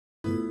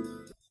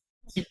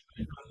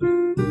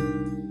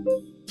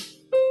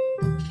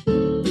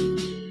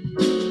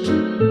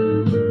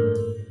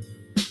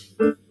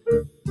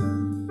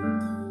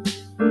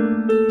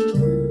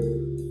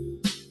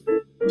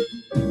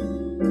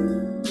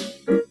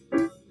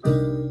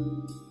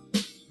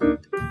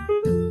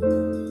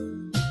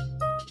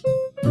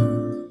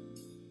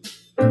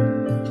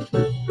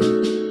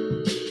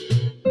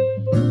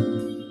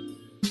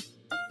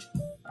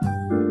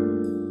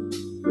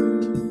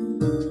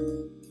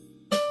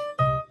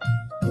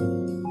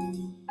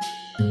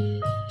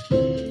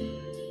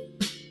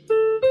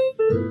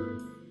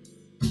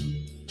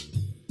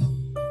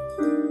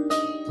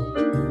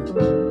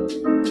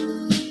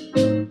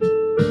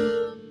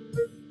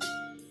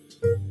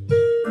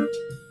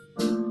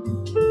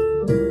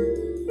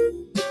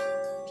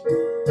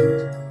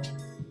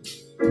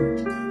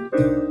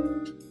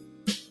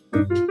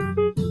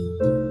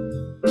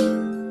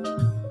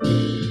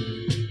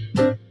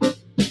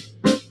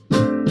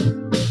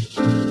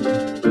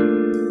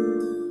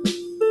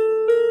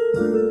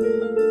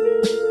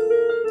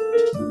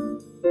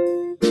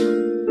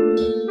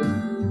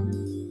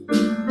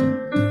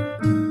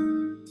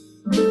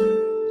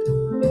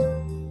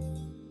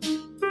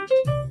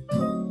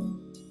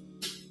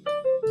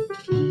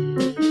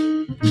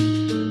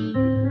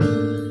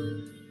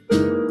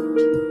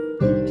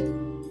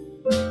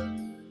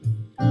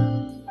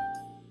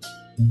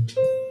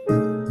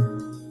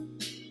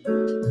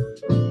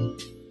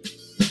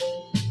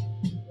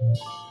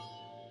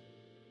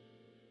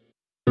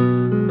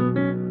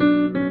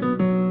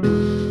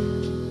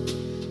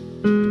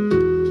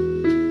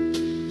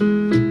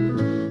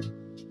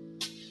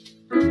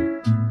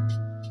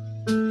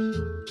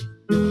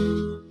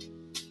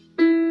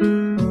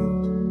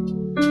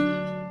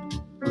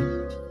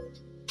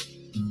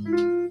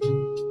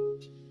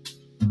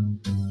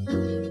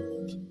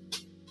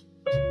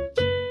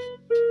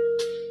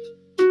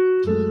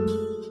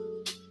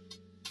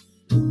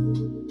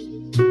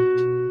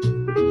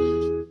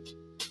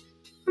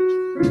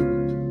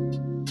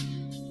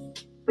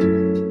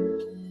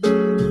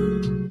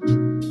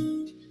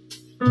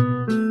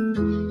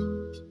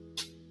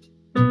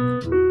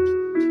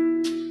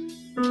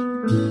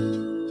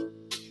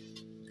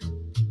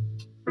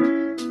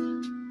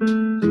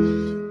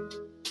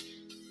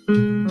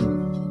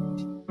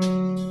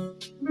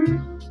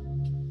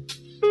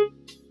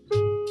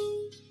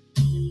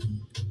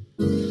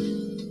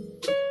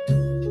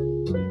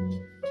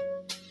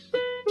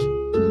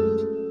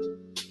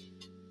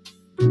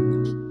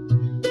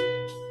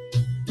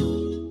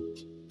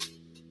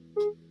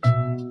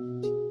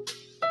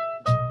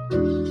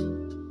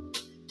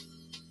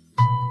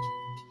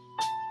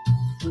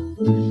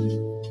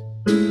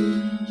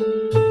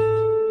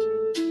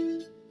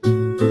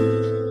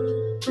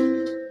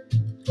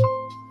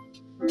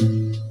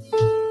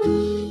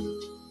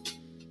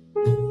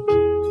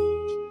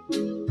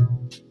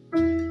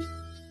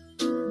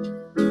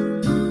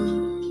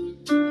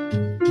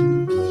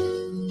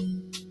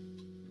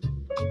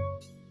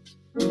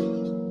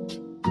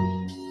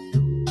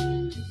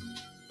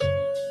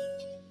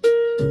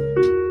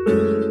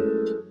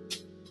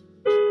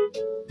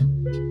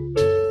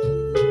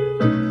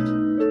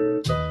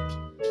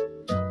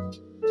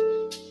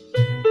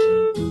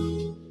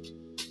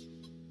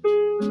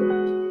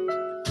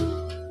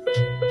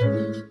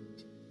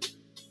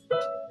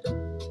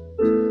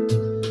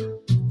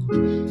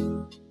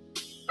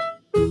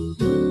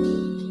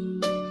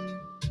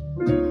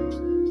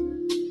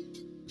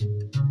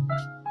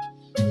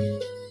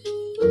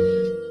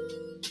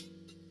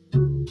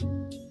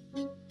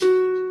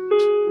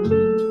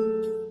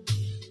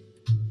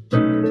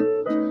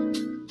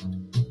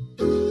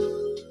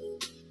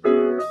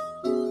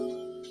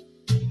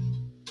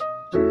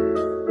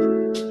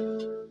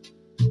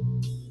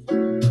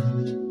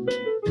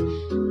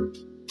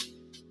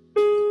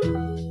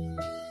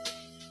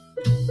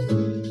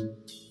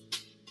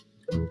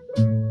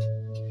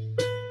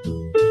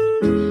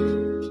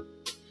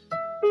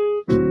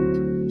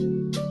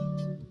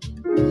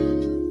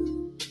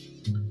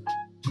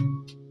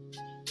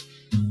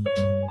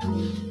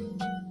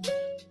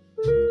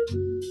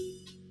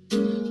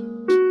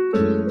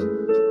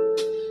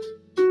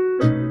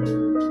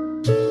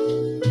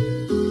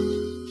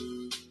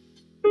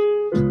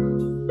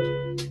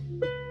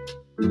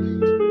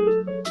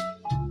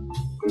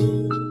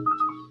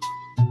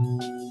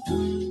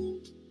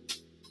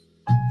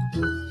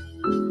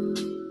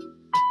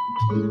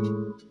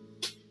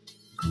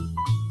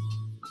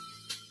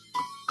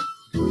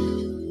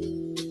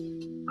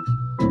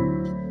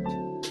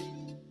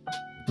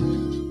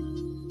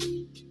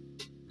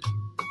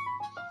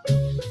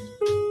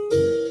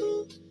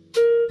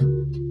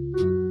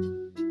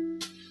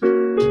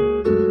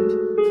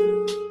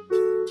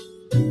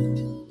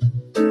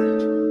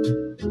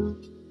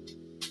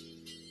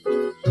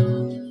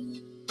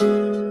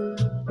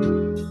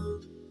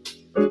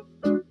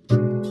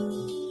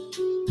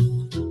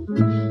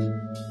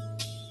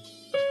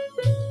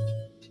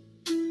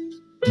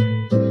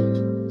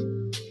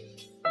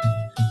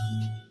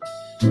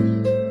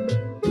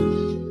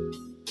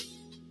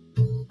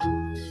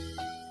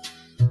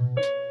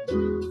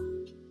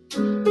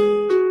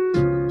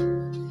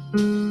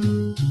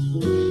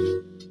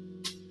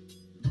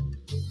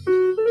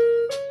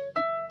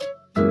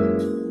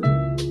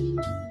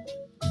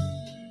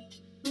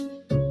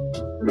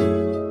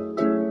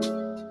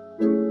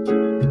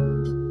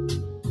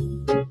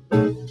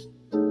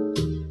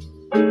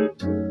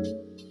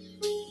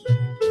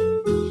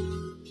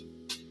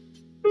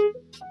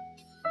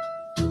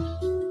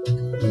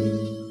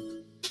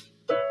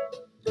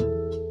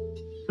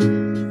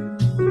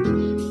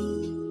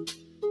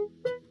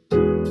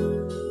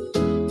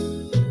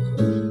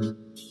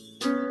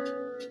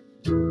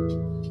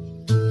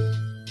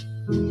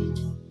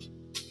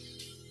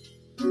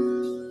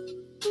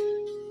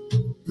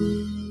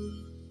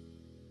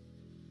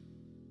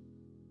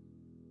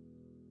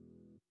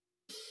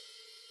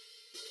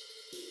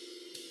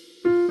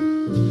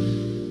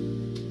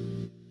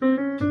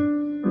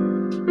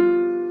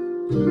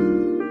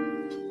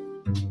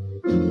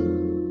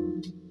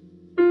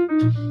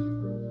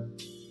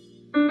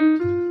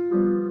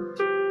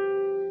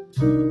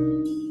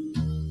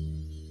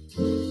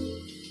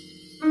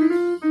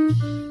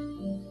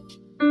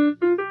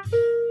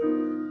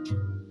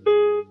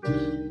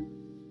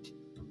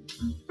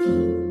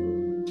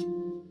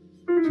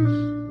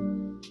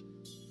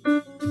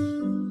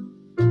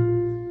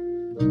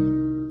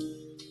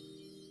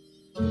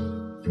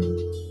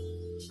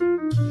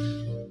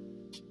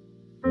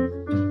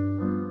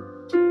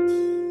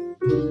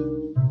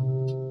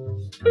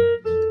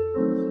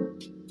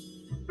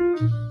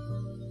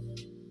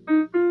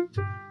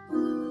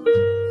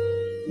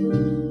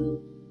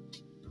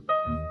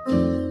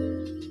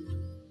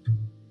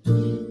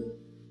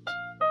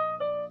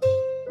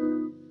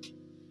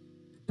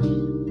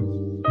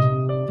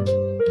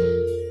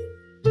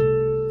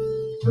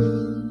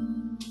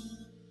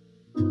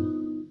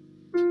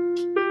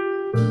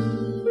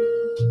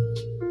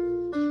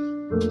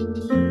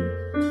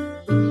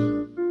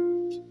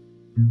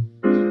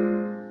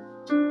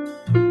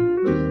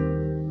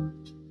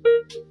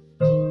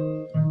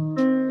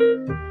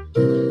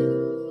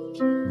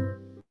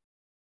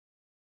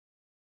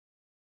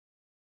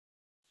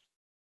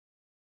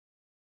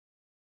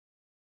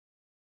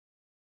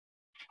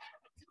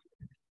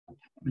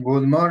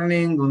Good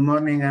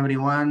morning,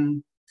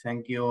 everyone.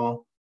 Thank you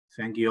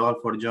all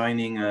for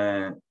joining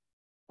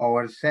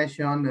our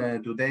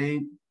session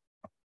today.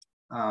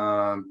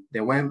 The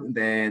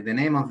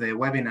name of the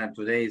webinar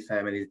today is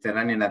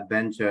Mediterranean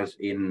Adventures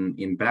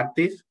in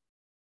Practice.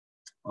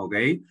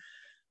 Okay.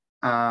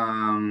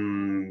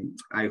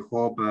 I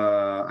hope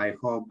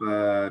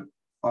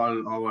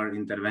all our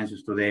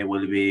interventions today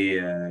will be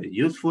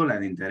useful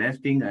and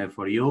interesting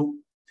for you.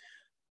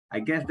 I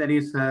guess there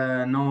is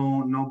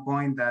no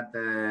point that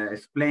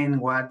explain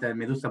what the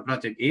Medusa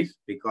project is,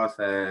 because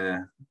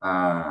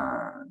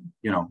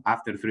you know,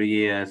 after 3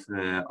 years,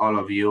 all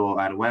of you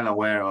are well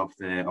aware of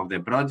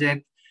the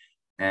project,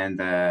 and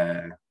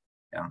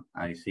yeah,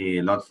 I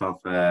see lots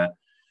of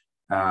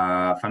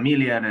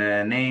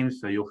familiar names.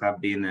 So you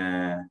have been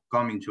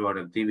coming to our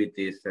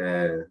activities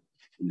in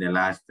the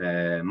last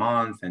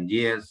months and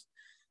years.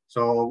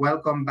 So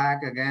welcome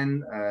back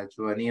again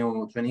to a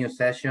new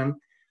session.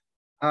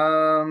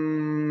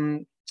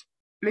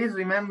 Please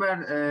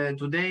remember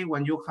today,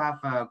 when you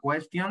have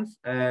questions,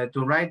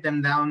 to write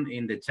them down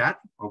in the chat,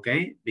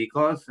 okay?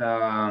 Because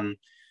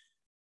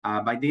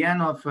by the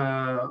end of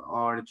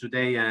our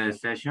today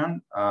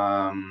session,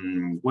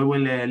 we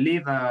will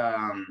leave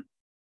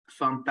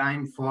some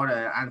time for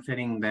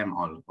answering them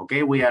all,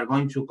 okay? We are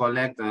going to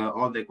collect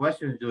all the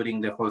questions during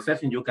the whole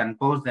session. You can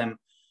post them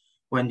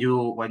when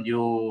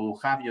you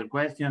have your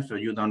questions, so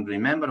you don't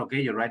remember, okay?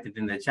 You write it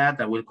in the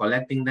chat. I will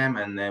collecting them,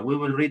 and we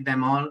will read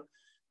them all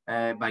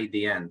by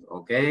the end,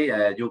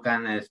 okay? You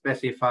can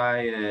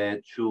specify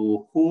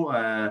to who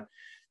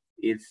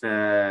it's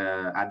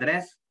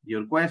address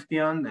your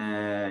question,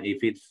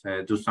 if it's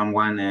to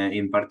someone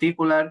in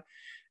particular,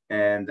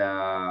 and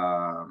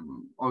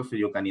also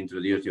you can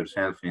introduce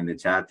yourself in the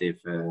chat. If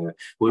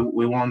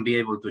we won't be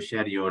able to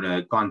share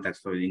your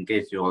context, so in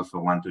case you also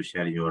want to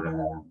share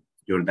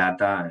your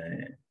data,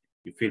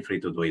 you feel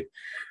free to do it.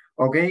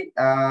 Okay,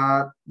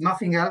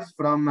 nothing else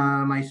from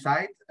my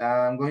side.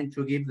 I'm going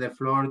to give the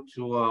floor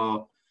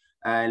to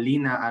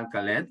Lina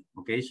Al-Khaled.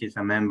 Okay, she's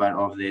a member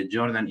of the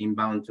Jordan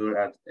Inbound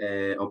Tour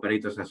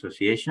Operators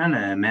Association,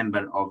 a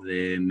member of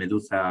the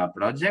Medusa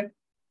project.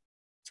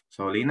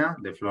 So Lina,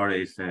 the floor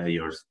is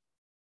yours.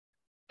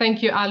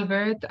 Thank you,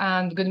 Albert,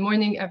 and good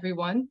morning,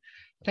 everyone.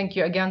 Thank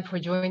you again for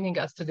joining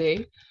us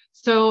today.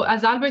 So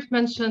as Albert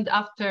mentioned,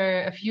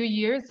 after a few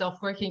years of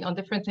working on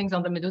different things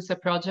on the Medusa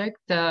project,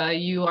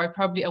 you are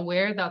probably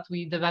aware that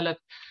we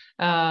developed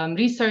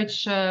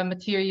research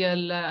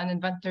material and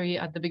inventory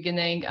at the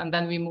beginning, and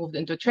then we moved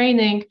into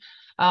training.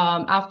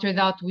 After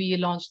that, we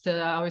launched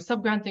our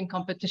subgranting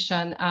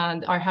competition,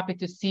 and are happy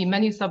to see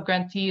many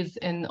subgrantees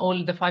in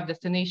all the 5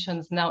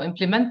 destinations now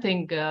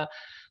implementing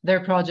their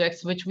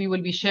projects, which we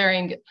will be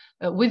sharing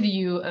with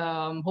you,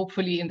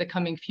 hopefully in the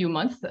coming few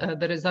months,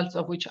 the results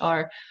of which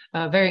are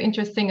very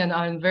interesting and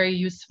are very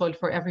useful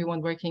for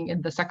everyone working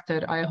in the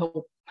sector, I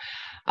hope.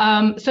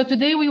 So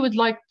today we would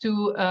like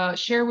to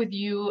share with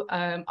you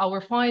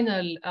our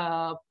final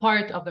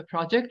part of the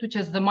project, which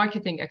is the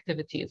marketing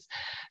activities.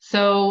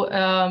 So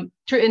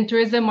in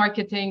tourism,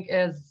 marketing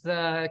is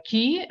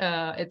key.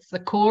 It's the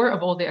core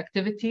of all the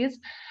activities.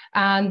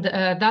 And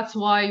that's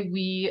why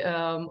we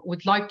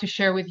would like to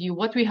share with you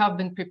what we have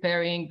been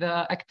preparing,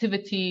 the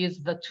activities,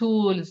 the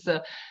tools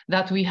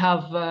that we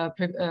have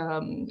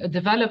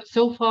developed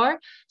so far,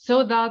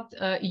 so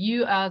that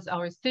you as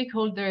our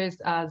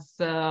stakeholders, as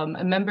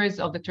members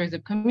of the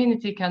tourism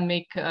community, can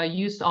make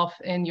use of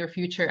in your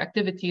future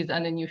activities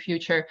and in your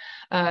future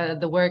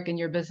the work in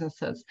your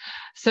businesses.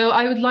 So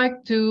I would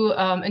like to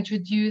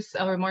introduce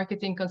our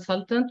marketing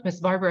consultant, Ms.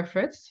 Barbara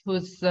Fritz,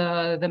 who's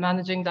the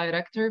managing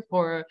director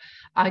for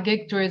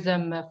Agag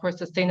Tourism for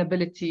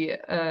Sustainability,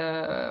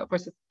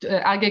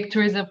 Agag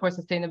Tourism for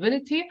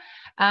Sustainability.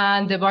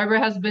 And Barbara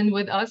has been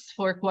with us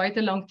for quite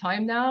a long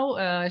time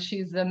now.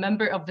 She's a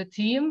member of the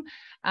team,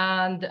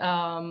 and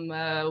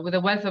with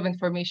a wealth of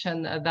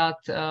information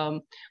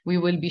that we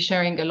will be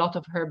sharing a lot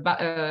of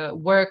her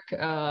work,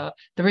 the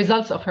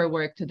results of her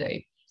work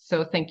today.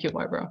 So thank you,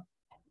 Barbara.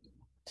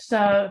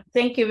 So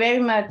thank you very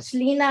much,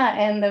 Lina,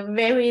 and a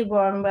very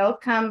warm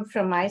welcome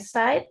from my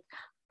side.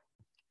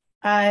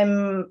 I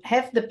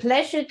have the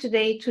pleasure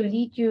today to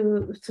lead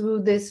you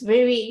through this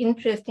very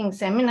interesting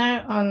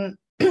seminar on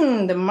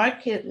the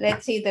market,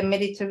 let's say the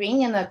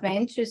Mediterranean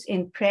adventures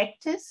in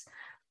practice.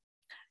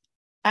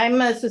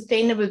 I'm a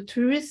sustainable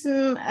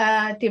tourism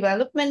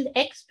development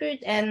expert,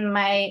 and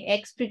my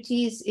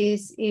expertise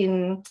is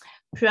in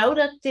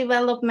product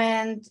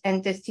development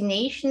and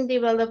destination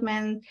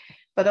development,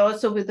 but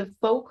also with a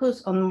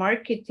focus on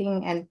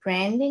marketing and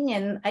branding.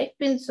 And I've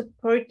been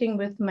supporting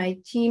with my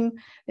team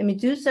the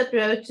Medusa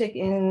project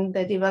in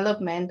the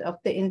development of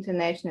the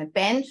international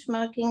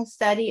benchmarking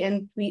study.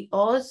 And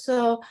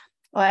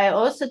I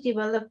also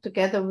developed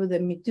together with the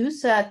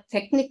Medusa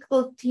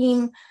technical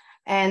team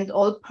and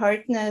all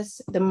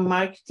partners the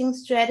marketing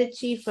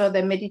strategy for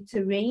the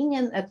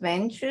Mediterranean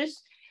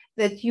adventures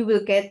that you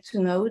will get to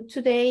know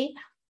today.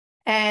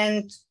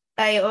 And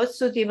I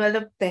also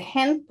developed the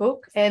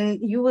handbook, and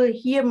you will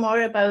hear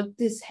more about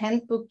this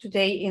handbook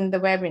today in the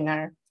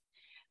webinar.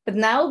 But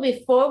now,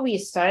 before we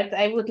start,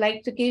 I would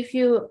like to give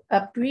you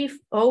a brief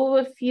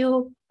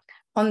overview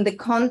on the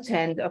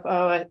content of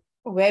our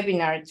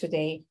webinar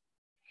today.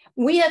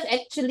 We have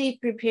actually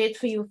prepared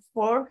for you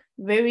 4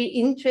 very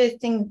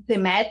interesting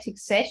thematic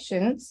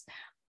sessions.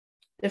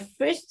 The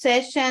first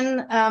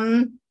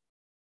session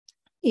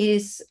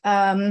is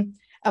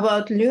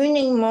about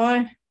learning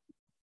more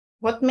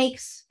what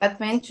makes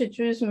adventure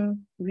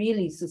tourism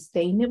really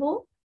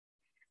sustainable.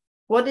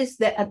 What is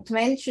the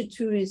adventure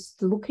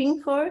tourist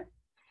looking for?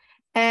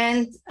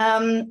 And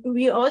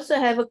we also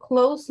have a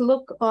close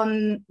look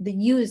on the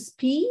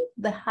USP,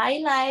 the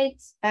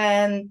highlights,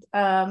 and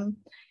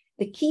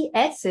the key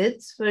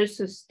assets for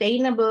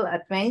sustainable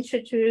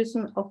adventure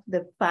tourism of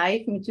the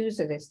 5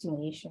 Medusa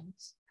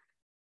destinations.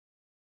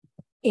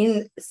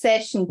 In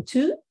session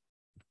 2,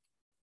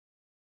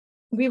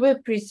 we will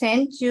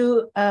present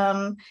you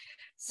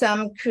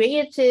some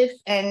creative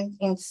and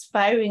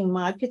inspiring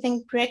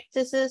marketing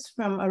practices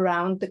from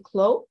around the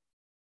globe.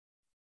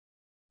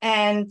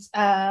 And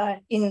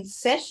in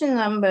session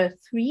number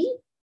 3,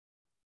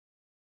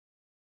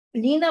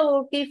 Lina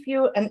will give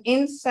you an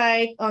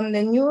insight on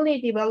the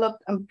newly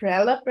developed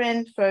umbrella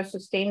brand for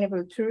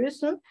sustainable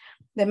tourism,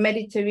 the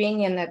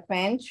Mediterranean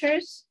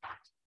Adventures.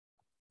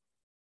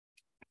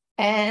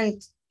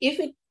 And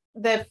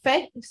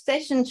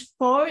session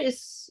 4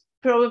 is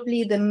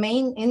probably the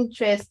main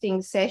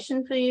interesting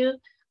session for you,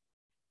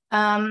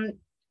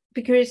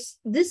 because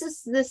this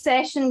is the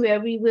session where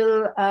we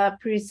will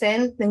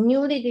present the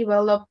newly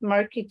developed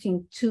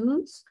marketing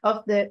tools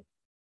of the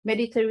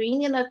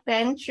Mediterranean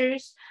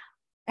Adventures.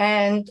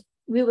 And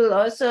we will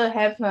also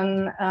have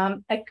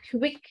a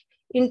quick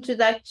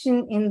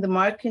introduction in the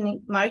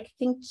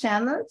marketing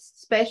channels,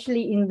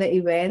 especially in the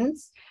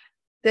events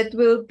that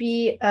will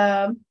be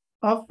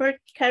offered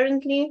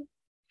currently.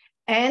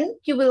 And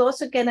you will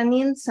also get an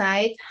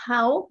insight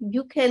how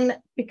you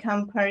can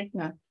become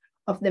partner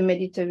of the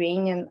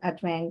Mediterranean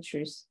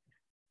Adventures.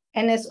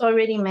 And as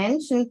already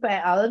mentioned by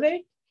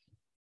Albert,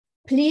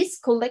 please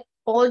collect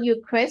all your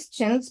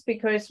questions,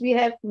 because we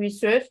have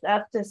reserved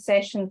after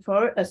session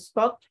 4 a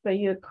spot for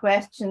your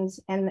questions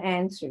and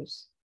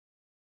answers.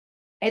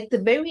 At the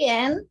very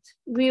end,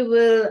 we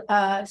will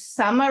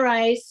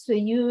summarize for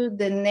you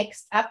the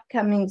next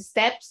upcoming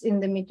steps in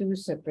the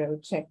Medusa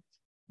project.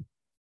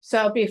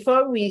 So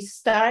before we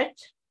start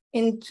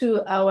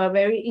into our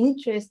very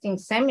interesting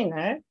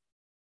seminar,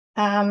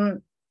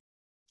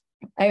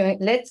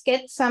 let's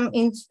get some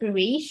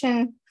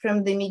inspiration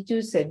from the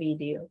Medusa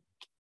video.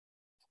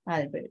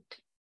 Albert.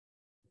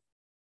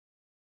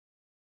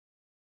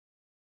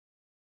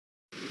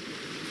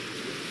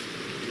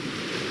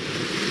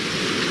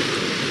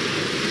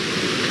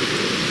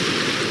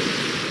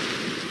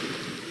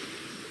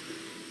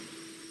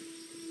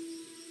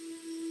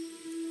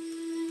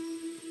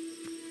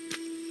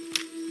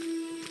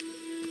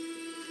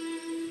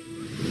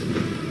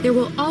 There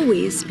will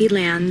always be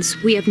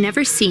lands we have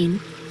never seen,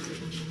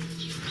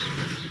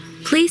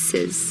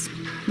 places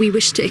we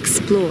wish to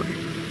explore,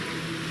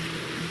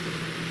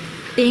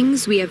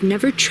 things we have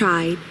never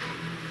tried,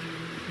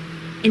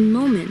 and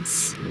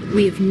moments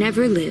we have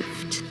never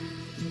lived.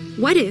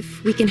 What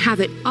if we can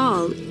have it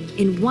all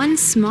in one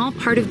small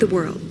part of the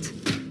world?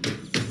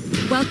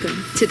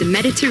 Welcome to the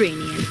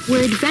Mediterranean,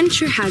 where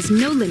adventure has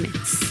no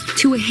limits,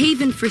 to a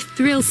haven for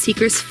thrill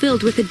seekers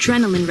filled with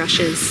adrenaline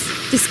rushes.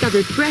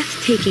 Discover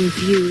breathtaking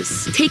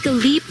views, take a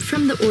leap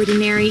from the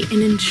ordinary,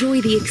 and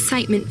enjoy the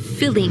excitement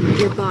filling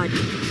your body.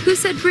 Who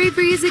said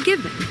bravery is a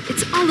given?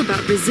 It's all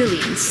about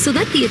resilience, so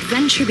let the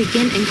adventure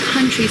begin in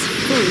countries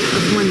full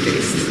of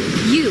wonders.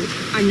 You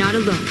are not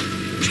alone.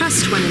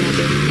 Trust one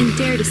another and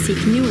dare to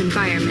seek new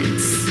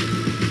environments.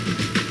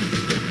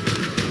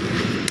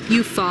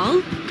 You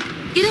fall?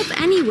 Get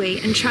up anyway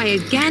and try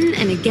again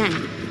and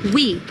again.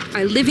 We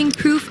are living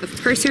proof of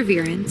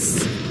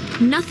perseverance.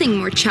 Nothing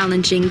more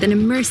challenging than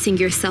immersing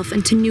yourself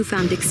into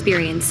newfound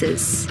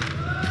experiences.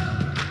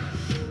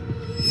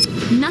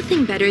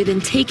 Nothing better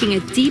than taking a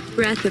deep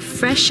breath of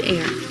fresh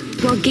air,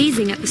 while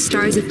gazing at the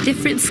stars of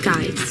different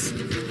skies.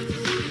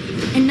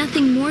 And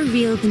nothing more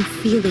real than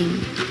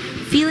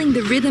feeling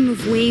the rhythm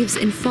of waves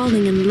and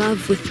falling in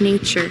love with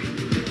nature.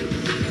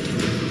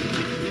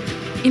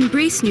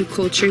 Embrace new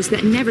cultures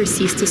that never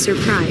cease to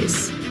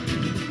surprise.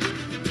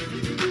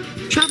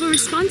 Travel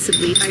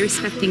responsibly by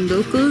respecting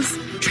locals,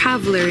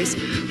 travelers,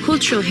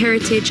 cultural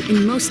heritage,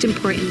 and most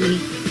importantly,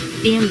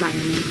 the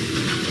environment.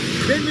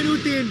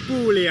 Benvenuti in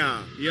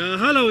Puglia. يا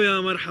هلا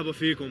ويا مرحبا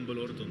فيكم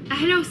بالأردن.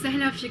 أهلا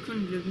وسهلا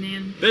فيكم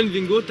بلبنان.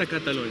 Benvinguta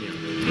Catalonia.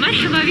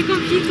 مرحبا بكم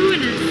في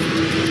تونس.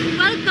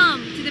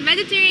 Welcome to the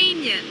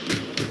Mediterranean.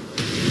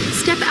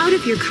 Step out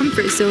of your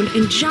comfort zone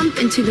and jump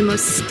into the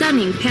most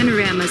stunning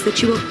panoramas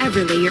that you will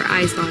ever lay your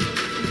eyes on.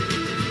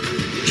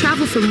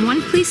 Travel from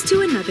one place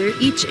to another,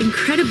 each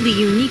incredibly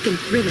unique and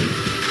thrilling.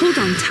 Hold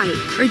on tight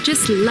or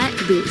just let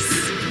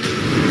loose.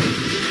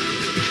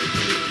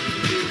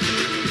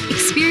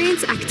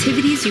 Experience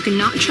activities you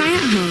cannot try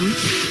at home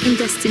in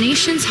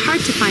destinations hard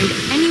to find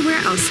anywhere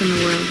else in the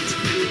world.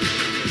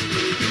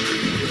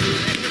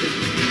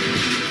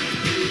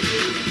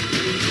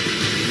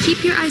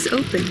 Keep your eyes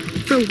open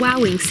for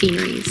wowing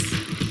sceneries.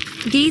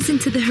 Gaze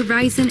into the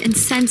horizon and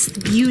sense the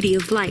beauty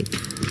of life.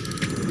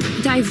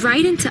 Dive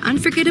right into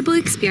unforgettable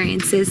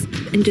experiences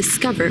and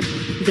discover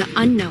the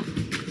unknown.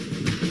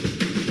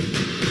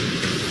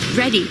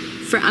 Ready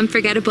for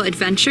unforgettable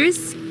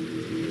adventures?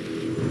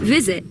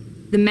 Visit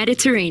the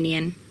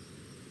Mediterranean.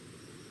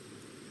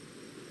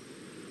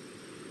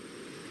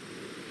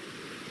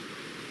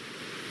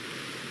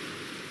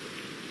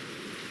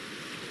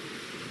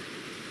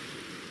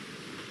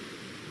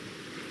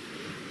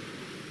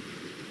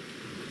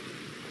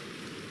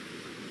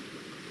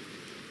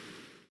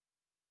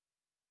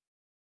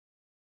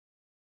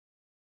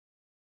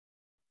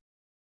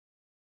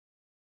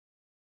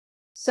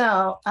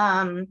 So,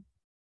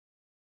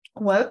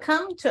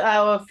 welcome to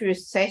our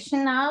first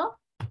session now.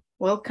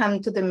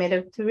 Welcome to the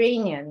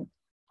Mediterranean.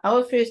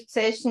 Our first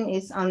session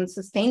is on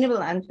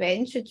sustainable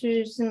adventure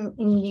tourism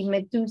in the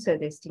Medusa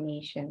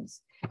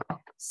destinations.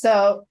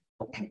 So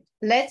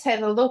let's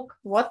have a look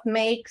what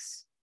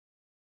makes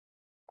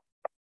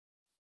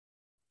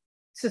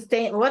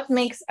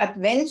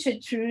adventure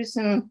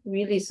tourism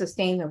really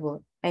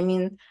sustainable. I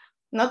mean,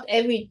 not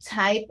every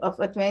type of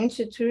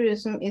adventure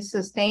tourism is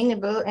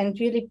sustainable and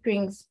really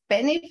brings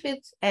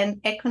benefits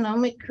and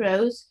economic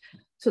growth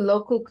to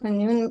local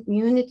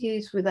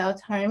communities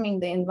without harming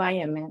the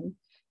environment.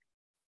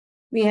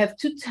 We have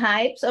two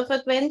types of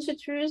adventure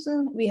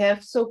tourism. We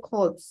have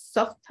so-called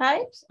soft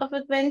types of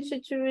adventure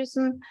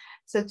tourism,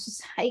 such as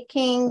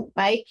hiking,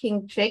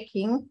 biking,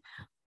 trekking,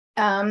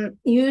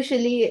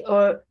 usually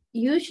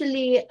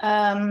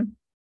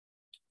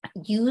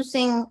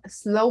using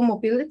slow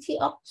mobility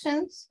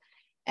options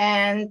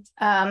and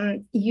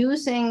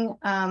using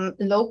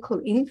local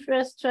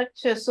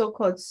infrastructure,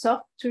 so-called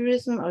soft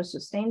tourism or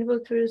sustainable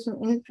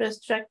tourism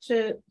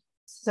infrastructure,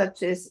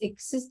 such as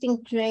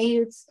existing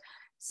trails,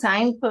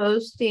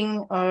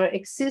 signposting, or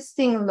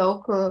existing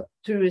local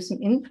tourism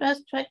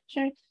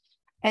infrastructure.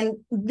 And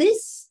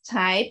this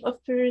type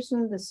of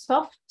tourism, the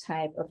soft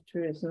type of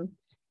tourism,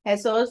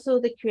 has also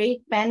the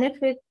great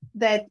benefit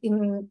that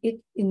it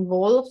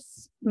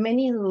involves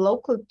many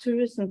local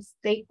tourism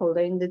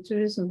stakeholders in the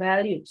tourism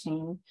value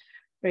chain.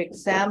 For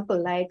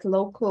example, like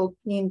local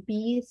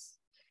P&Bs,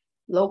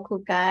 local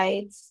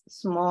guides,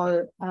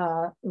 small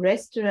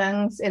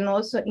restaurants, and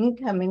also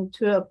incoming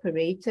tour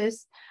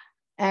operators,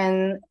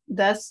 and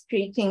thus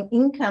creating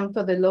income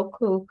for the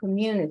local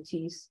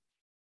communities.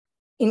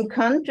 In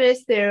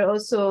contrast, there are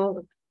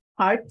also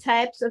hard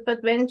types of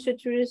adventure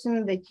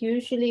tourism that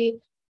usually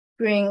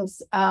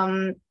brings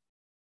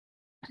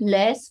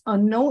less or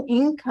no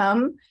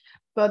income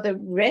for the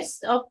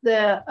rest of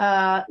the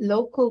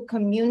local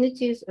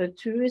communities or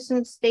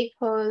tourism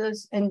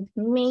stakeholders, and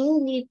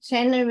mainly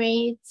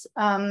generates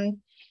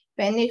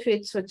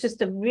benefits for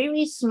just a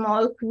very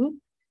small group,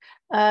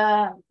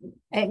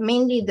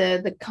 mainly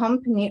the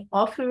company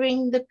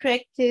offering the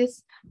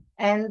practice,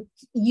 and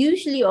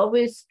usually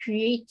always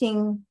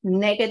creating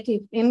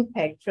negative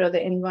impact for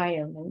the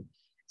environment.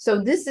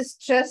 So this is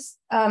just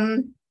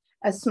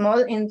a small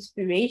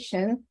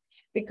inspiration,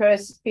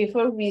 because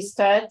before we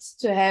start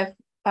to have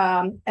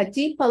a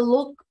deeper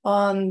look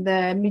on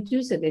the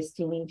Medusa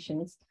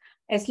destinations,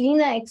 as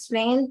Lina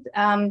explained,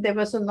 there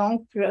was a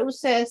long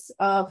process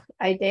of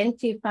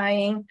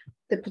identifying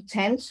the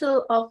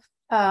potential of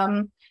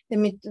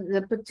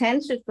the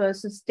potential for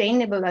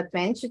sustainable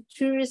adventure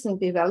tourism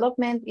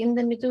development in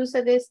the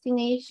Medusa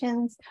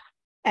destinations.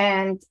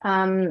 And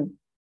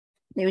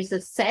there is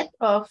a set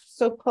of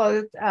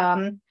so-called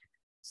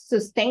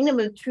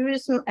sustainable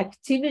tourism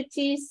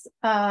activities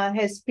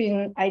has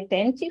been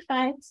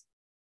identified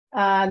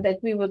that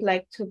we would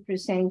like to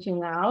present you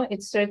now.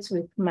 It starts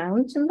with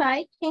mountain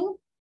biking.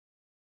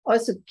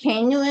 Also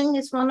canoeing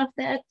is one of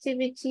the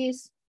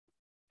activities,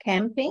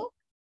 camping,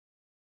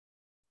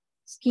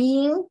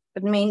 skiing,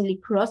 but mainly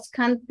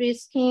cross-country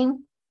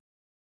skiing,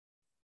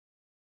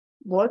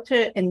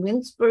 water and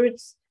wind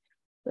sports,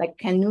 like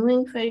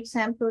canoeing, for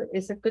example,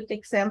 is a good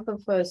example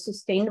for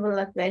sustainable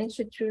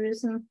adventure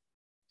tourism.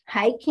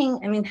 Hiking,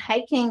 I mean,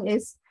 hiking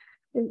is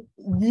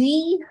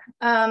the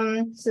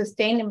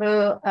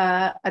sustainable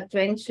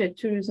adventure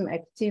tourism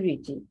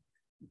activity.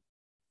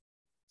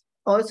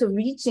 Also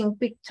reaching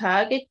big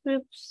target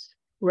groups,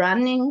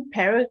 running,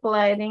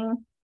 paragliding,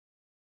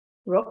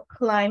 rock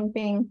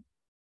climbing,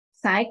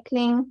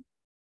 cycling,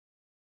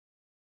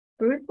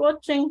 bird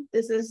watching.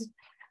 This is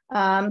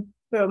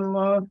for a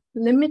more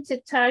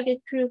limited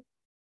target group,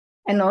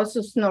 and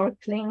also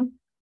snorkeling.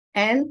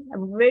 And a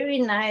very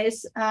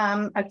nice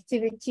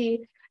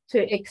activity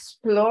to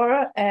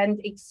explore and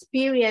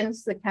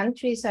experience the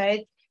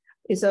countryside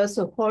is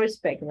also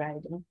horseback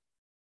riding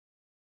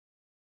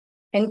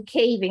and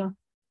caving.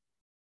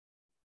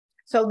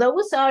 So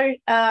those are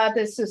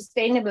the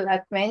sustainable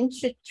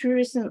adventure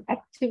tourism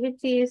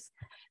activities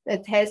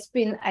that has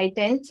been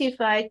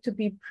identified to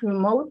be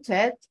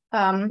promoted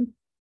under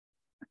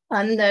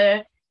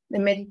the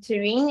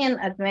Mediterranean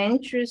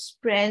Adventures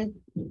brand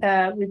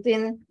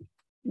within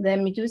the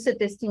Medusa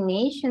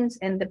destinations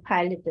and the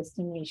pilot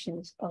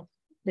destinations of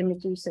the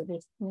Medusa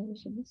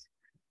destinations.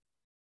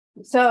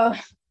 So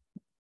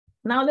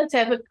now let's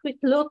have a quick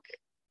look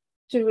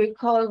to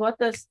recall what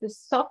does the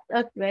soft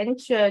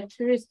adventure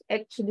tourist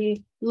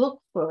actually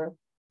look for.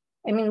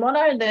 I mean, what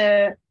are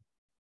the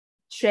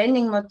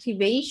trending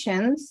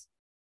motivations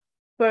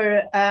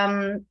for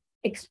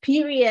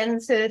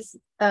experiences,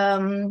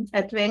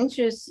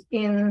 adventures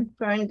in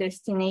foreign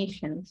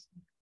destinations?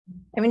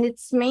 I mean,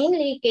 it's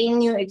mainly gain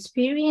new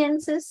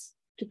experiences,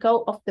 to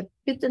go off the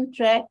beaten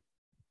track,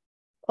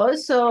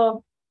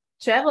 also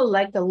travel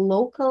like a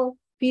local,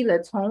 feel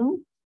at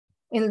home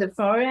in the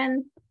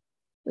foreign,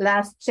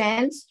 last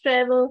chance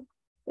travel.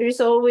 There is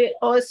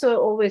also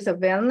always a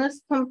wellness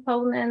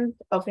component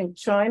of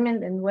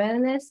enjoyment and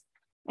wellness,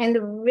 and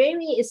a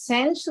very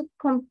essential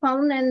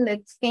component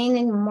that's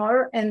gaining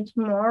more and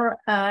more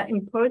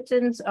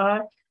importance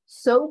are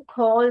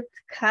so-called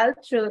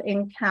cultural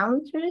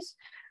encounters,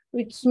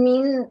 which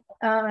mean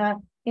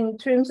in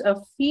terms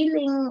of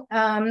feeling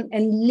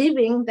and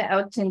living the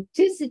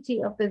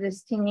authenticity of the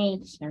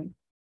destination.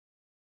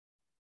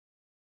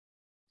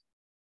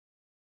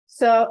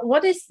 So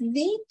what is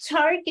the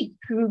target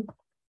group,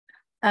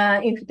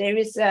 if there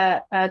is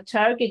a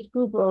target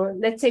group, or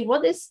let's say,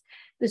 what is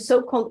the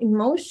so-called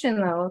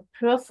emotional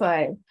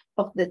profile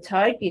of the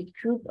target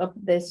group of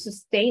the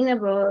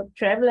sustainable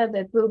traveler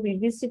that will be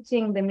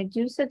visiting the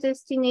Medusa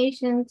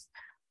destinations?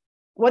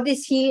 What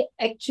is he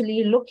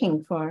actually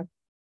looking for?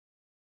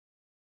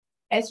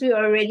 As we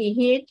already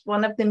heard,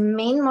 one of the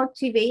main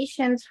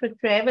motivations for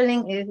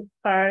traveling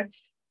are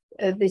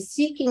the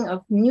seeking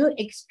of new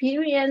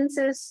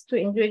experiences to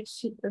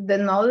enrich the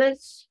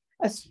knowledge,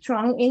 a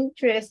strong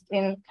interest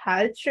in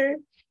culture,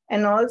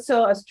 and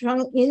also a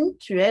strong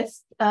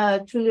interest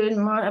to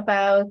learn more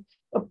about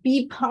or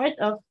be part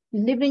of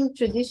living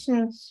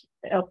traditions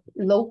of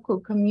local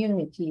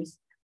communities.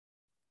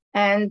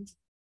 And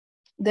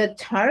the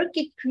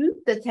target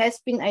group that has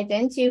been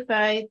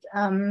identified,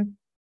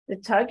 the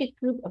target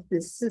group of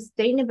the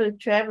sustainable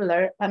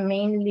traveler are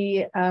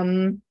mainly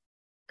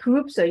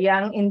groups or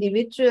young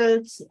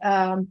individuals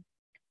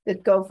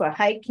that go for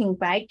hiking,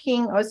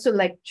 biking, also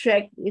like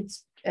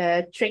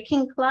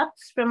trekking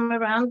clubs from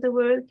around the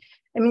world.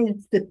 I mean,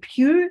 it's the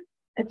pure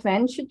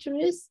adventure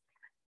tourists,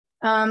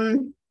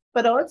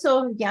 but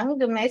also young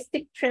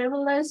domestic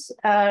travelers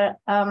are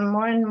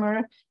more and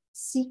more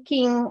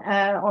seeking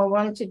or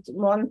want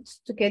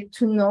to get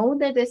to know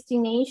the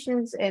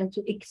destinations and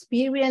to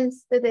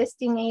experience the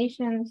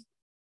destinations.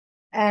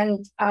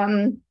 And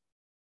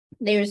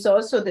there's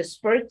also the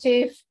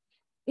sportive,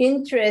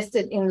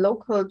 interested in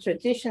local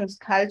traditions,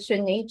 culture,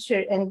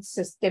 nature, and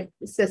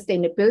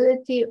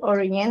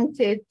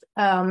sustainability-oriented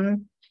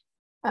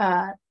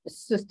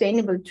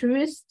sustainable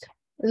tourist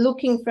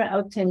looking for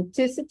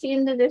authenticity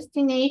in the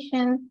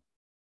destination.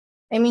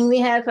 I mean, we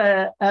have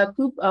a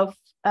group of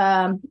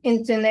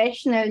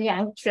international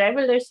young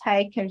travelers,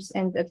 hikers,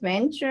 and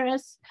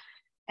adventurers.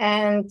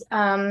 And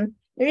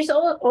there is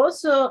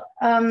also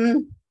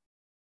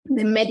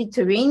the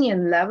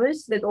Mediterranean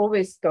lovers that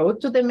always go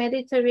to the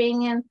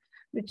Mediterranean,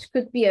 which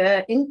could be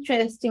an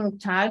interesting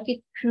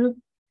target group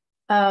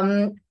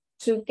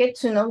to get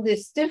to know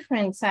this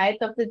different side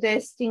of the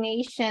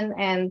destination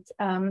and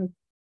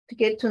to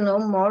get to know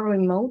more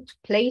remote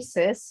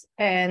places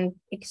and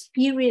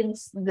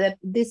experience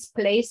these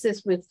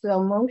places with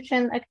slow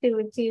motion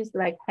activities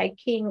like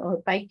hiking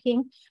or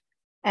biking.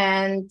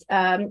 And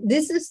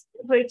this is,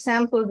 for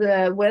example,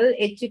 the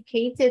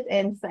well-educated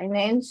and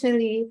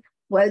financially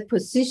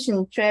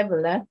well-positioned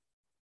traveler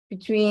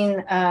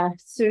between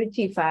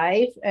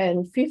 35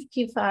 and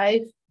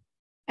 55.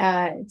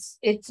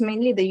 It's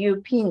mainly the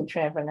European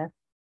traveler.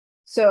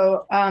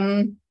 So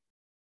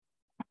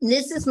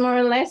this is more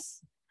or less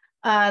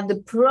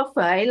the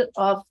profile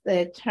of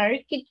the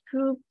target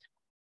group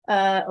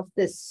of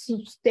the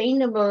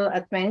sustainable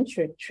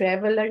adventure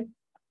traveler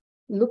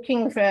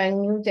looking for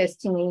new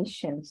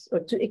destinations or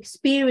to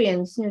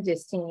experience new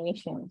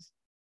destinations.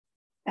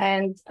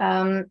 And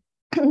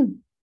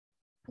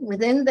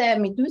Within the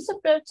Medusa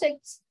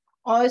projects,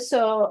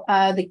 also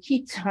the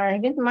key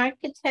target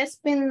market has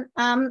been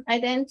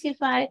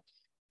identified.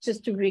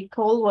 Just to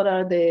recall, what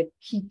are the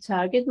key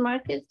target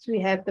markets?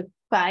 We have the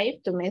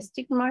 5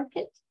 domestic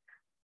markets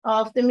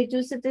of the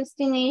Medusa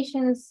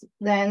destinations,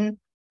 then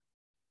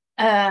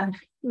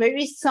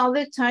very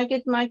solid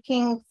target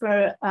marking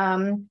for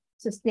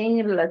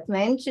sustainable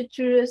adventure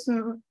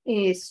tourism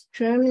is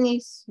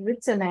Germany,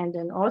 Switzerland,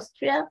 and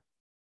Austria.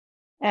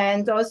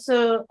 And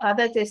also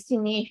other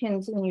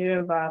destinations in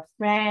Europe are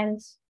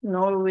France,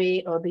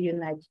 Norway, or the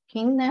United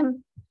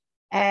Kingdom.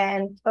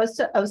 And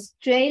also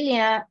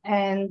Australia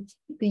and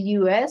the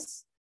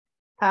US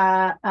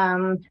are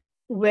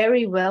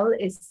very well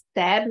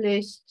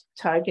established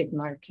target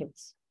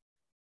markets.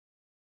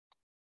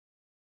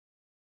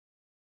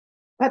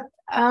 But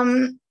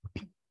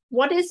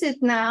what is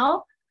it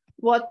now?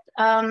 What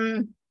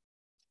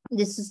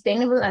the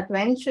sustainable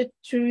adventure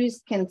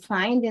tourists can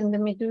find in the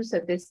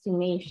Medusa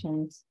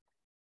destinations,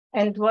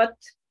 and what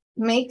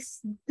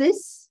makes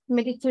this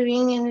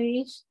Mediterranean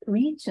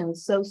region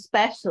so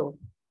special?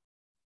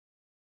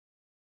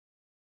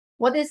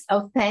 What is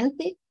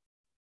authentic?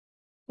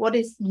 What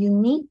is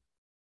unique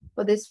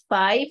for these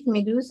 5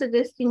 Medusa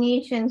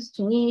destinations: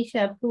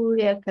 Tunisia,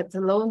 Puglia,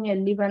 Catalonia,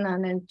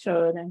 Lebanon, and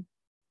Jordan?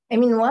 I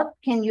mean, what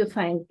can you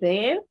find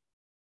there,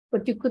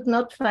 but you could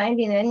not find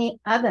in any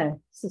other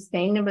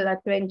sustainable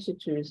adventure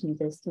tourism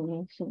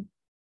destination?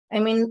 I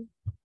mean,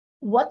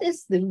 what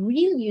is the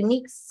real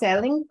unique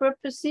selling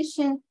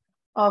proposition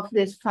of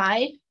this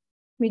 5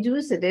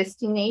 Medusa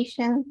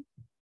destination?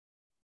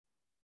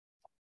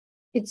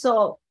 It's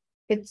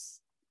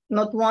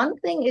not one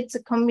thing, it's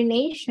a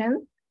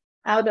combination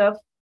out of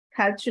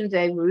cultural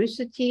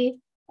diversity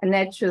and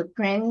natural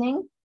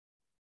branding,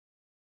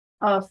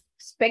 of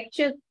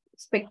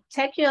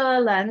spectacular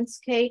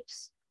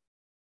landscapes,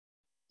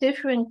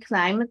 different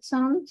climate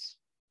zones,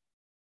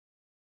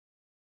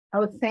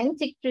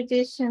 authentic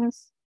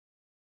traditions,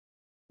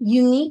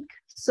 unique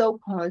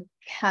so-called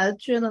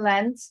cultural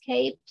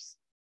landscapes,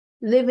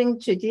 living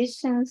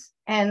traditions,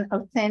 and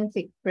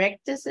authentic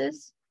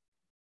practices.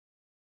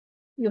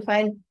 You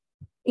find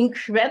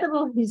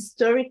incredible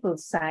historical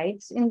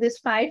sites in these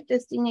 5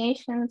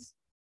 destinations,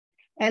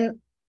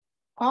 and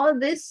all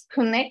this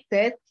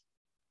connected.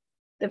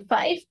 The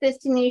 5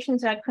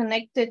 destinations are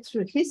connected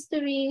through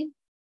history,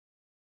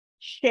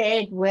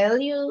 shared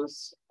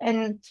values,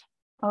 and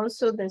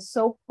also the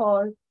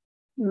so-called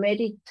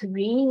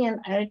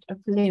Mediterranean art of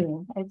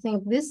living. I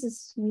think this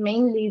is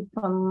mainly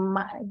from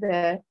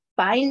the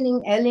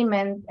binding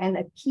element and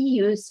a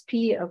key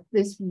USP of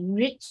this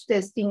rich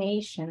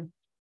destination.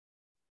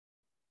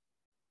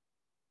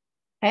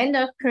 And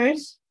of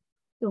course,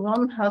 the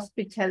warm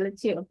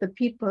hospitality of the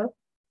people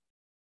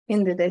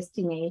in the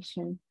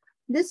destination.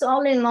 This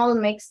all in all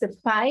makes the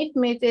 5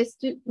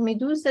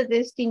 Medusa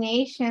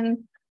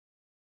destination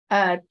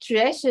a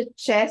treasure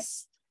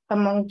chest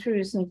among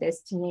tourism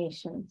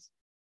destinations.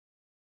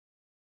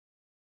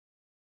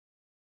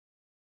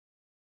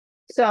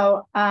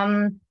 So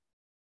now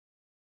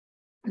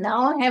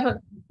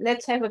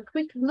let's have a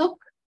quick look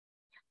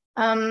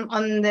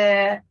on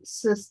the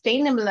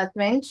sustainable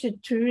adventure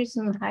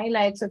tourism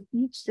highlights of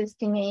each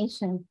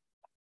destination.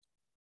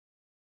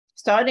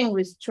 Starting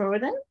with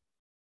Jordan.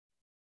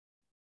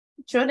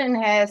 Jordan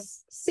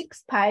has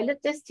 6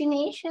 pilot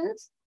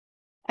destinations,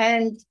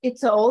 and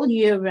it's an all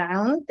year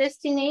round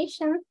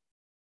destination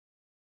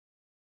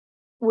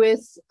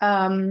with,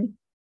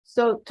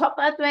 so top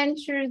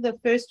adventure, the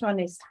first one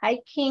is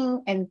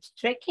hiking and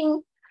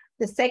trekking.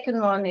 The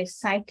second one is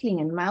cycling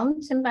and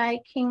mountain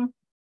biking.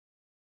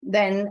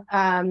 Then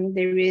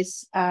there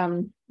is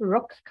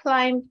rock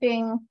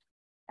climbing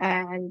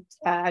and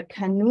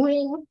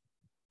canoeing.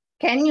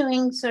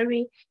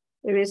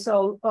 There is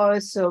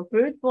also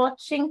bird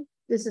watching.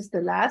 This is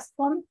the last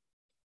one.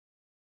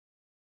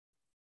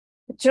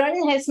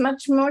 Jordan has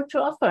much more to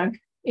offer.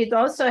 It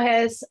also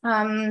has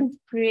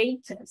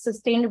great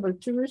sustainable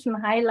tourism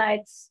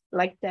highlights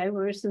like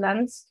diverse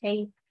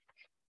landscape.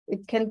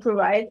 It can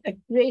provide a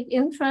great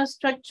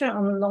infrastructure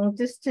on long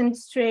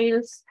distance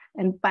trails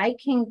and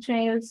biking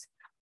trails.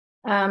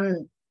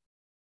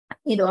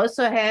 It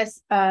also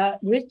has a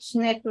rich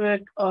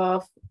network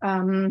of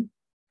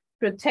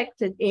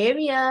protected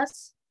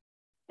areas,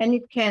 and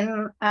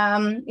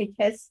it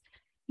has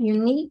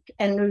unique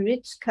and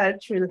rich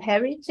cultural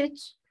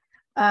heritage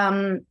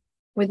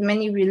with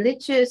many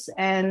religious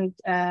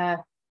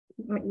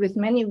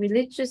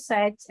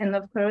sites, and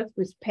of course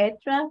with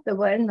Petra, the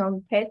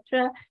well-known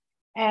Petra,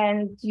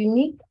 and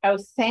unique,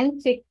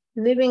 authentic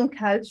living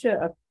culture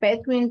of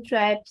Bedouin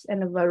tribes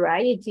and a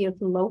variety of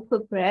local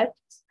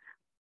crafts,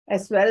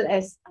 as well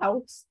as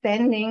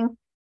outstanding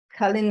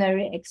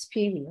culinary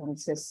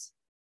experiences.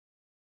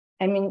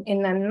 I mean,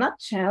 in a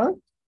nutshell,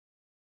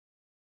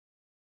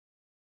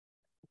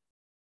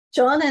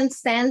 Jordan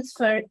stands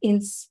for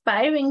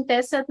inspiring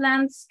desert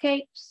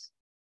landscapes,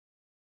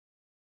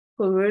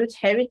 for World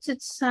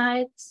Heritage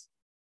Sites,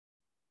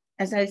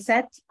 as I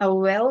said, a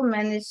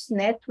well-managed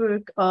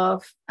network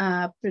of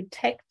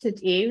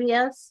protected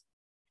areas,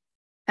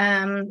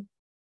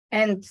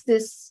 And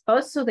this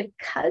also the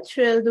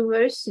cultural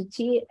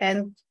diversity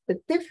and the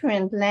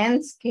different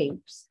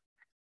landscapes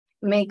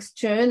makes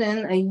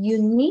Jordan a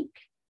unique,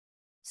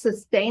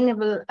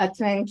 sustainable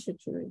adventure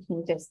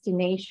tourism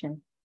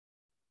destination.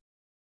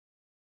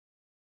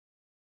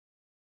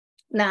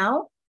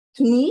 Now,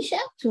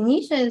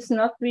 Tunisia is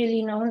not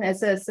really known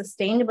as a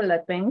sustainable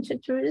adventure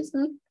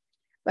tourism,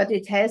 but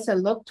it has a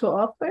lot to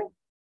offer.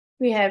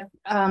 We have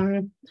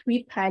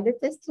 3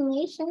 pilot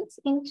destinations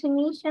in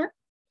Tunisia,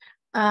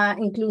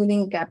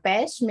 including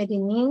Gabesh,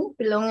 Medellin,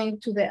 belonging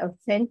to the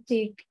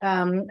authentic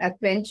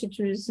adventure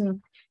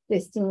tourism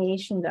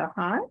destination, the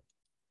Heart.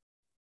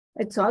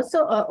 It's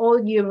also an all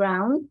year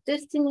round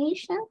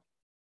destination.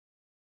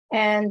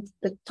 And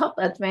the top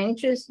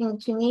adventures in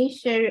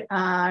Tunisia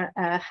are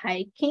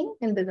hiking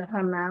in the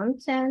Dhar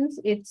Mountains.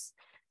 It's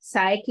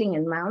cycling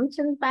and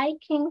mountain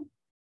biking,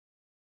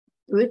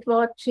 bird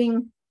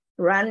watching,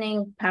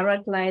 running,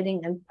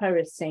 paragliding, and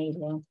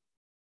parasailing.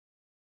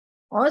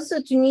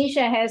 Also,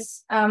 Tunisia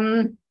has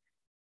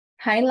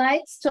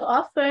highlights to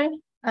offer,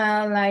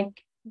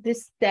 like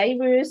this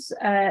diverse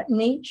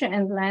nature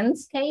and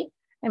landscape.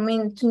 I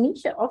mean,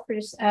 Tunisia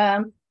offers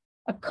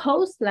a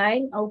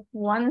coastline of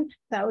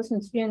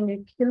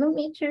 1,300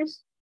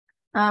 kilometers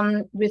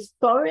with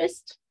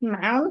forests,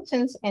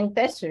 mountains, and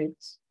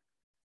deserts.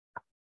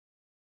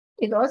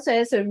 It also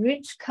has a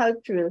rich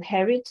cultural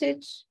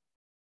heritage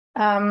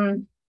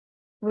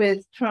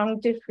with strong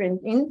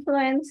different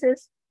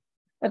influences.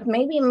 But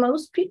maybe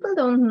most people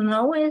don't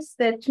know is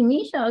that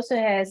Tunisia also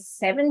has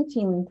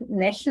 17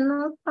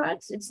 national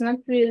parks. It's not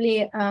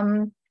really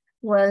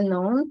well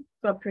known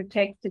for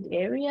protected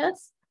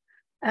areas.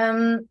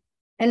 And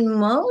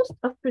most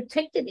of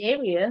protected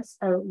areas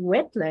are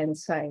wetland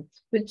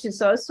sites, which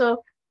is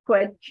also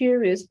quite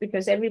curious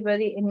because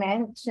everybody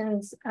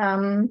imagines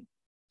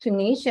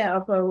Tunisia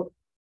of a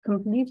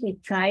completely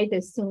dry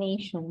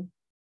destination.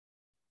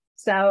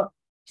 So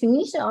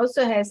Tunisia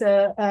also has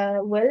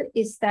a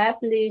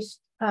well-established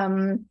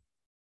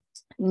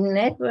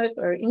network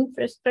or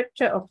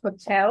infrastructure of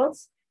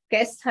hotels,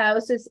 guest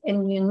houses,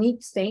 and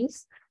unique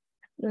stays,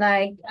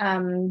 like,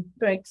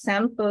 for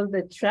example,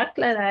 the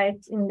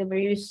troglodytes in the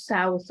very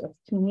south of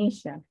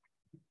Tunisia.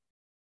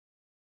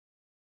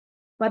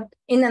 But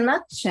in a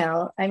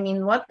nutshell, I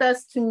mean, what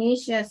does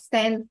Tunisia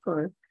stand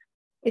for?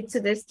 It's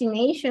a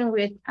destination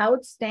with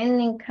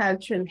outstanding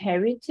cultural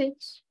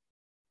heritage,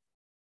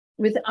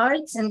 with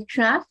arts and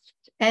craft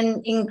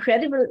and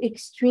incredible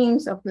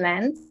extremes of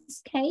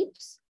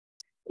landscapes.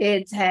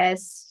 It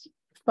has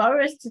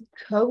forested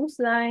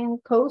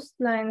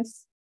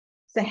coastlines,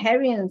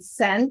 Saharan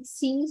sand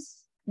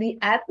seas, the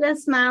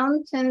Atlas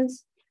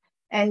Mountains,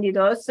 and it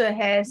also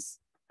has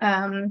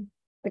a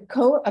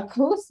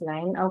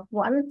coastline of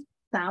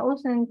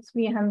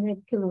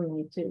 1,300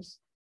 kilometers.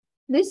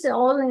 This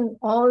all in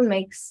all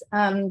makes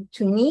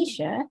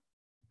Tunisia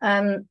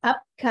an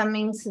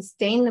upcoming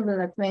sustainable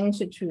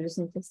adventure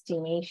tourism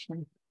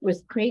destination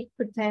with great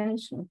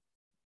potential.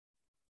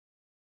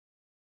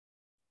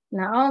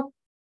 Now,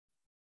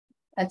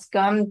 let's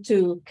come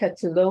to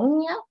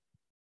Catalonia.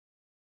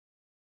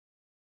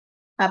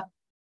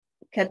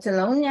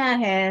 Catalonia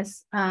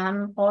has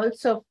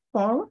also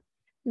 4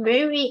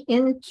 very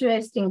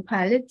interesting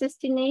pilot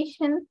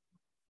destinations.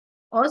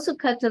 Also,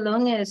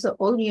 Catalonia is an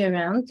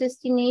all-year-round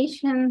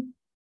destination,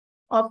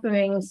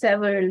 offering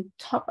several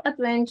top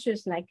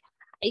adventures like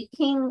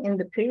hiking in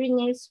the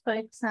Pyrenees, for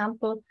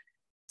example,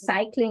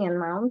 cycling and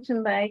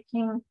mountain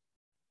biking,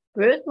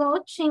 bird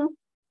watching,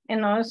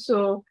 and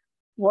also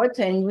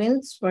water and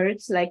wind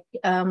sports like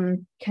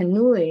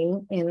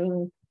canoeing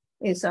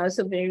is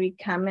also very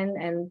common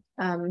and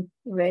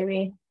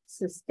very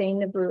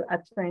sustainable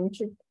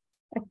adventure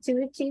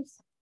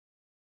activities.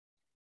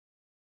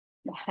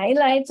 The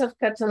highlights of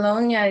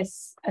Catalonia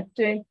is a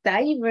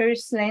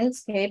diverse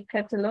landscape.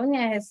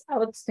 Catalonia has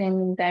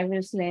outstanding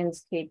diverse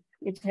landscape.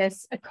 It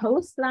has a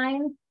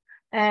coastline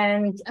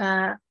and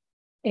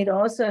it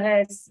also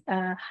has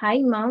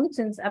high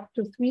mountains up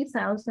to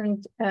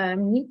 3,000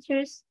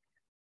 meters.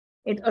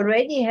 It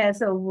already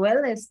has a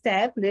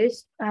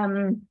well-established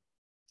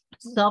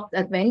soft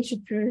adventure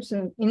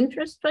tourism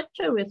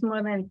infrastructure with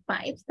more than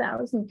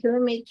 5,000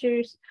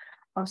 kilometers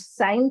of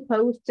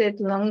signposted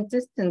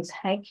long-distance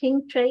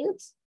hiking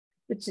trails,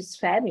 which is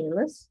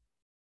fabulous.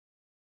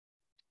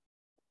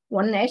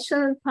 1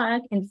 national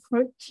park and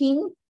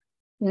 14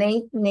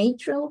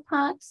 natural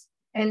parks,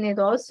 and it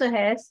also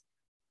has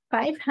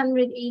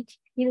 580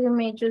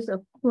 kilometers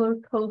of poor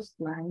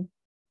coastline,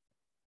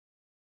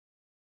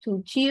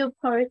 2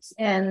 geoparks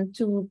and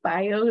 2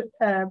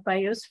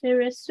 biosphere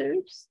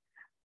reserves.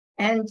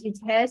 And it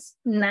has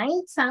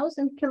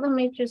 9,000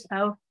 kilometers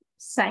of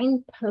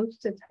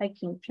signposted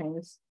hiking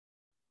trails.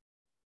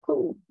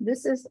 Cool.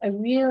 This is a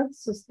real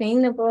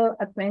sustainable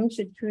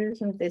adventure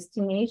tourism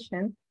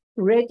destination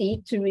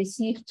ready to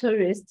receive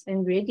tourists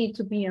and ready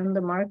to be on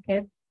the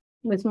market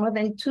with more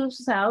than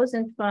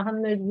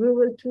 2,400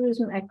 rural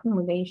tourism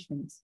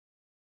accommodations.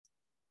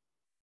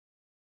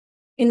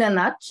 In a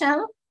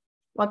nutshell,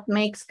 what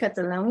makes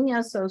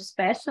Catalonia so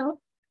special?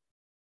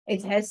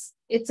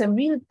 It's a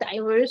real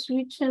diverse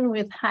region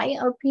with the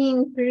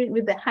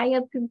high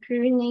Alpine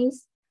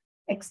Pyrenees,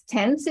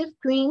 extensive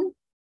green,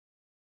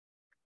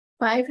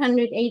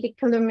 580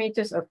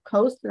 kilometers of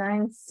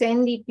coastline,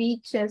 sandy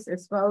beaches,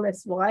 as well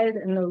as wild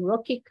and a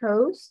rocky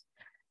coast,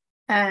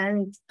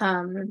 and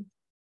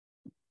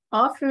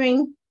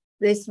offering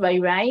this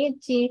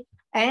variety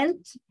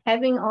and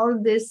having all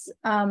this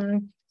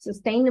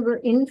sustainable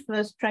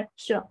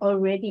infrastructure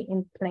already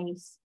in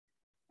place.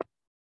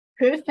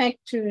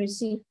 Perfect to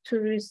receive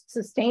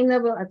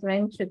sustainable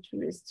adventure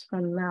tourists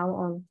from now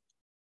on.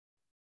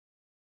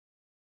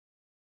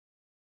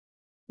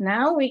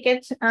 Now we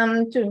get to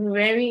a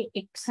very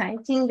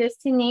exciting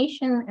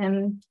destination,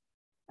 and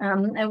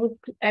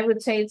I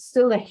would say it's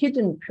still a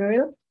hidden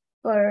pearl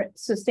for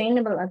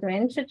sustainable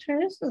adventure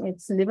tourism.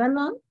 It's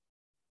Lebanon.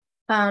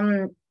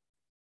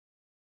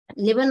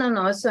 Lebanon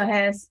also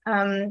has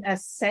a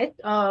set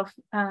of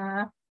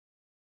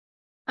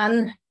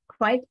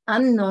quite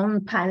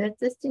unknown pilot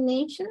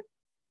destination.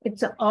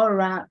 It's an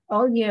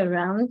all year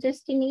round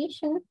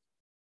destination,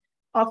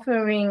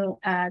 offering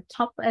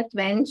top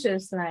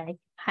adventures like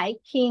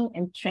hiking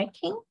and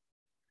trekking.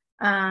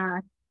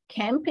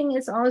 Camping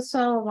is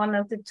also one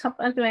of the top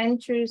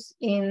adventures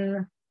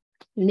in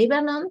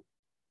Lebanon.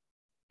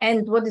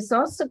 And what is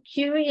also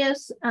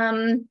curious,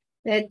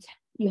 that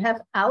you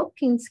have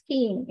alpine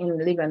skiing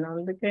in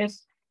Lebanon,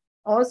 because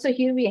also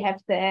here we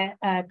have the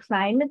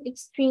climate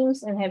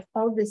extremes and have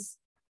all these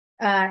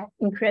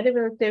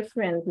incredible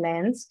different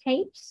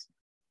landscapes.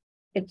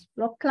 It's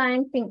rock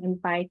climbing and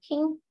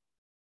biking.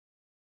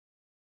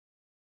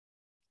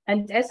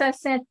 And as I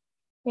said,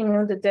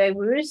 the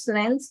diverse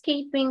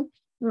landscaping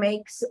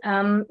makes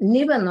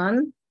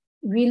Lebanon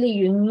really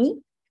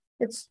unique.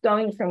 It's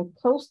going from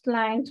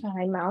coastline to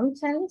high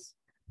mountains.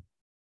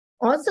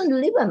 Also,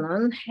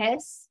 Lebanon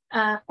has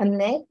a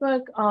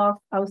network of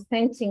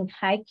authentic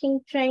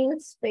hiking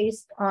trails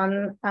based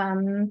on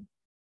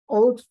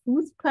old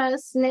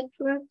footpath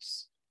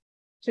networks,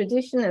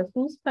 traditional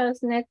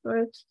footpath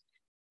networks.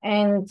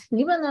 And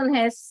Lebanon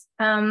has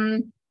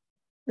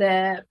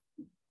the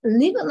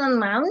Lebanon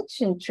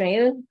Mountain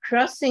Trail,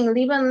 crossing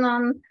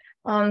Lebanon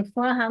on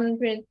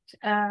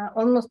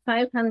almost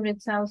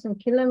 500,000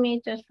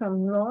 kilometers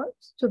from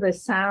north to the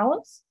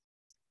south.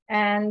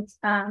 And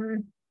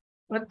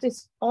what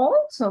is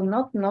also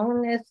not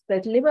known is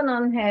that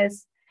Lebanon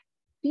has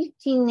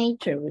 15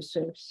 nature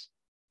reserves,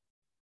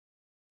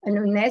 an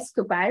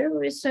UNESCO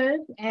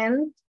bioreserve,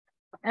 and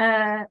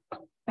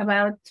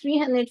about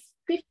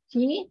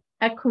 350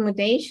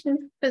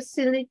 accommodation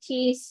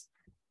facilities,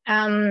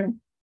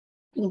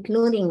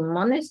 including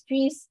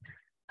monasteries,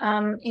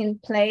 in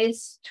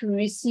place to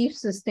receive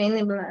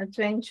sustainable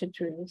adventure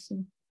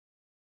tourism.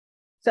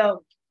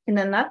 So, in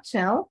a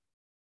nutshell,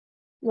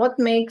 what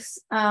makes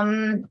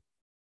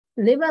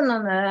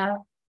Lebanon a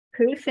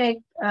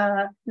perfect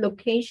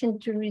location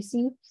to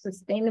receive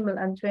sustainable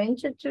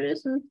adventure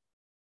tourism?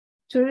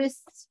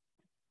 Tourists,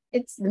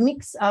 it's the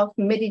mix of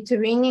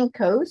Mediterranean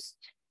coast,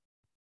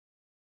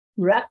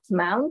 rugged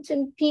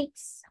mountain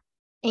peaks,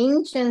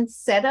 ancient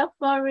cedar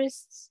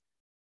forests,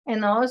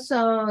 and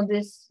also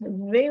this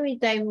very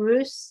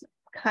diverse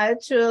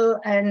cultural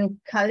and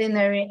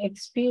culinary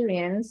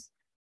experience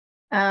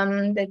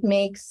that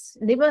makes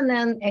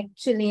Lebanon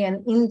actually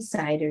an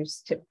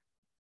insider's tip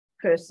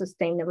for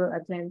sustainable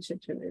adventure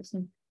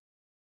tourism.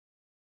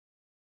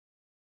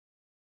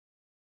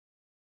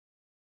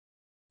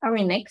 Our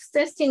next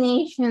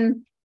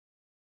destination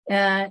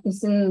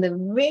is in the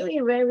very,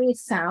 very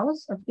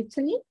south of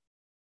Italy.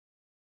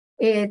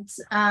 It's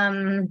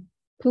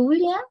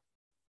Puglia.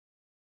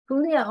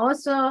 Puglia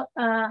also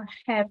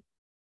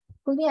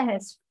Puglia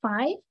has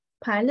 5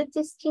 pilot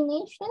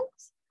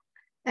destinations,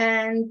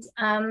 and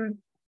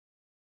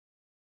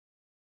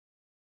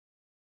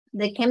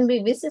they can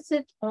be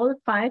visited, all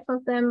 5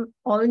 of them,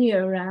 all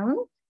year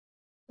round.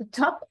 The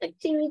top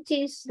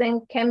activities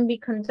then can be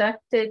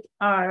conducted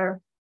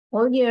are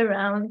all year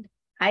round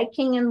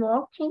hiking and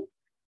walking,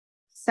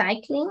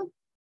 cycling.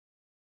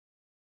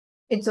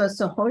 It's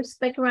also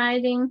horseback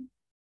riding,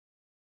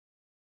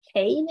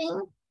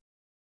 caving,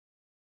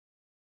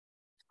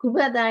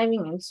 scuba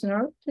diving and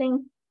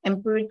snorkeling,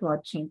 and bird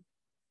watching.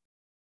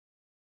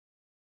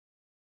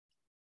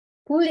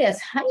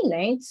 Puglia's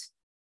highlights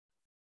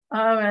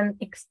are an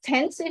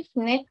extensive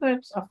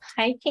network of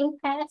hiking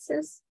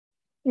passes,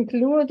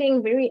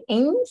 including very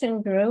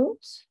ancient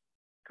roads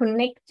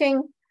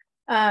connecting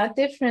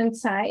different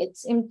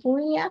sites in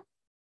Puglia,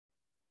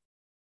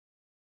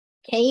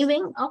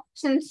 caving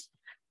options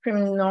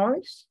from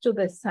north to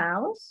the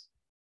south.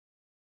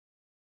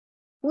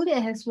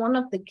 Puglia has one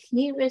of the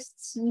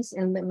clearest seas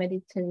in the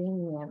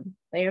Mediterranean.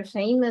 They are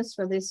famous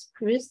for this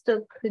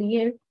crystal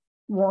clear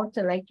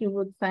water like you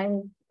would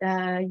find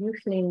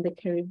usually in the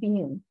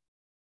Caribbean.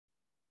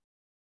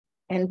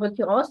 And what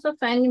you also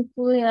find in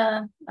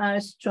Puglia are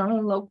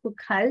strong local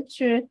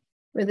culture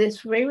with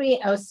this very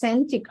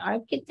authentic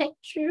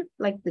architecture,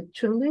 like the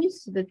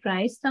tulies, the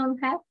dry stone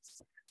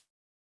huts.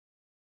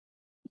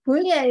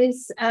 Puglia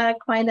is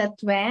quite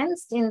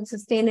advanced in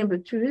sustainable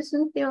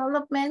tourism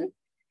development.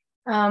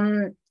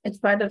 It's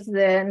part of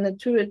the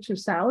Natura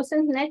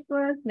 2000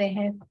 network. They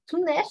have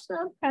 2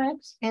 national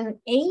parks and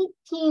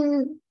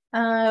 18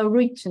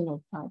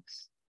 regional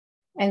parks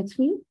and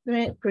 3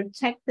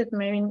 protected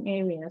marine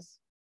areas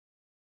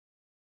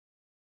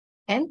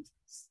and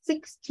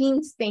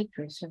 16 state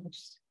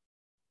reserves.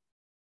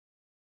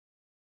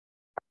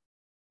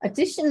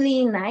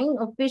 Additionally, 9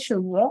 official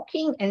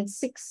walking and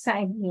 6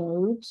 cycling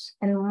routes,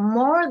 and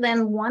more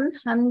than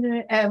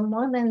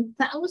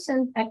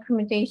 1,000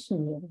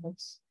 accommodation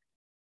units.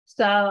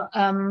 So,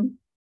 a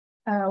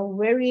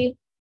very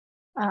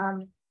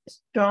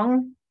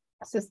strong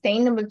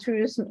sustainable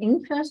tourism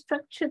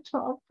infrastructure to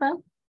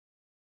offer.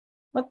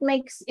 What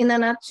makes, in a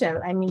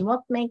nutshell, I mean,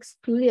 what makes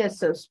Puglia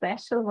so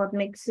special? What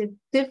makes it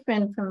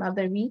different from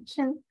other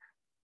regions?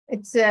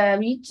 It's a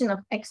region of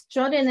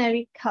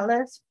extraordinary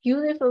colors,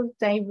 beautiful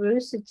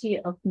diversity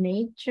of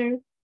nature,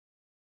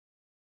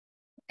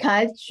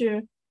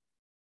 culture,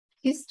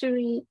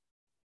 history,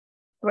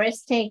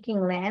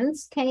 breathtaking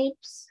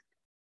landscapes,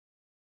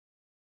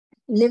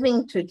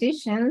 living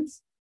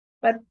traditions.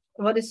 But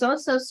what is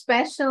also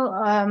special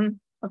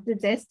of the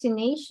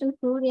destination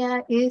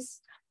Puglia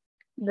is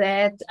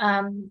that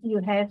you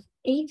have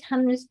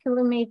 800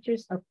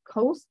 kilometers of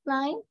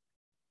coastline,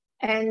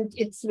 and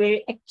it's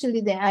very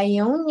actually the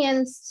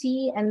Ionian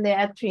Sea and the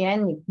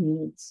Adriatic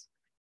meets.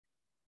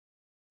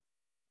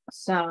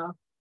 So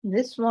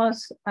this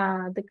was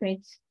the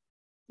great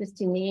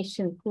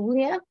destination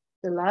Puglia,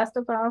 the last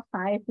of our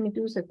 5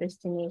 Medusa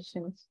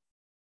destinations.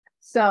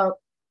 So,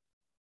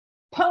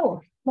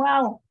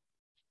 wow,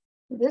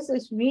 this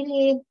is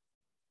really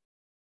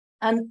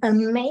an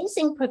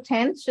amazing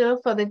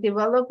potential for the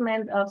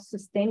development of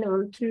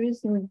sustainable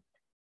tourism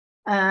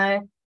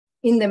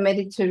in the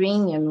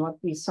Mediterranean, what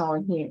we saw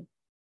here.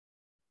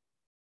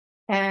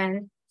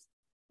 And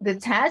the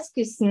task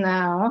is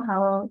now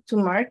how to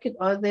market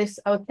all these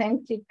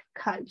authentic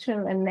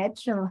cultural and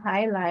natural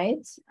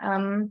highlights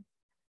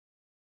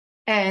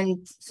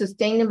and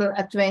sustainable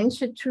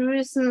adventure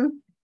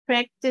tourism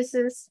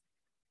practices,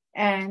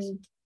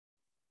 and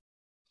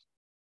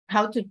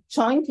how to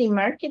jointly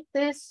market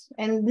this.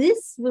 And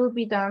this will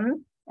be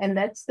done, and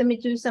that's the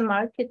Medusa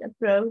market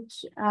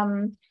approach,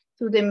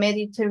 to the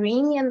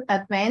Mediterranean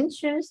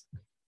adventures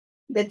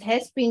that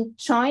has been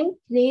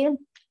jointly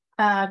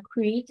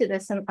created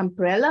as an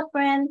umbrella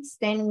brand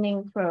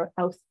standing for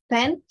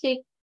authentic,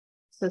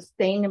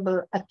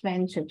 sustainable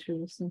adventure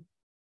tourism.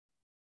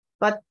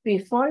 But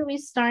before we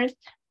start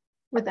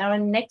with our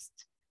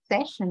next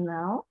session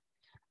now,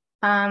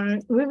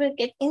 we will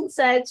get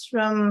insights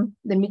from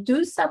the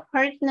Medusa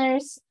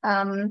partners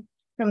from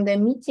the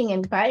meeting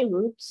in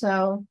Beirut.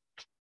 So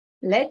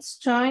let's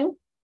join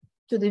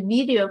to the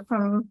video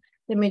from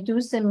the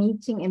Medusa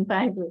meeting in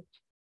Beirut.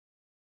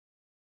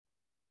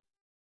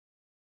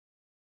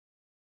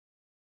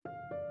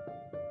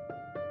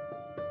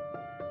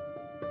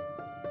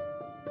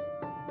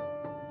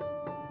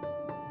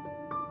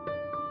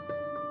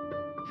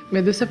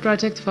 Medusa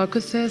project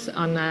focuses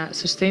on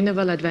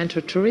sustainable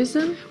adventure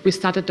tourism. We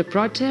started the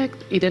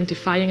project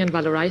identifying and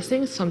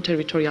valorizing some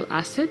territorial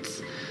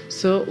assets.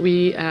 So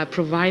we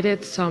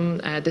provided some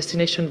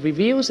destination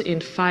reviews in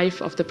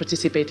 5 of the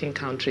participating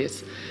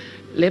countries: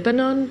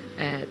 Lebanon,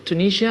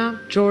 Tunisia,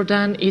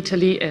 Jordan,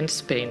 Italy, and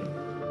Spain.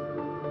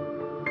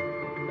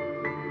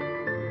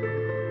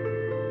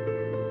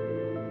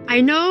 I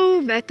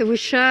know that we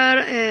share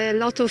a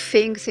lot of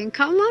things in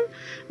common,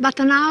 but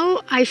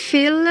now I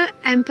feel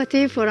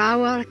empathy for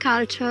our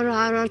culture,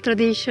 our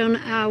tradition,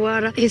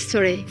 our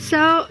history.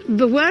 So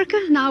the work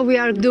now we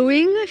are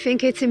doing, I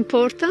think it's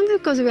important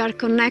because we are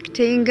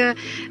connecting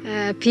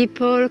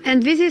people,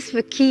 and this is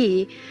the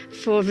key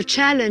for the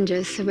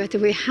challenges that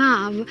we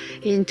have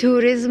in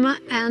tourism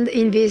and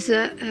in this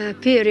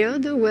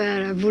period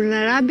where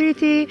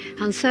vulnerability,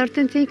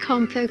 uncertainty,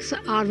 complex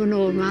are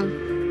normal.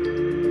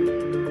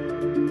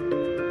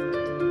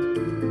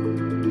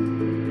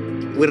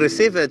 We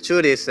receive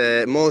tourists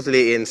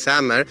mostly in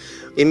summer.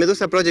 In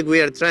Medusa project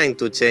we are trying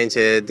to change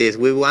this.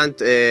 We want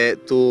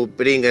to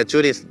bring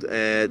tourists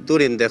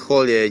during the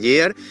whole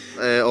year.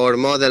 Our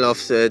model of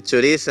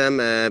tourism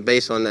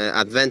based on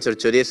adventure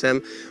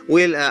tourism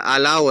will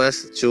allow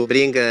us to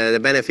bring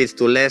the benefits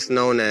to less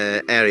known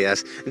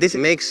areas. This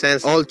makes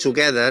sense all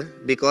together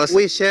because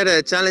we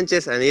share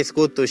challenges and it's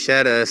good to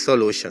share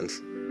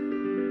solutions.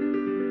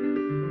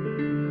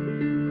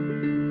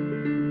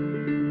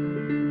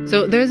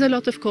 So there's a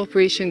lot of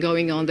cooperation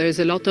going on. There's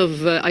a lot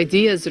of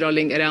ideas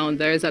rolling around.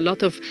 There's a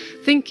lot of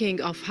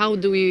thinking of how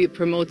do we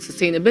promote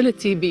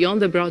sustainability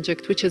beyond the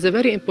project, which is a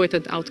very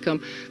important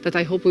outcome that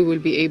I hope we will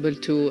be able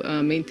to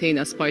maintain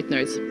as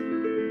partners.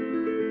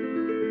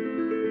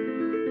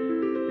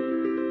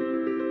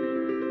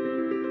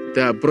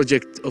 The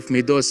project of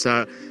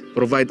Medusa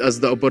provide us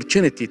the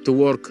opportunity to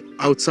work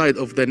outside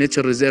of the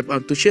nature reserve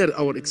and to share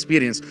our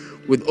experience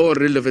with all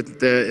relevant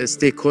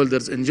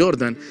stakeholders in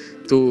Jordan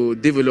to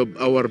develop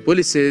our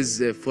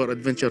policies for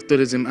adventure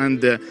tourism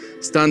and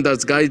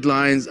standards,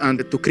 guidelines,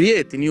 and to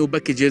create new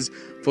packages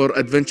for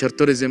adventure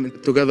tourism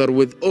together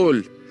with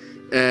all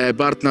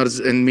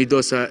partners in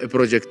Medusa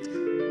project.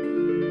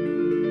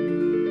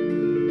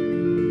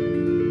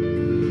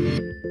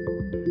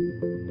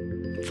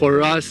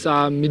 For us,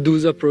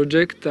 Medusa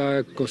project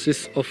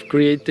consists of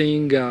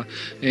creating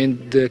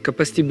and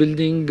capacity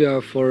building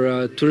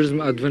for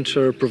tourism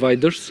adventure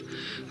providers.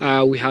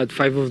 We had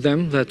 5 of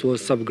them that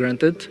was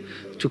sub-granted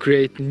to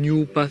create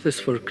new paths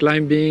for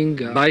climbing,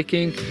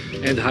 biking,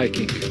 and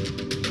hiking.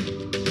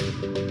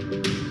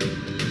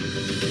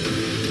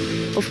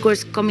 Of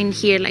course, coming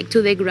here like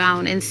to the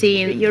ground and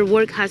seeing your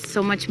work has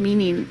so much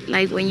meaning.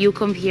 Like when you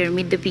come here,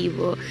 meet the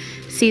people,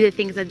 see the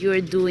things that you are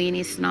doing.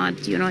 It's not,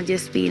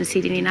 just being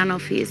sitting in an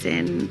office,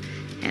 and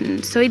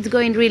so it's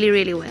going really,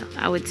 really well,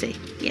 I would say,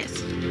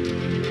 yes.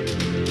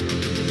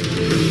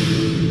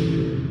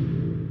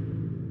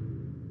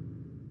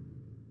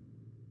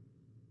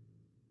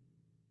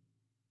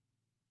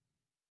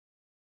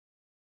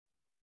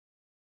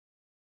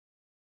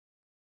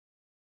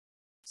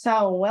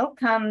 So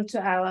welcome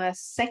to our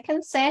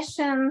second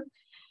session,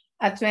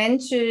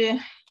 Adventure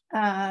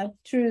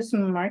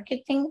Tourism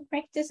Marketing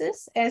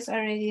Practices. As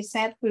already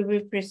said, we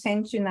will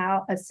present you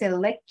now a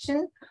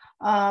selection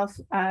of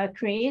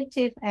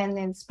creative and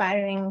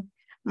inspiring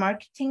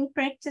marketing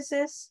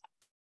practices.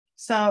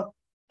 So,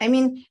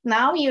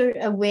 now you're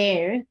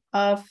aware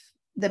of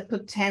the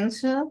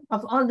potential,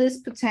 of all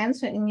this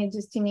potential in your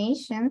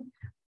destination.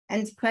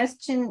 And the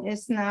question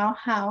is now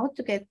how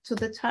to get to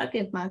the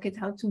target market,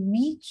 how to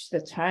reach the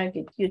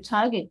target, your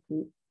target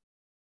group.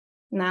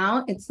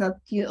 Now it's not,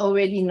 you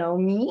already know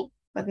me,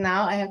 but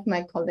now I have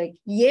my colleague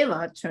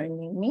Yeva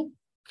joining me.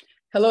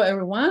 Hello,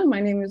 everyone. My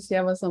name is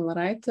Yeva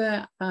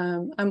Zamaraite.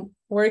 I'm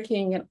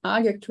working in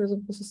AGEC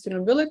Tourism for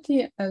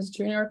Sustainability as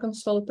junior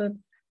consultant,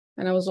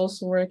 and I was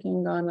also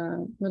working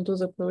on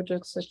Medusa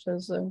projects such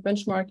as a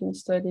benchmarking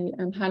study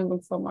and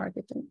handbook for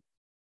marketing.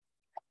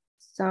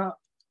 So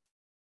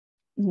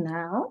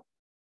now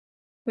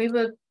we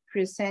will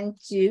present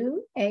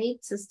you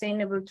 8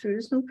 sustainable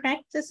tourism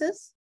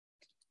practices.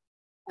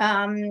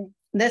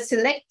 The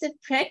selected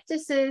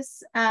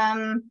practices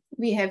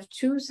we have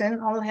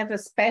chosen all have a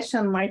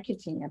special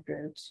marketing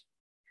approach.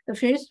 The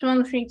first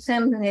one, for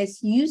example,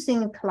 is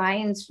using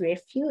clients'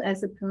 review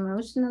as a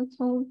promotional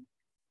tool.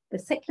 The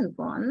second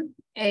one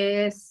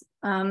is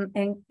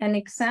an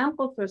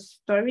example for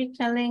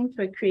storytelling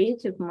for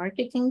creative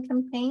marketing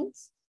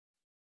campaigns.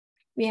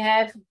 We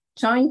have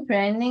joint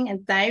branding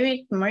and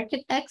direct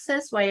market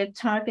access via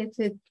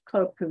targeted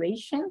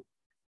cooperation.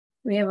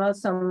 We have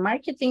also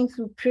marketing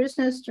through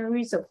personal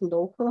stories of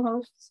local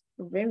hosts,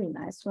 a very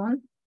nice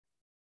one.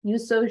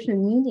 Use social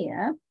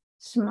media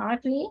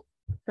smartly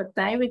for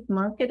direct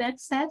market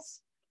access.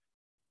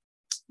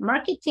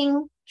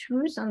 Marketing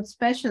tours on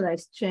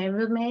specialized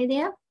travel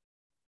media.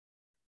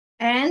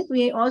 And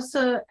we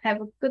also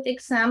have a good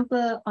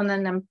example on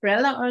an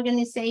umbrella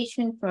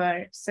organization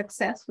for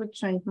successful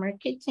joint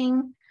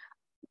marketing,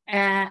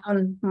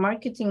 on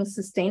marketing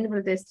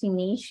sustainable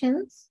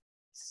destinations.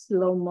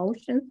 Slow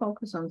motion,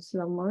 focus on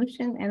slow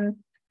motion. And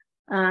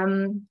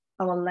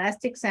our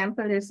last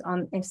example is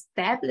on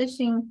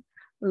establishing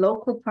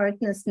local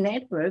partners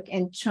network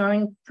and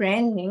joint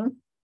branding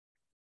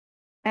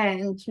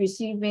and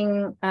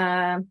receiving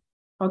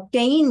or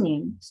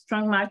gaining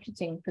strong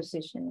marketing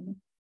positioning.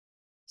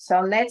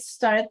 So let's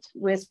start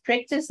with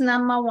practice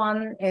number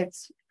 1.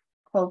 It's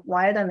called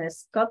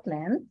Wilderness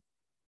Scotland.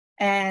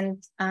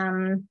 And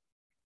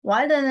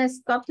Wilderness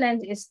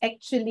Scotland is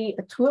actually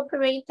a tour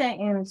operator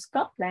in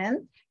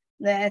Scotland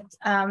that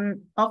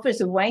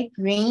offers a wide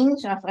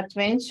range of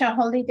adventure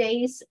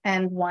holidays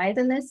and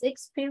wilderness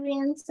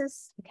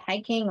experiences, like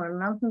hiking or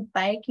mountain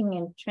biking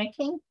and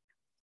trekking,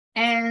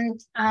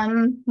 and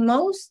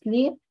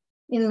mostly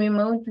in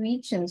remote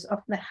regions of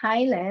the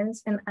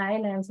Highlands and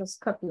Islands of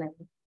Scotland.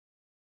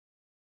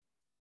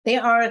 They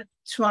are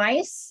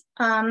twice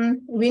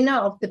winner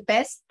of the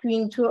Best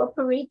Green Tour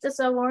Operators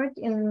Award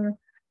in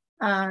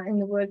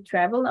the World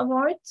Travel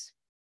Awards.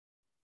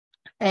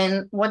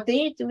 And what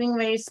they're doing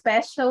very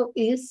special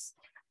is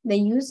they're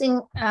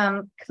using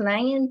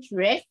client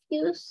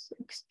reviews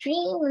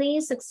extremely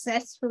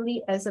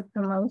successfully as a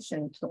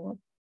promotion tool.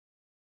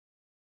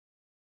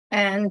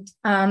 And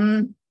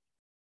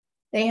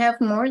they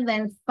have more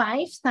than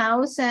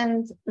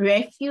 5,000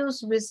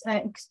 reviews with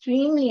an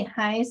extremely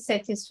high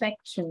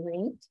satisfaction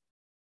rate,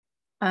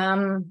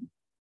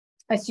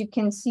 as you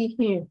can see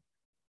here.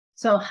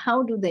 So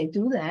how do they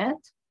do that?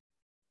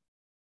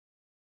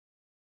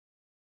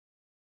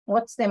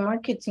 What's their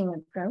marketing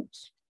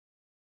approach?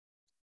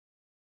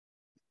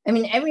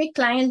 Every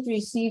client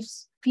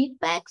receives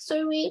feedback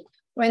survey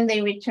when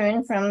they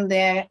return from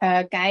their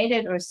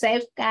guided or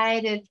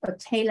self-guided or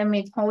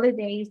tailor-made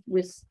holidays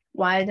with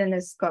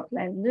Wilderness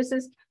Scotland. This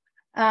is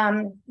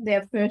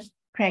their first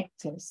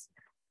practice.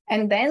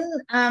 And then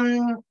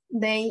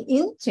they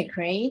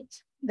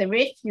integrate the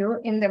review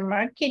in the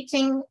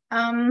marketing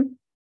and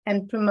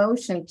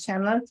promotion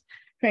channels.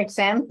 For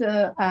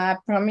example,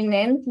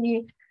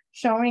 prominently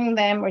showing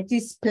them or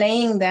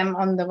displaying them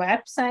on the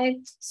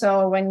website.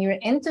 So when you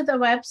enter the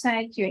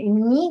website, you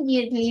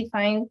immediately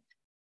find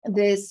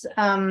this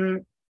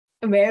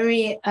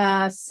very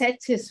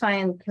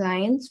satisfying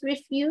clients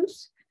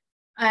reviews.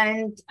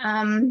 And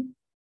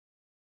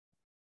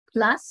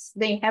plus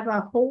they have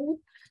a whole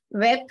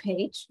web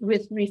page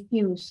with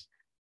reviews.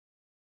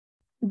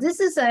 This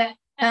is a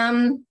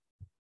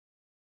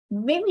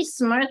very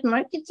smart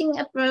marketing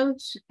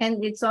approach,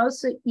 and it's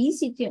also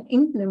easy to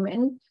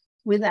implement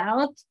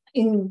without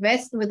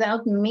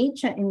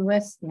major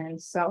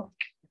investments. So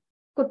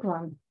good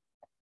one.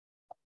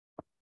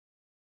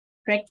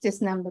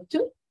 Practice number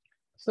 2.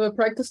 So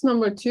practice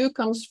number 2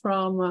 comes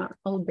from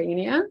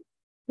Albania.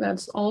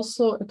 That's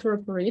also a tour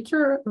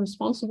operator, a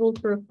responsible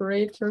tour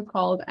operator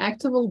called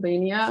Active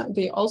Albania.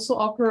 They also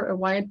offer a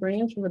wide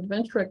range of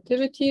adventure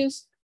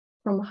activities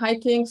from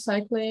hiking,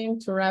 cycling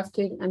to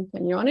rafting and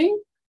canyoning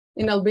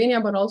in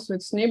Albania, but also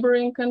its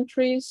neighboring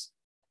countries.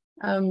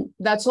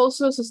 That's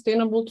also a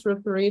sustainable tour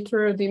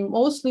operator. They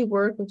mostly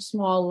work with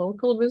small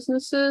local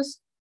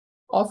businesses.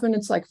 Often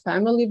it's like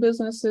family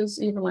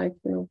businesses, even like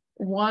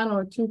 1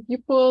 or 2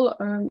 people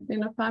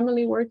in a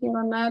family working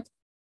on that.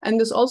 And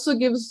this also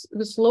gives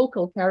this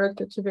local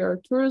character to their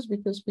tours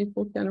because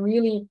people can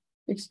really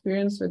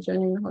experience the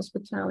genuine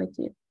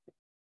hospitality.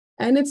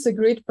 And it's a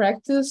great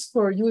practice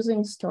for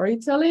using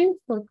storytelling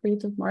for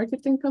creative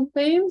marketing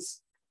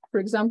campaigns. For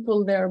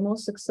example, their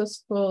most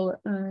successful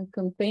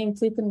campaign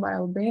taken by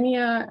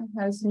Albania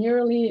has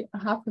nearly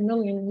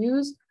 500,000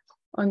 views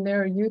on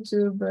their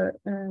YouTube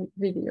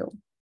video.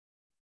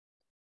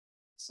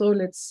 So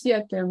let's see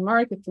at their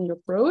marketing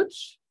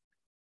approach.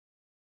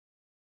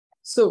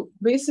 So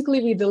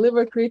basically, we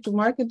deliver creative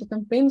marketing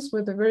campaigns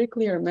with a very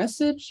clear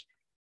message.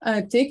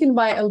 Taken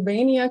by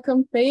Albania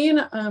campaign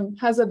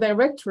has a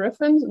direct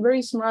reference,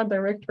 very smart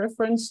direct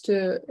reference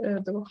to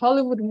the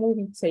Hollywood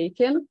movie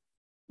Taken,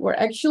 where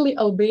actually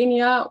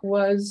Albania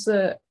was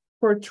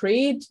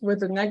portrayed with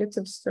the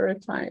negative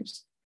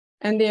stereotypes.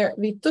 And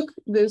they took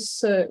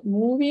this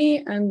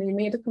movie and they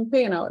made a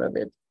campaign out of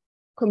it,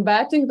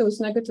 combating those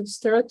negative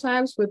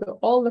stereotypes with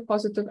all the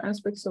positive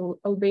aspects of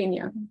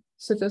Albania,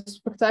 such as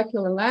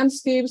spectacular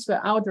landscapes, the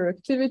outdoor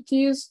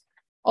activities,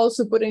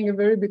 also putting a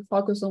very big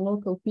focus on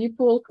local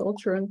people,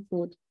 culture, and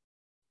food.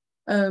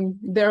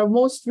 Their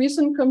most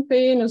recent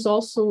campaign is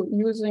also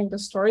using the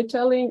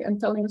storytelling and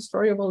telling the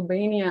story of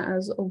Albania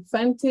as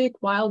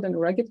authentic, wild, and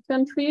rugged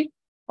country,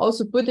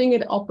 also putting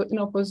it in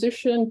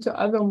opposition to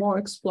other more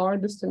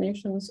explored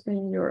destinations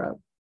in Europe.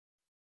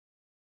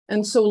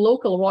 And so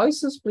local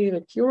voices played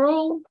a key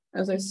role,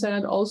 as I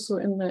said, also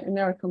in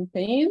their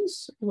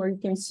campaigns, where you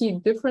can see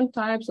different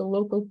types of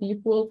local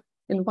people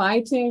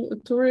inviting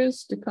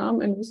tourists to come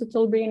and visit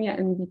Albania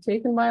and be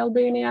taken by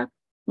Albania.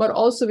 But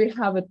also we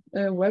have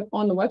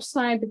on the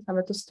website, we have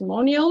a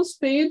testimonials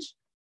page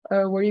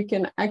where you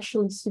can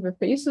actually see the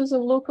faces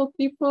of local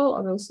people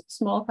or those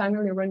small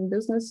family-run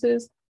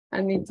businesses,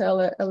 and they tell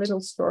a little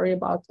story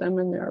about them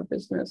and their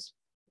business.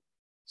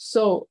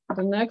 So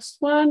the next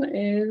one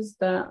is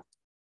the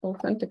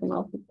authentic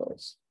Amalfi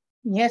Coast.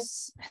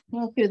 Yes,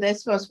 thank you.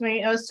 This was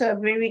also a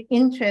very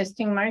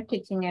interesting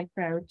marketing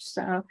approach.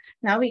 So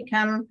now we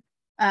come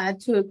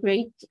to a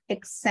great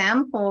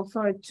example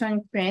for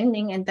joint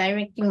branding and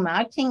directing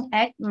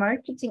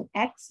marketing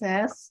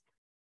access,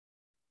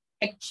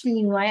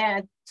 actually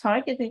via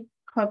targeted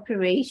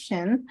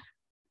cooperation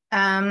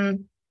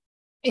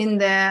in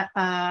the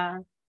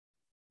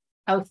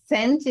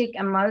Authentic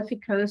Amalfi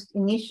Coast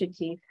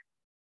initiative.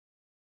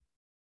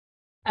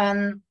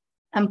 An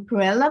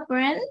umbrella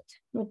brand,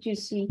 what you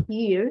see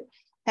here,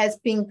 has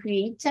been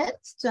created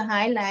to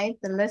highlight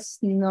the less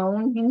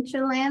known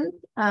hinterland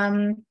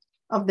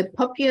of the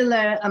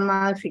popular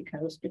Amalfi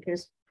Coast,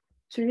 because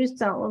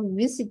tourists are all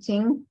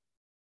visiting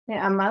the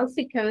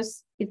Amalfi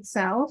Coast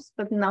itself,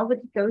 but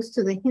nobody goes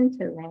to the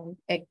hinterland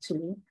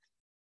actually.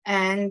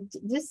 And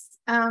this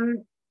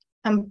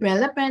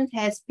umbrella brand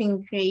has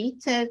been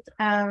created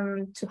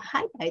to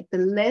highlight the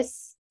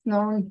less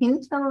known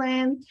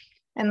hinterland,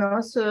 and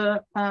also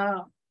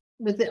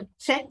with the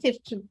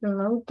objective to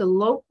promote the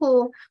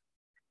local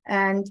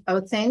and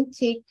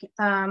authentic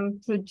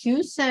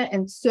producer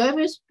and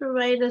service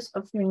providers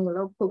offering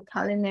local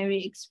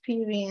culinary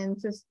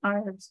experiences,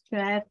 arts,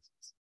 crafts,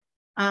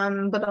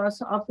 but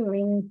also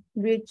offering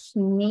rich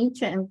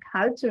nature and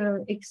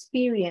cultural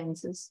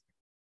experiences.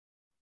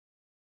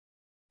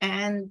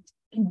 And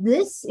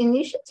this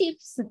initiative,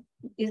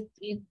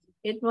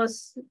 it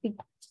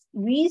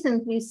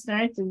recently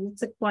started.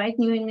 It's a quite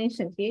new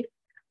initiative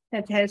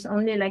that has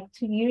only like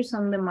 2 years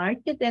on the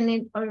market, and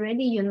it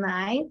already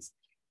unites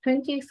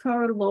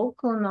 24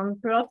 local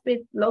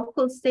non-profit,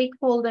 local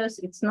stakeholders,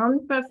 it's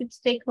non-profit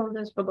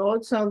stakeholders, but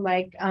also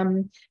like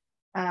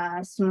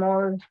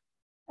small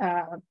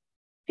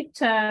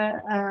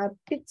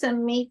pizza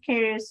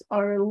makers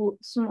or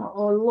small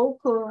or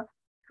local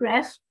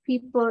craft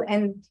people.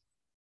 And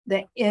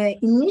The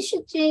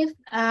initiative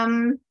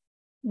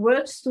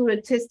works through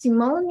a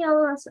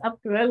testimonials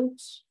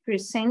approach,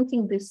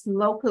 presenting this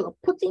local,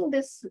 putting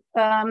this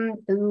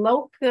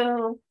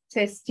local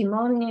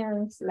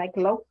testimonials like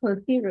local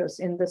heroes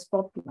in the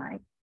spotlight.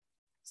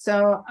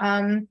 So,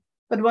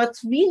 but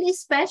what's really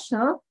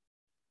special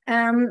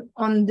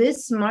on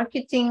this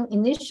marketing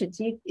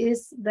initiative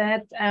is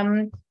that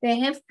they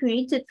have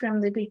created from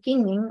the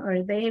beginning,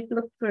 or they have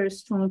looked for a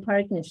strong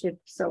partnership.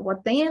 So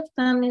what they have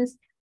done is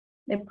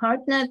they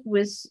partnered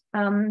with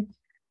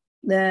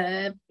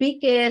the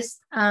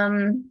biggest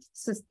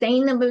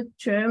sustainable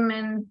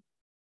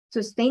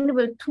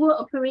tour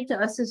operator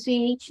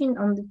association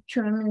on the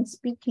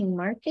German-speaking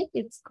market.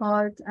 It's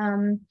called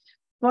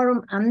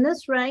Forum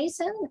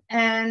Andersreisen,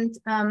 and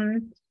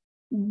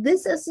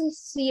this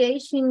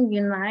association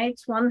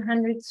unites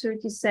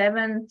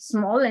 137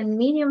 small and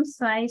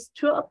medium-sized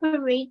tour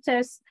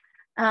operators,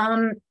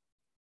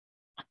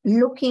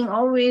 looking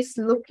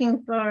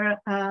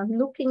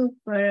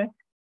for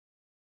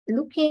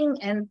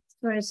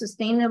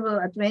sustainable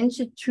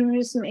adventure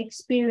tourism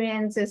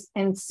experiences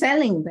and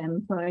selling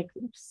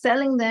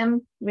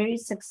them very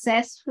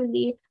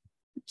successfully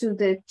to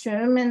the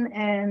German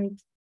and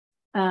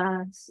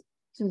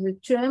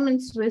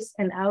Swiss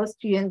and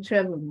Austrian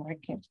travel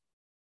market.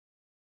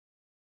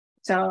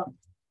 So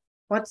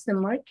what's the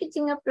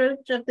marketing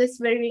approach of this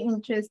very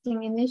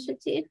interesting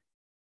initiative?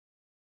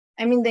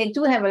 I mean, they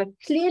do have a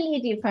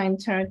clearly defined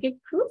target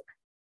group.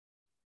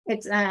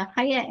 It's a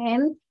higher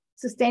end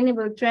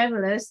sustainable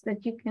travelers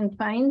that you can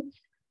find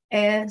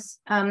as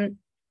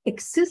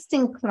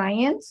existing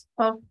clients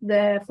of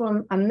the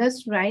Forum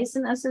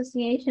Andersreisen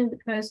Association,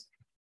 because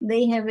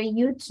they have a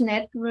huge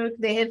network,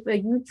 they have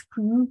a huge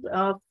group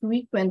of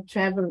frequent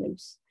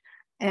travelers.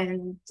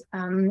 And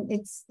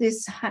it's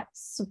this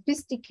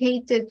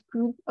sophisticated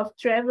group of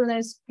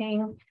travelers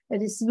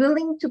that is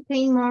willing to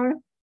pay more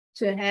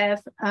to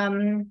have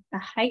a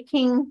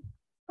hiking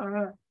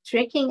or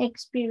trekking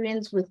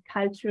experience with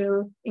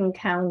cultural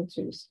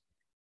encounters.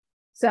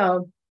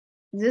 So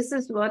this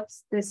is what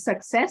the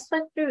success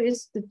factor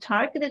is, the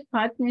targeted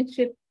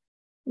partnership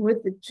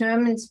with the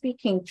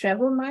German-speaking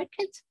travel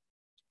market.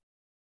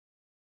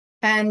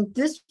 And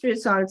this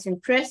results in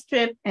press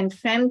trip and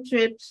fam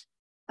trips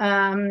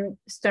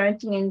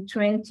starting in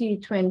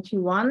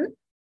 2021.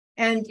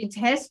 And it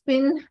has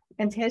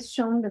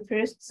shown the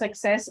first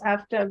success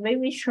after a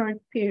very short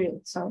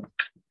period. So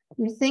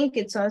we think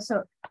it's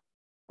also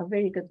a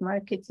very good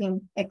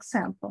marketing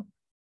example.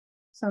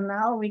 So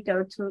now we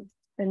go to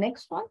the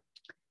next one.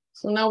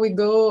 So now we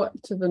go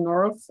to the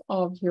north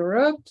of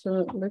Europe,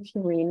 to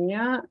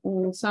Lithuania,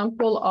 an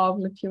example of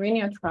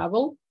Lithuania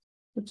Travel,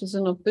 which is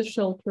an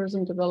official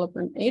tourism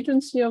development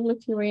agency of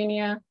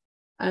Lithuania.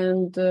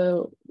 And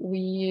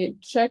we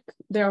check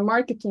their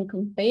marketing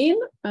campaign,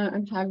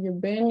 and Have You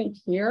Been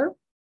Here,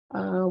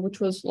 which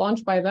was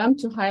launched by them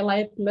to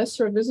highlight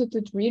lesser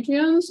visited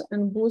regions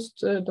and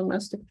boost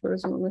domestic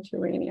tourism in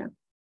Lithuania.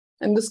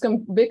 And this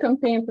big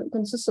campaign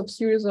consists of a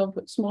series of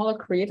smaller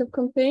creative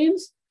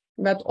campaigns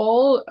that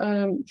all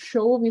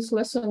show these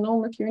lesser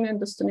known Lithuanian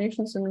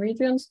destinations and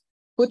regions,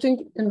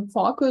 putting in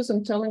focus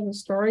and telling the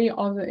story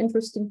of the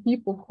interesting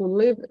people who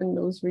live in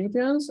those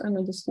regions and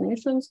the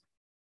destinations,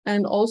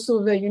 and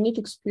also the unique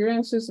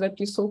experiences that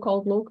these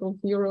so-called local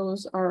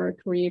heroes are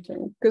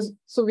creating.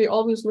 So we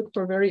always look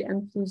for very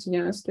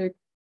enthusiastic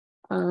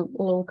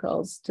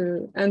locals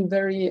and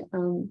very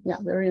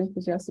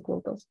enthusiastic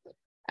locals.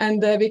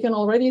 And we can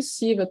already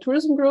see the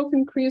tourism growth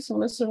increase in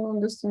lesser known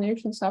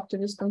destinations after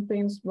these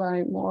campaigns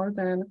by more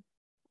than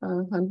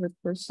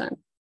 100%.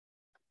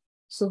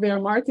 So their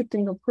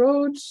marketing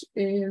approach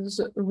is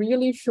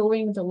really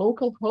showing the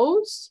local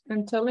hosts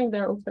and telling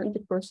their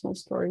authentic personal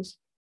stories.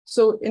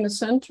 So in the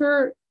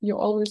center, you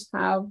always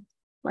have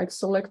like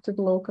selected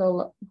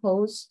local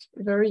hosts,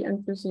 very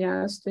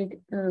enthusiastic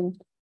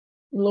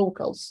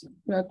locals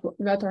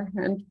that are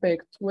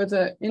handpicked with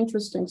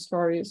interesting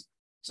stories.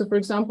 So for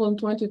example, in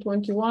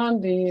 2021,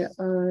 they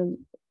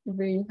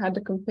had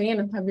a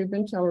campaign, and Have You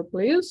Been to Our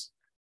Place,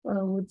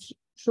 which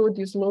showed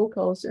these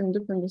locals in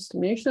different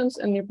destinations,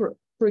 and they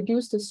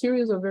produced a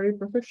series of very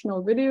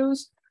professional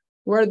videos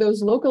where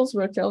those locals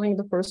were telling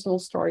the personal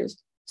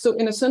stories. So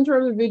in the center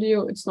of the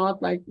video, it's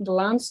not like the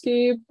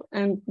landscape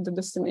and the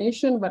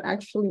destination, but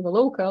actually the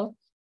local,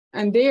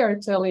 and they are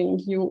telling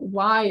you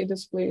why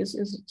this place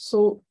is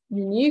so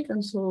unique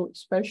and so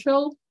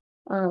special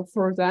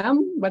for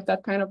them, but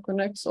that kind of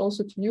connects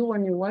also to you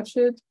when you watch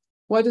it.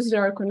 What is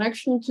their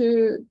connection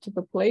to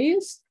the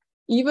place?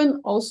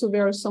 Even also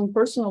there are some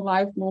personal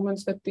life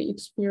moments that they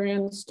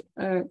experienced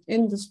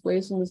in this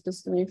place, in this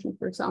destination,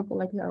 for example,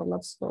 like their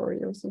love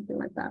story or something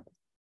like that.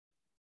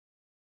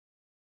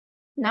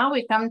 Now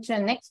we come to the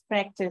next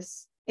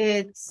practice.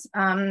 It's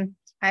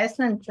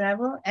Iceland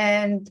travel,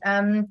 and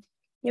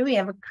here we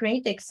have a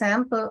great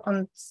example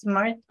on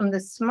the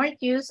smart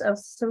use of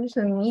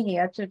social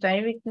media to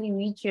directly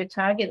reach your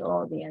target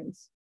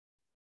audience.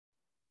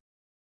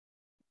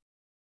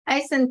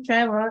 Iceland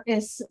Travel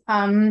is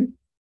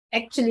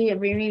actually a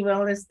very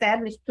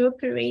well-established tour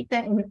operator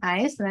in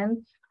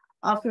Iceland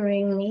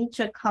offering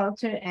nature,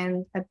 culture,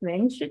 and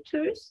adventure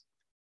tours.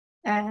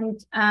 And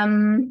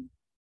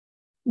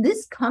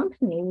this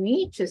company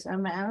reaches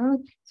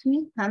around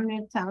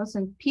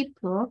 300,000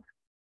 people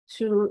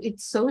through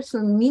its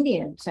social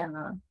media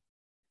channel,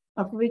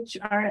 of which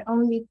are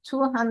only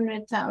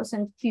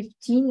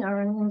 200,015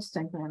 are on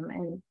Instagram.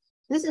 And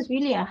this is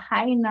really a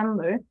high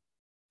number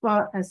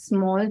for a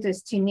small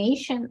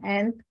destination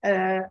and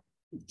a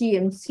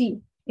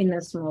DMC in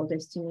a small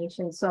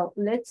destination. So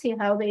let's see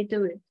how they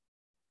do it.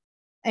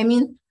 I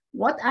mean,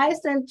 what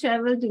Iceland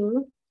Travel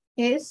do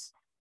is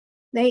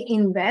they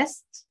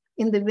invest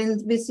in the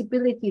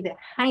visibility, they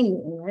highly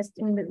invest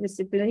in the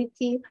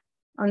visibility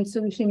on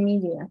social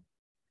media.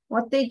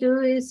 What they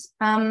do is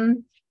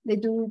they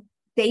do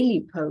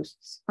daily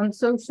posts on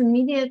social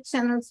media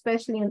channels,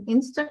 especially on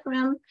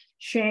Instagram,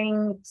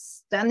 sharing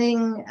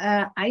stunning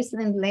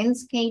Iceland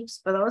landscapes,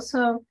 but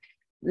also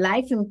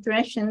live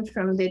impressions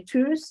from their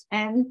tours.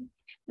 And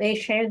they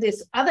share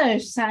this other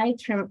side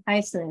from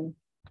Iceland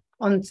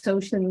on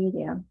social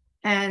media.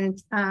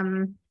 And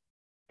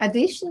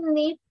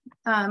additionally,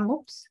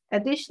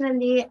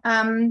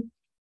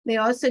 they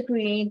also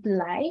create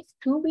live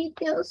tour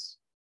videos,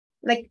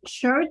 like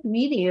short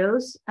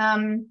videos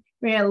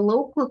where a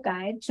local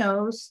guide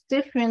shows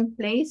different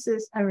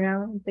places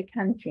around the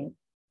country.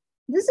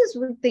 This is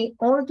what they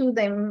all do.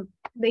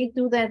 They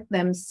do that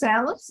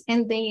themselves,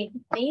 and they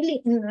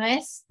daily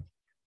invest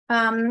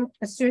a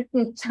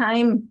certain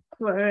time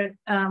for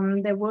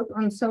their work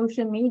on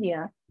social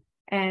media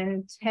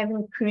and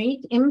having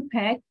great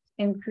impact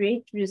and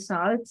great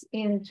results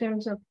in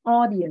terms of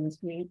audience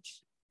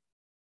reach.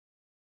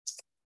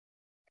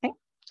 Okay,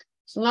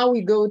 so now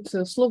we go to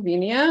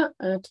Slovenia,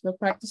 to the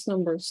practice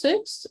number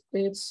 6.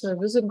 It's a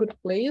Visit Good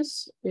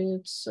Place.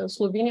 It's a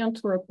Slovenian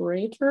tour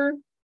operator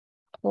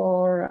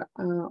for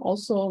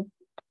also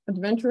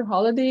adventure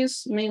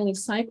holidays, mainly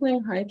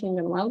cycling, hiking,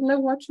 and wildlife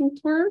watching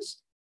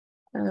tours.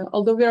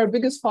 Although our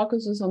biggest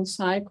focus is on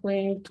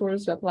cycling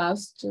tours that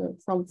last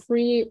from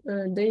 3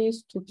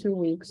 days to 2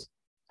 weeks.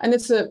 And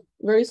it's a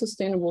very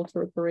sustainable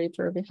tour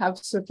operator. We have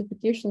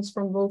certifications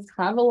from both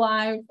Travel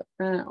Life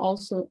and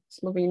also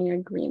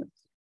Slovenia Green.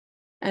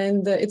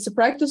 And it's a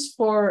practice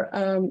for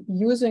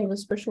using the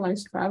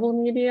specialized travel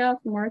media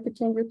for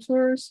marketing your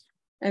tours.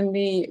 And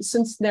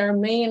since their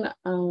main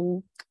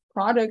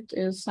product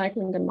is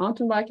cycling and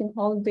mountain biking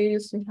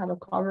holidays, we have a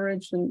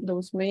coverage in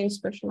those main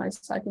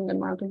specialized cycling and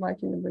mountain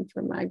biking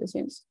adventure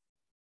magazines.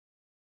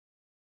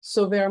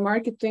 So their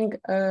marketing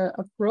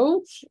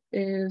approach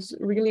is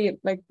really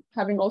like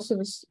having also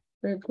this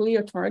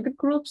clear target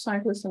group,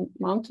 cyclists and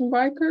mountain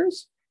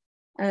bikers,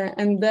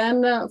 and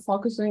then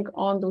focusing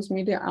on those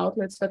media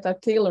outlets that are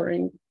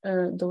tailoring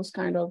those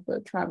kind of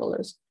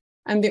travelers.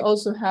 And they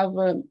also have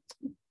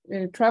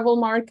travel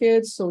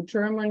markets, so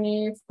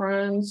Germany,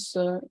 France,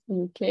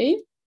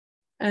 UK,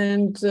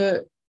 and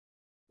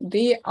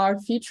they are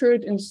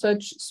featured in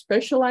such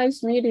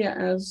specialized media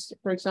as,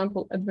 for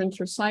example,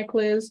 Adventure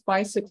Cyclist,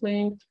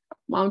 Bicycling,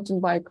 Mountain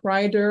Bike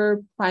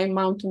Rider, Prime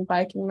Mountain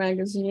Biking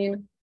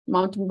Magazine,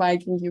 Mountain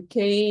Biking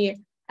UK,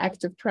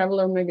 Active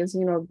Traveler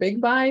Magazine, or Big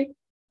Bike.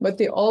 But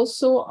they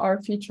also are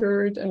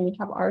featured, and we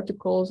have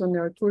articles on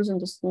their tours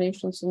and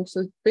destinations in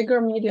such bigger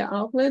media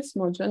outlets,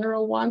 more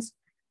general ones,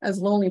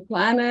 as Lonely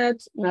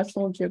Planet,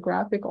 National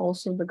Geographic,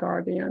 also The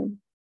Guardian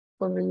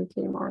for the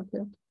UK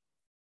market.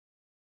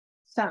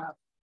 So,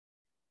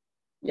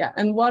 yeah,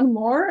 and one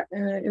more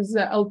is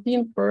the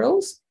Alpine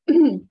Pearls.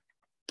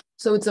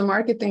 So it's a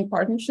marketing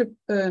partnership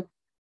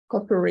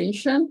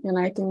cooperation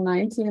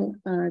uniting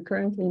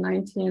currently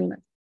 19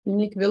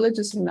 unique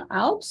villages in the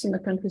Alps in the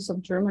countries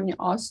of Germany,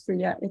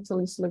 Austria,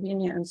 Italy,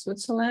 Slovenia, and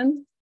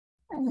Switzerland.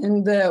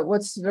 And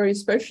what's very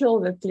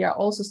special that they are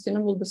all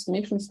sustainable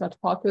destinations that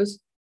focus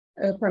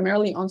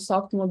primarily on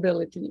soft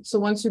mobility. So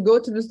once you go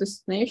to this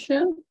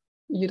destination,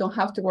 you don't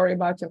have to worry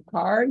about your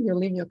car. You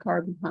leave your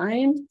car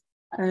behind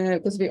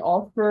because we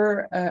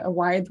offer a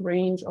wide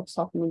range of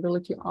soft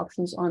mobility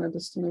options on a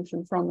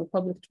destination, from a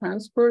public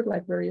transport,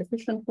 like very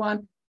efficient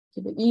one,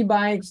 to the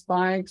e-bikes,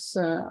 bikes,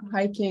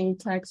 hiking,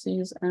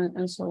 taxis,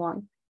 and so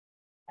on.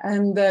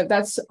 And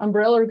that's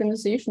umbrella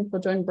organization for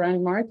joint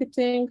brand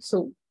marketing.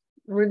 So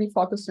really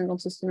focusing on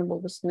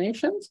sustainable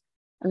destinations.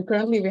 And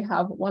currently we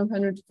have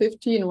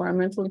 150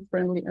 environmentally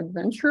friendly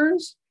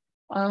adventures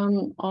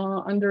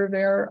under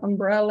their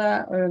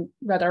umbrella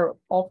that are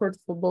offered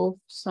for both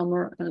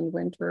summer and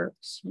winter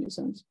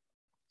seasons.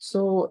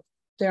 So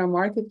their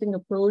marketing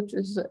approach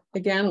is,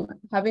 again,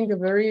 having a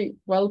very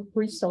well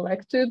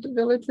pre-selected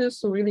villages,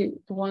 so really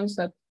the ones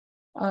that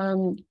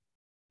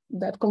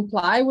that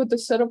comply with the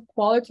set of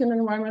quality and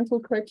environmental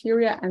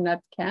criteria and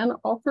that can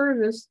offer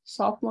this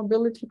soft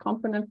mobility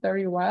component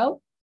very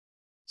well,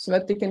 so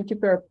that they can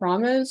keep their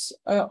promise.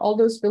 All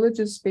those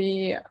villages,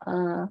 we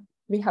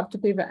have to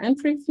pay the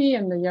entry fee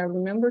and the yearly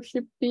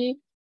membership fee.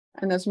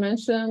 And as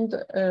mentioned,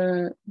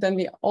 then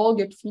they all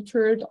get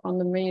featured on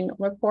the main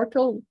web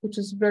portal, which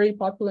is very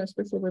popular,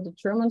 especially with the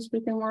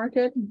German-speaking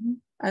market.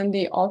 And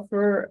they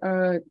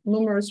offer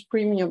numerous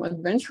premium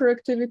adventure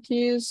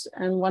activities,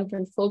 and one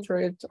can filter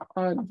it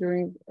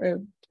during,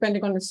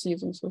 depending on the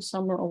season, so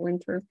summer or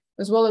winter,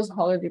 as well as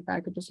holiday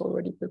packages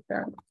already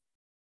prepared.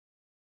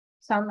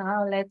 So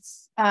now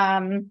let's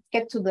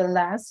get to the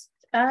last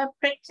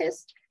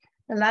practice.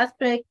 The last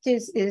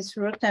practice is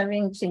Ruta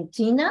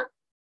Vincentina,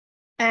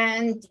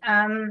 and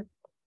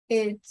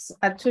it's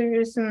a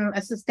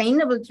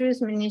sustainable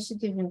tourism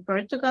initiative in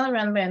Portugal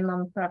run by a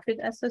non-profit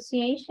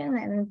association,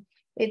 and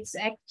it's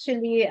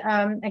actually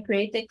a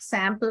great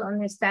example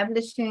on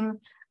establishing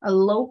a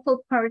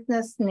local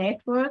partners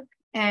network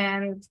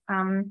and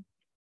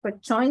for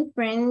joint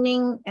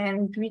branding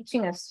and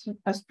reaching a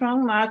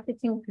strong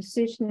marketing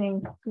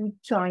positioning through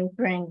joint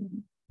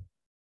branding.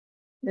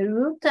 The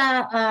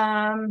Ruta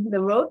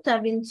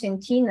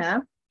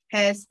Vincentina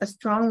has a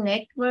strong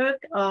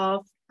network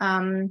of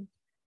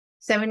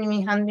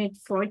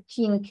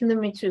 714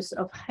 kilometers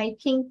of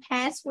hiking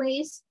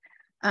pathways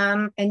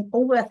and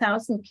over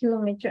 1,000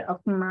 kilometers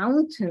of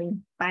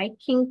mountain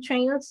biking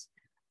trails,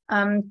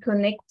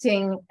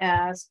 connecting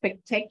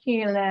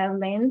spectacular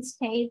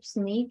landscapes,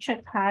 nature,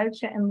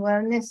 culture, and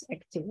wellness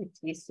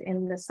activities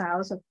in the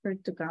south of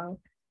Portugal.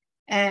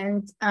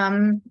 And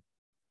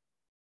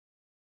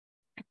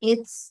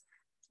it's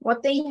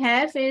what they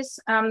have is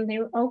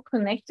they're all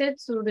connected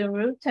to the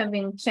Ruta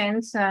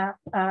Vincenza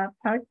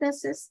partner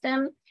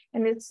system,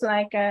 and it's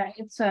like a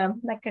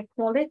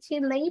quality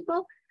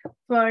label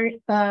for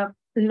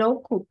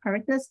local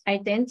partners,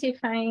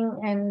 identifying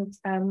and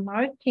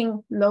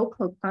marking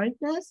local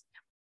partners.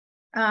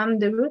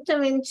 The Ruta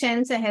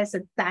Vincenza has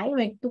a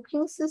direct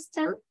booking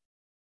system.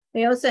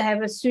 They also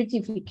have a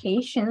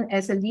certification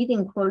as a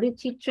leading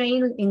quality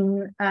trail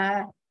in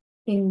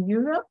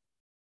Europe.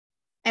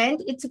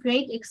 And it's a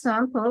great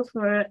example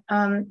for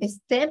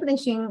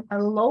establishing a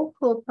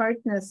local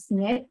partners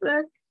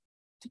network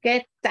to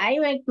get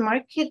direct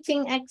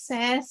marketing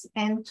access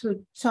and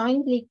to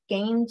jointly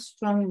gain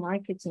strong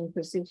marketing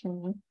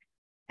positioning.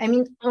 I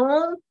mean,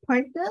 all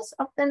partners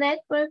of the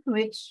network,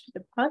 which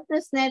the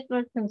partners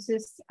network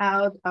consists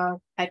out of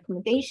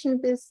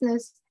accommodation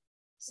businesses,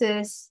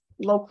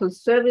 local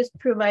service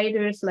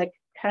providers like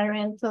car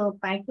rental,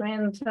 bike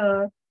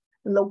rental,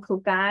 local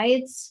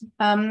guides,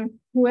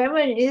 whoever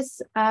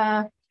is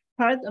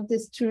part of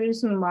this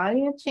tourism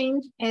value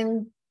chain,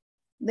 and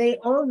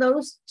all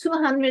those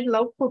 200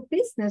 local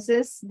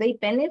businesses, they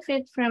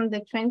benefit from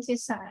the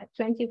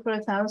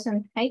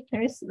 24,000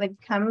 hikers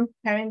that come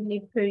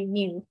currently per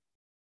year.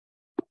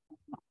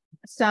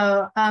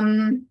 So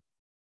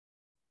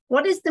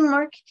what is the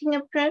marketing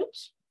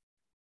approach?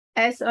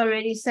 As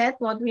already said,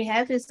 what we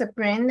have is a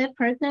branded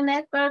partner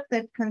network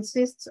that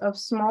consists of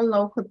small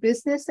local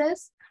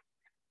businesses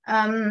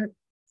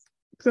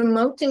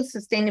promoting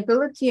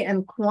sustainability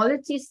and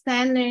quality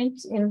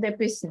standards in their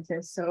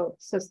businesses. So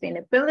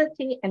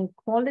sustainability and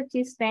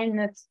quality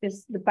standards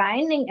is the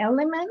binding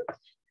element,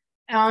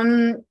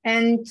 and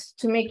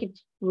to make it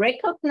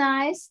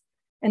recognized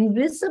and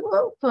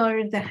visible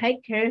for the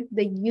hiker,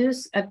 they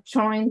use a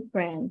joint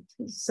brand.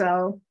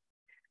 So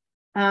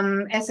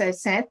as I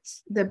said,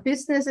 the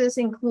businesses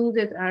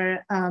included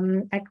are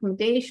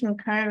accommodation,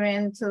 car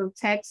rental,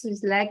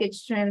 taxis,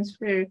 luggage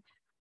transfer,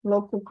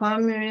 local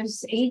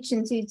commerce,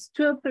 agencies,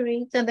 tour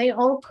operator, they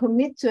all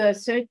commit to a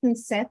certain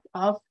set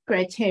of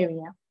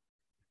criteria.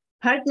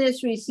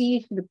 Partners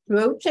receive the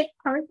project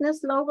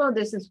partners logo.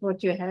 This is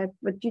what you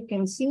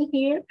can see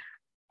here,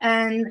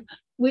 and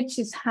which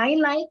is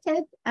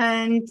highlighted.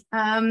 And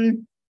I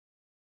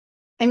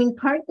mean,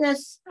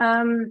 partners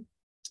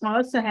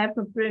also have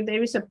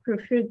there is a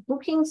preferred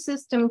booking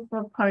system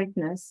for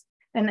partners.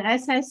 And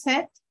as I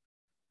said,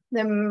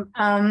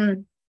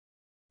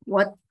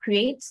 what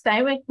creates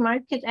direct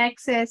market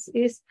access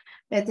is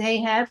that they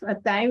have a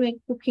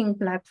direct booking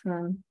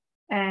platform,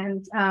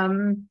 and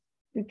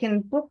you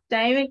can book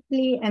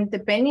directly, and the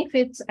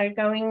benefits are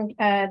going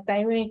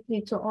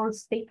directly to all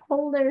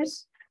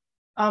stakeholders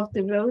of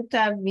the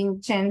Ruta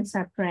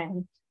Vincenza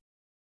brand.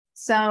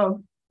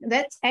 So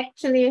that's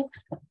actually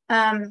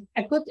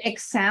a good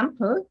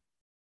example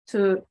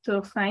to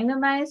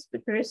finalize,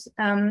 because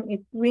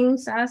it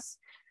brings us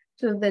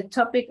to the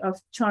topic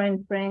of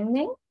joint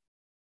branding.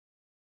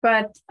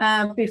 But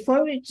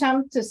before we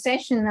jump to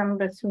session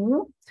number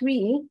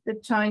 3,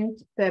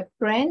 the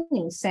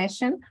branding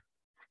session,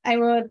 I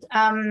would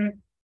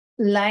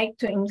like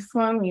to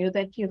inform you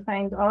that you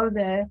find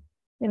the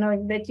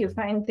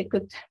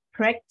good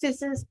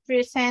practices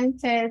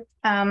presented,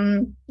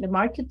 the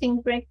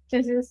marketing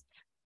practices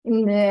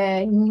in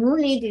the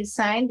newly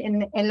designed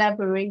and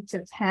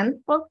elaborated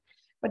handbook.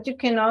 But you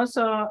can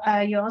also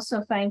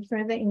find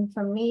further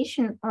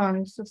information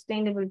on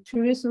sustainable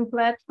tourism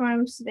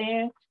platforms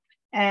there,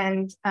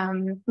 and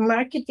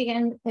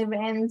marketing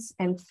events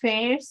and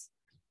fairs,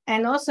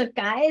 and also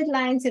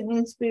guidelines and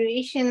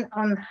inspiration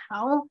on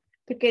how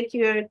to get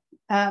your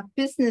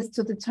business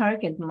to the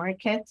target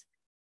market.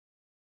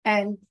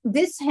 And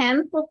this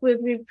handbook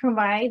will be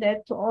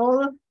provided to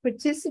all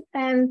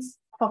participants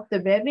of the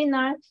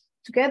webinar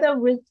together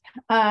with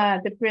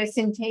the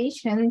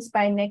presentations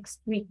by next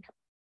week.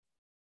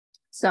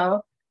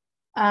 So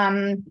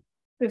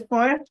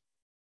before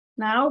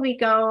now we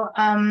go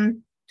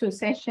to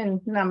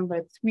session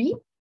number 3.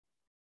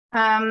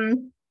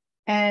 And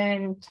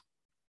I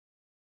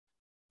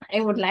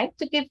would like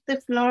to give the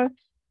floor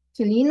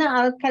to Lina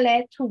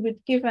Alcalet, who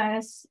would give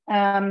us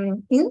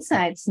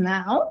insights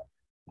now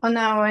on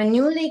our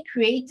newly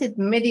created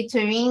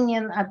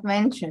Mediterranean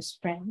Adventure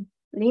Sprint.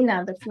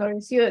 Lina, the floor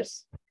is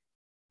yours.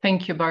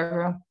 Thank you,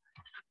 Barbara.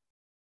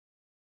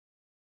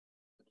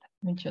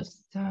 Let me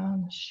just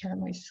share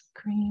my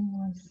screen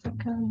 1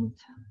 second.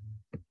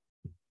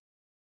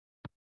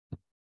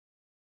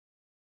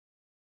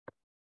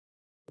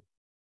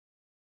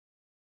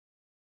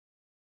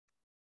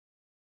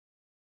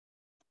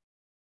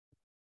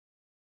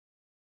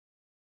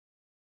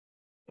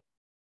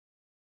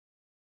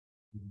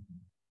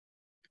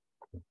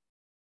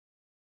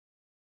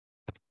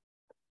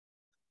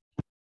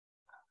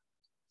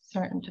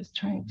 Sorry, I'm just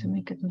trying to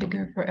make it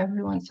bigger for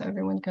everyone so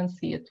everyone can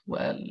see it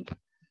well.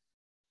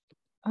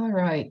 All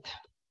right.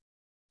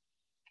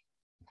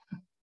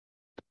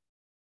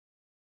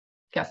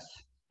 Yes.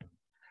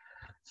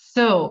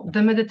 So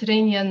the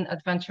Mediterranean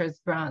Adventures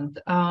brand,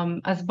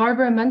 as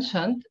Barbara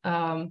mentioned,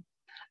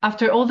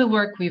 after all the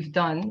work we've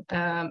done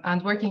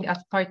and working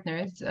as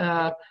partners,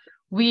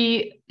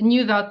 we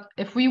knew that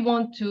if we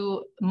want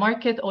to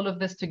market all of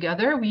this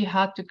together, we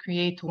had to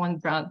create one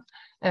brand,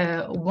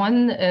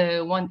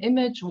 one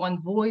image,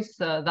 one voice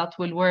that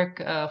will work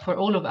for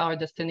all of our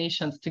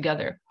destinations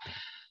together.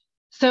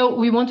 So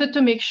we wanted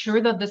to make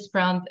sure that this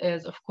brand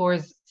is, of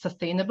course,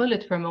 sustainable.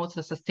 It promotes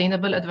the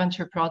sustainable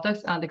adventure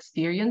products and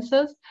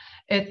experiences.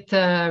 It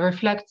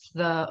reflects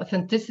the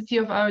authenticity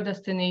of our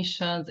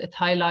destinations. It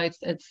highlights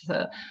its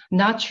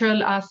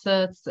natural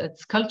assets,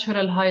 its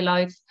cultural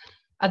highlights.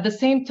 At the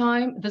same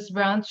time, this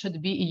brand should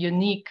be a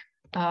unique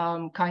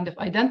kind of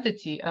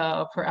identity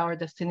for our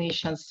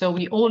destinations. So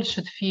we all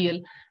should feel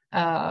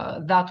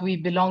that we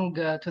belong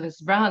to this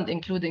brand,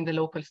 including the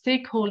local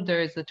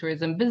stakeholders, the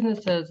tourism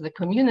businesses, the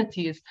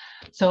communities.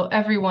 So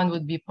everyone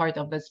would be part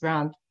of this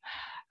brand.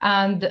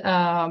 And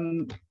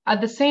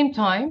at the same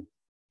time,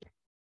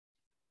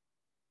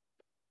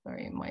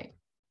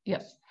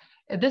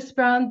 this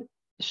brand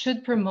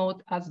should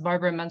promote, as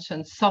Barbara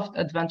mentioned, soft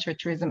adventure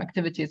tourism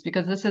activities,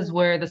 because this is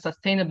where the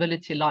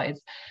sustainability lies.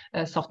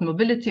 Soft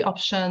mobility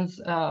options,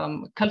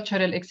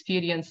 cultural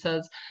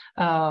experiences,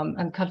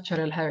 and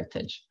cultural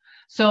heritage.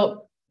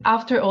 So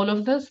after all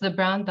of this, the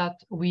brand that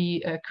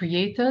we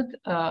created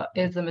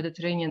is the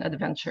Mediterranean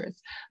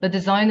Adventures. The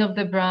design of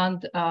the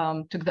brand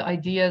took the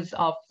ideas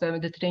of the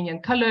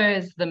Mediterranean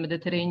colors, the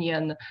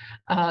Mediterranean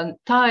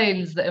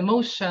tiles, the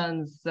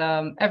emotions,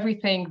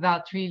 everything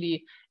that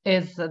really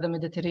is the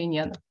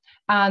Mediterranean.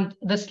 And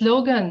the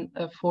slogan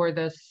for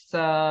this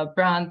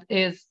brand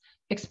is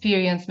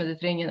Experience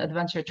Mediterranean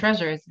Adventure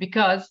Treasures,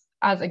 because,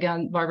 as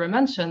again Barbara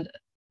mentioned,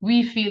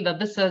 we feel that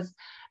this is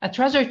a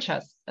treasure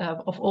chest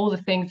of all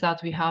the things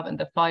that we have in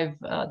the 5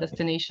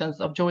 destinations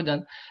of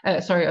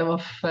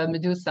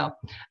Medusa.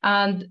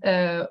 And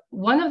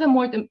one of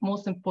the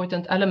most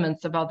important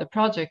elements about the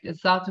project is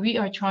that we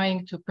are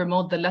trying to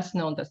promote the less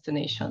known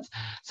destinations.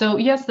 So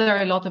yes, there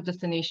are a lot of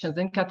destinations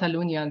in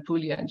Catalonia and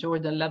Puglia and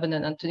Jordan,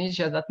 Lebanon and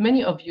Tunisia that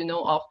many of you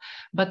know of,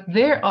 but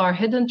there are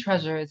hidden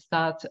treasures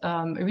that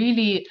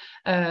really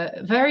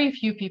very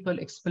few people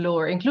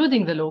explore,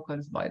 including the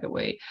locals, by the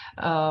way,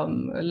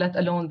 let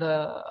alone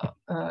the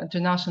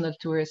international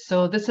tourists.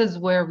 So this is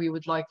where we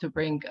would like to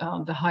bring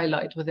the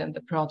highlight within the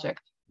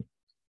project.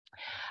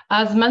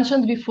 As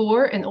mentioned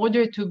before, in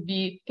order to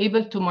be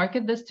able to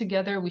market this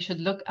together, we should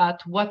look at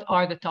what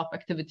are the top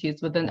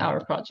activities within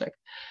our project.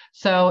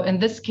 So in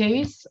this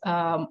case,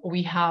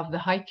 we have the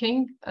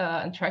hiking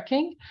and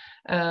trekking,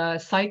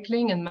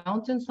 cycling and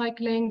mountain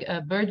cycling,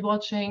 bird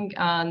watching,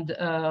 and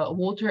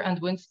water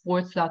and wind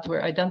sports that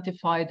were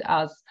identified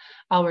as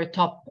our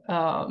top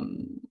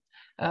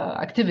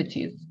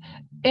activities.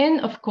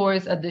 In, of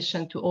course,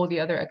 addition to all the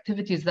other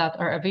activities that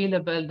are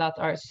available that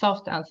are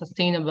soft and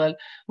sustainable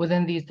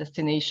within these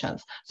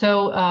destinations.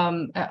 So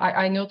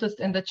I noticed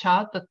in the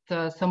chat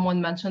that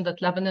someone mentioned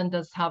that Lebanon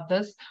does have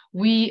this.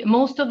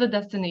 Most of the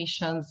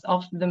destinations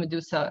of the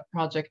Medusa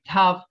project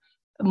have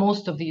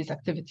most of these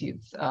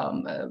activities,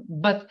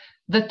 but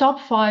the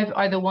top 5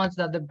 are the ones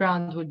that the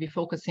brand will be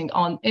focusing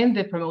on in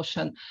the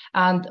promotion,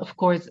 and of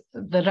course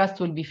the rest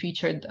will be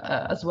featured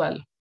as well.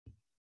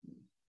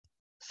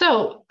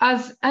 So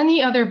as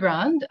any other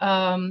brand,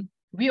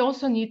 we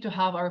also need to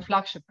have our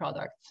flagship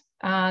products,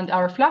 and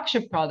our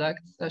flagship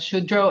products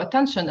should draw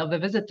attention of the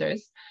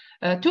visitors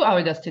to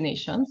our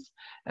destinations.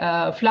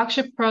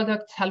 Flagship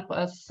products help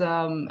us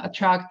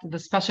attract the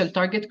special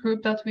target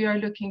group that we are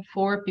looking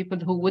for, people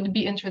who would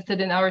be interested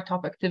in our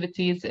top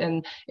activities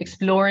and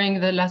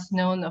exploring the less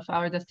known of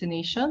our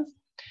destinations.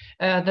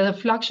 The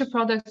flagship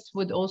products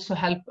would also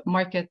help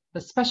market the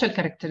special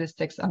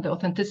characteristics and the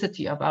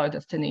authenticity of our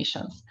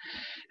destinations.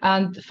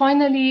 And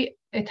finally,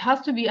 it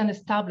has to be an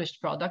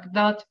established product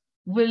that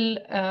will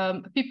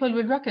people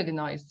will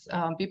recognize.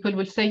 People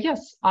will say,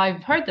 yes,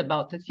 I've heard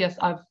about it. Yes,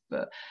 I've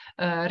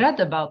read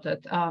about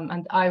it,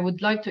 and I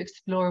would like to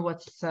explore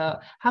what's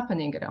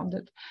happening around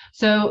it.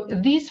 So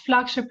these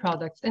flagship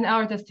products in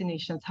our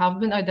destinations have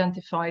been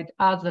identified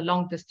as the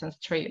long distance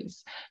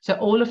trails. So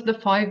all of the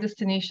 5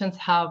 destinations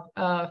have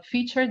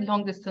featured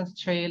long distance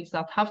trails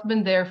that have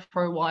been there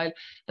for a while,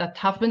 that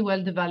have been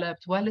well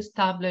developed, well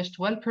established,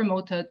 well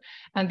promoted.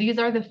 And these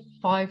are the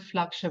 5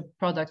 flagship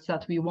products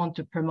that we want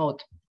to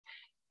promote.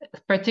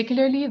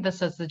 Particularly,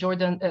 this is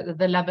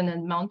the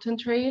Lebanon Mountain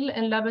Trail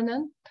in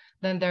Lebanon.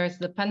 Then there's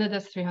the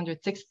Penedès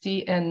 360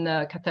 in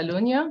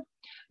Catalonia.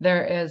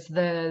 There is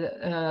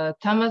the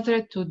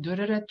Tamazret to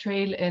Dureret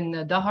Trail in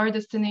Dahar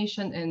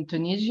destination in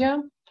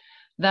Tunisia.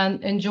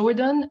 Then in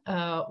Jordan,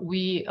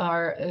 we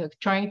are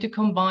trying to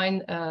combine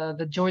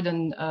the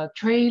Jordan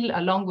Trail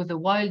along with the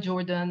Wild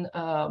Jordan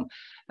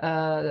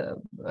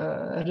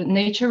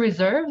nature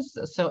reserves.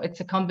 So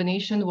it's a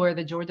combination where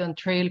the Jordan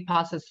Trail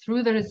passes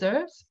through the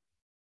reserves.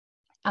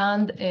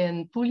 And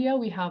in Puglia,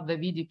 we have the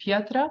Vidi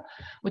Pietra,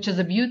 which is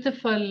a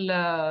beautiful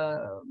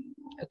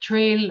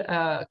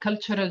trail,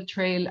 cultural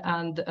trail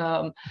and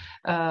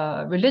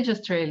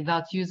religious trail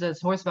that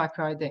uses horseback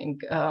riding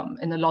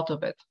in a lot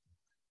of it.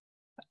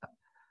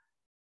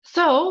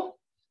 So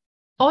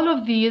all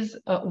of these,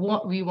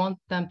 we want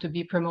them to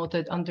be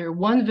promoted under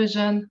one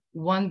vision,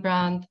 one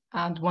brand,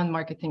 and one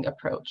marketing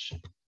approach.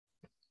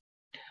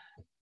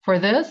 For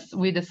this,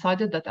 we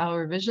decided that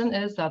our vision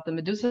is that the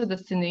Medusa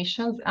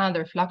destinations and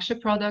their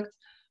flagship products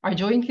are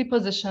jointly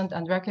positioned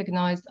and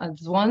recognized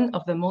as one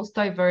of the most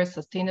diverse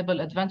sustainable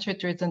adventure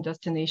tourism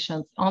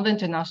destinations on the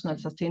international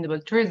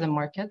sustainable tourism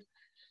market,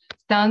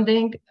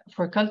 standing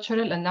for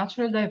cultural and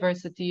natural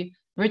diversity,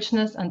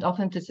 richness, and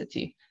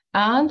authenticity,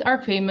 and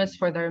are famous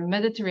for their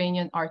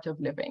Mediterranean art of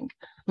living.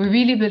 We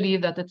really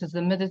believe that it is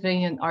the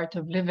Mediterranean art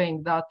of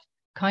living that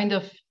kind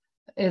of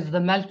is the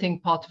melting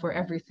pot for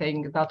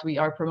everything that we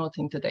are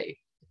promoting today.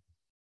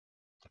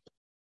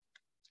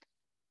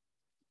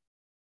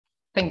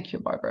 Thank you,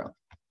 Barbara.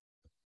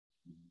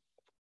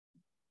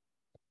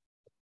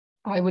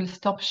 I will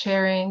stop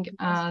sharing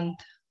and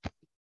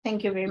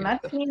thank you very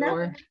much,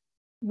 Nina.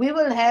 We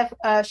will have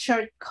a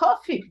short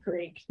coffee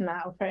break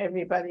now for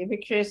everybody,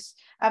 because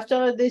after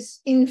all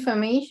this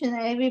information,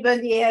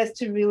 everybody has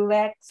to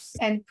relax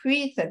and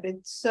breathe a bit.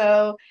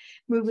 So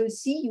we will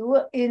see you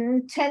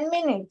in 10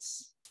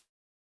 minutes.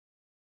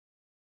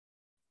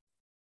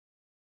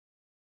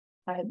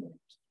 Bye.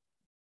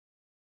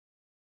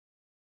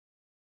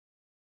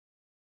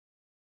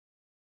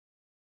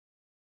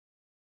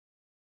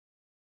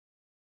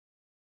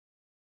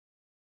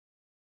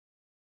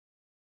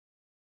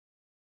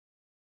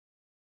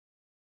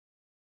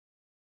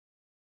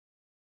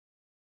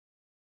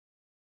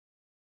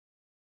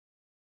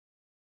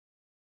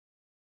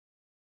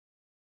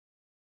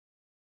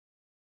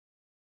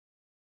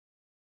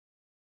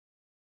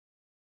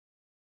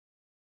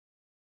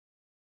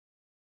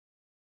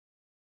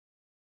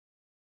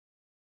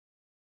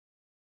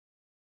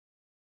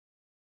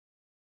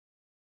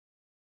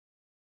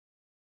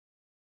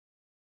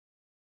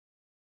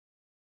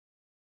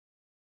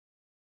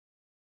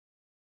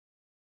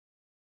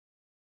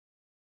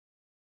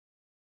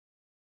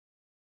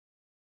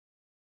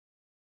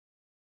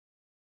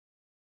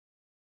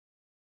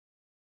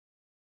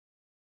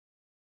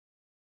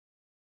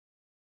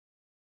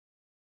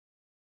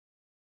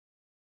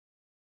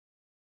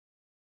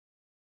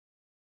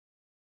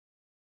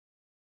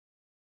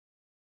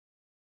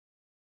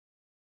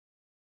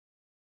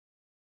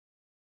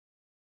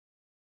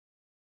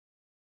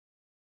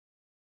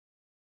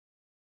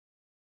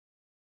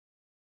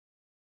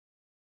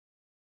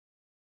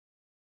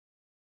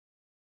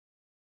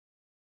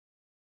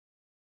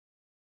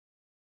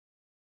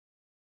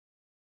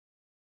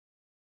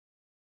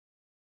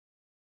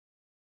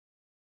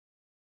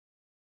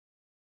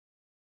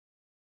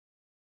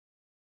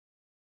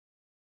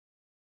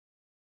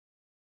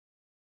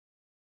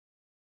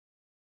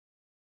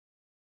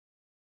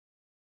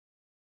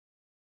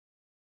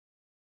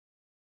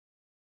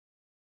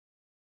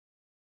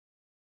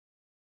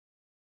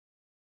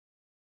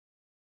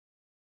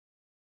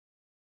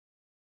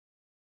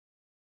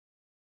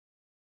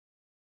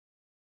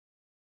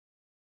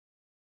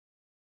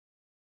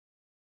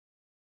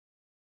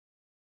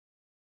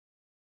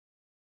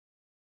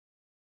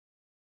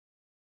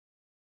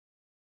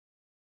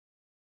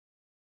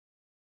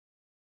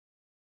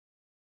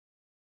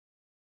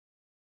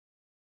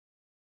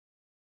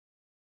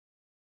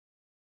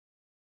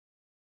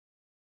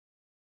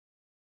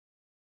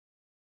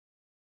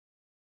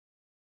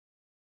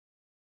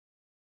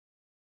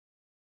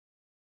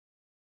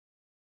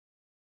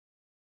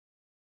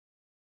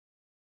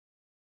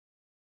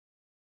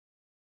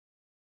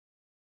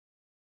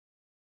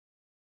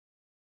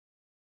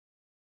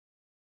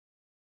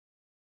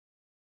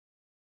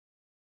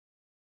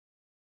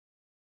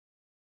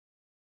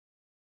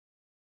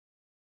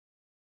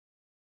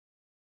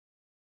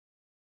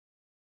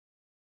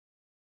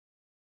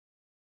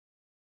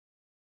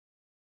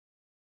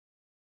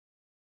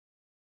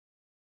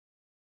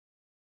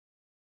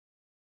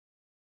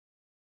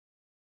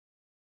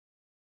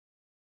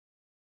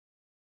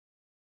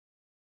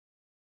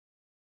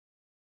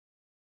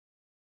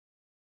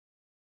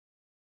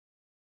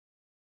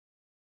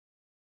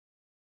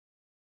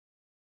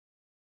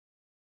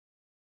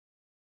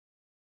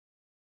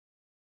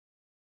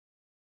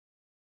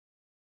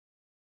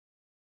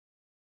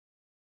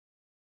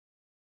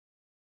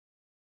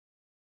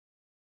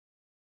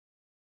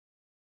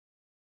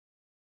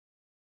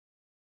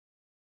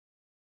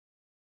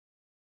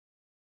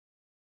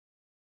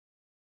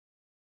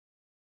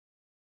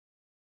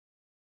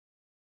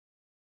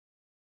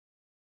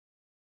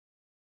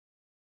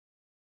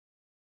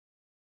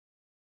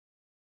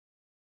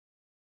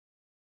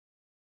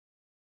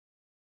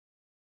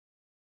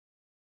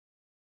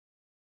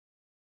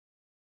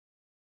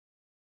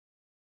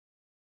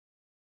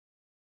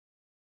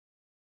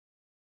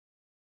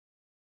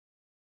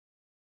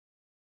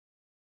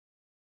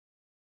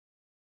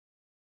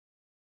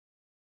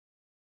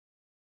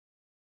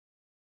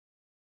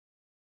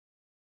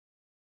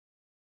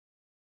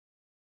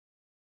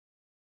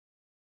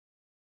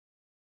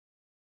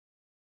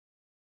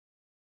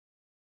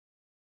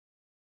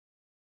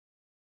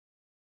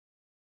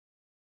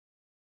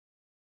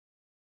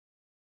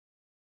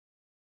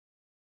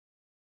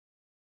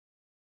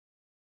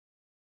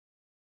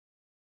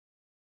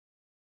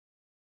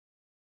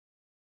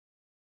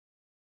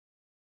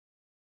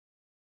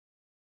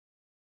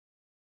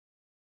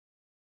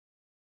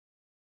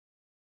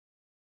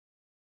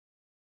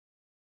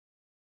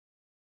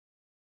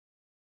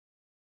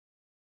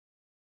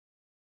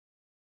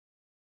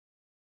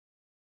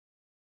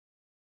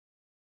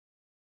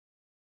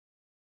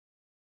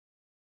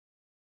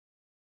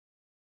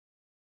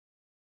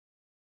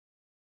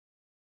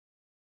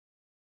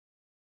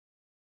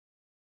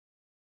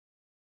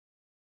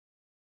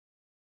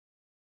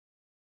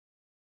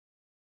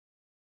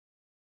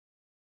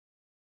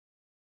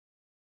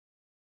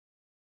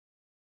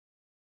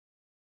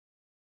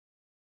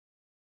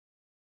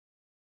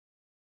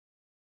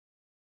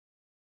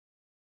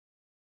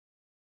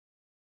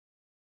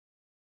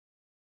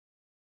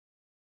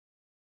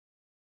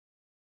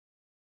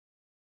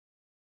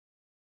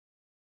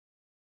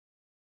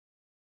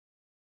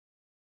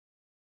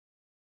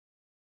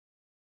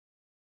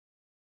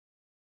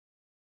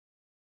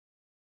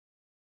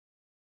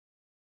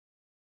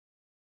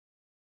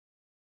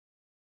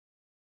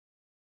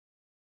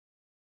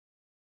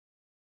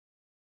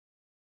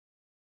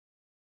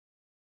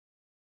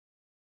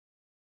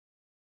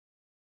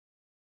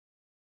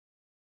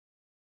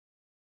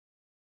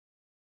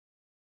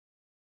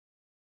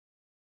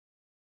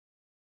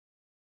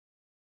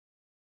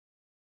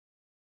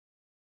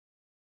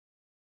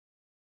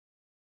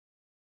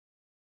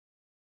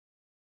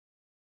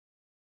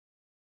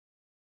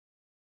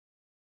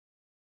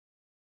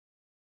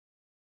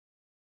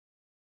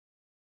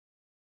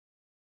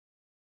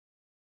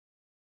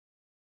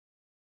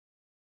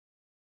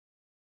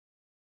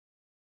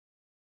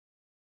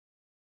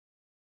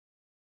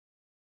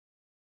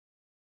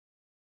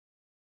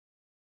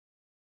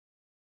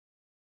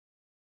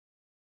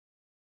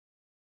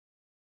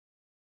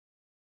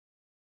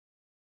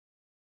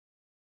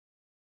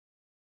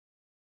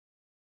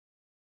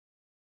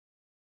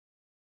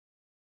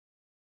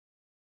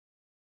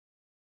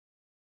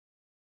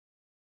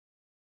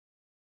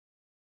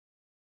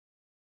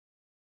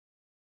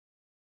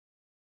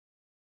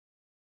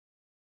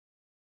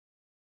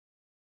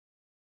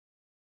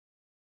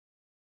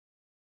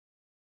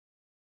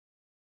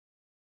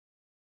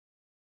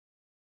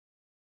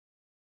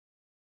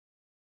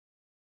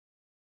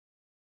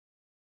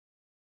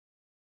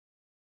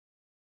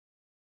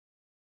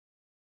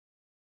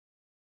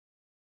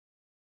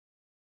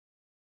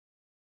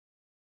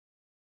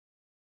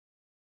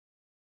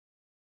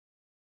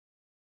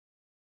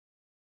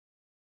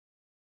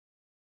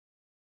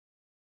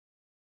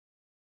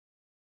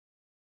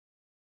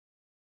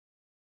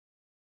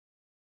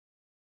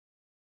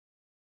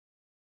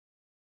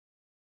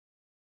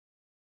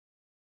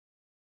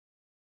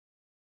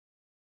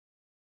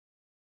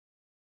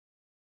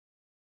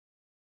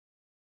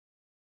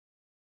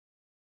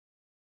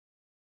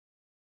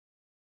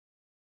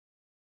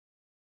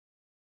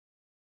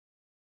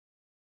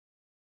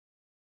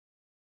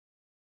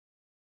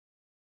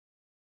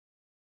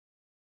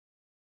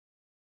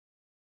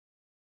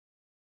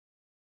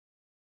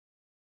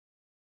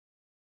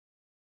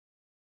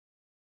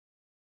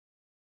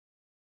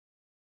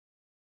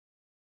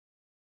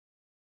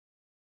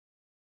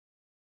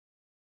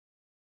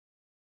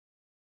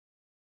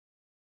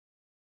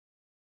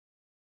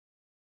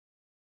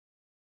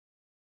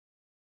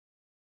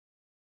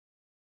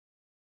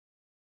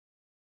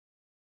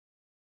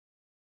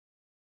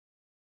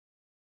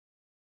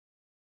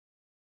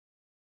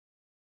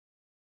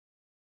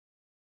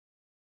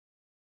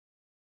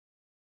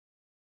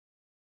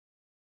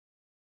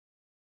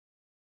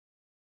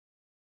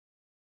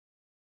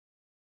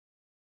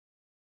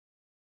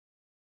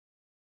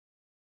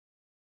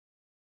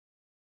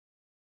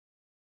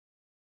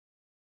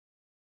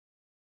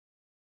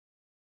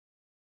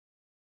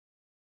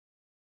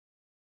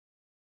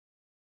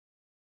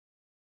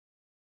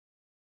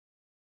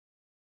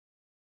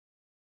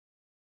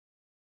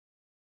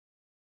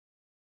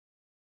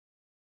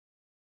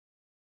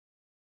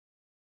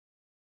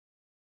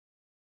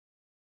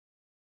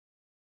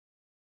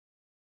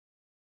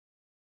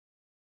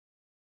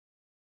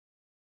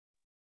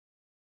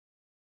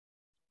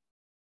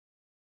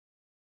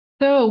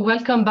 So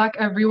welcome back,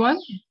 everyone.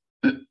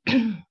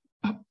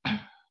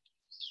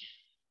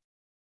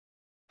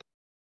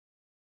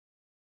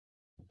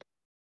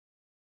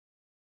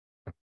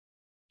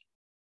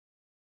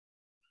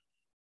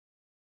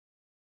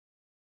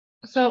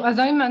 So as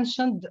I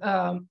mentioned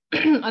at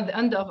the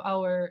end of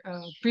our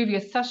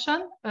previous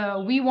session,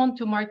 we want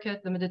to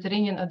market the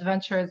Mediterranean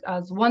Adventures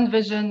as one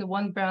vision,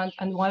 one brand,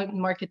 and one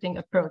marketing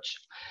approach.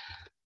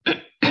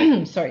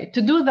 Sorry,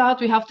 to do that,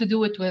 we have to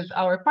do it with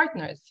our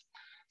partners.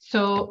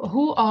 So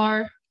who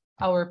are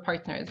our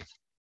partners?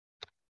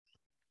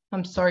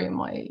 I'm sorry,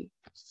 my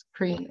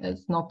screen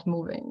is not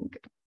moving.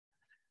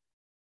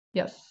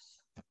 Yes.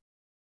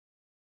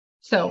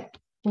 So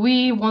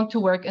we want to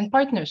work in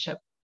partnership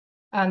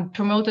and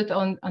promote it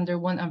under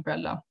one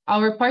umbrella.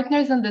 Our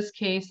partners in this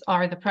case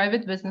are the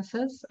private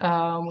businesses,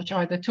 which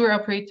are the tour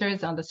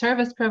operators and the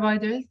service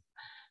providers,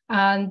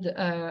 and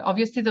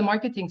obviously the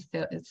marketing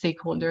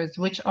stakeholders,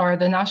 which are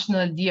the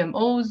national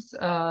DMOs,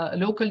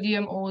 local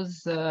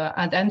DMOs,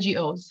 and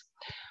NGOs.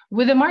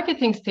 With the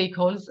marketing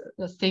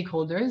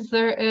stakeholders,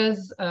 there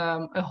is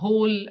a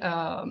whole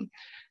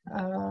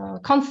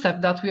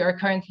concept that we are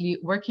currently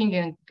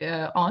working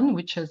on,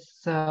 which is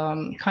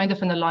kind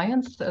of an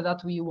alliance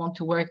that we want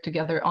to work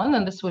together on,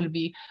 and this will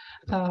be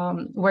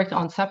worked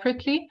on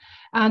separately.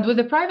 And with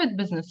the private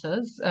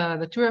businesses,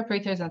 the tour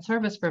operators and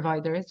service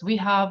providers, we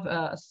have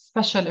a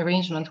special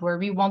arrangement where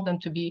we want them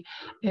to be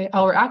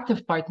our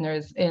active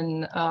partners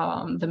in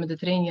the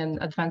Mediterranean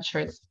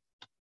adventures.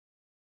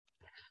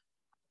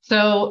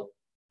 So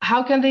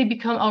how can they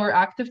become our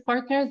active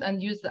partners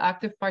and use the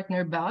active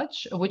partner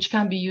badge, which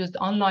can be used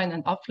online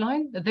and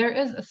offline? There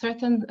is a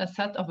certain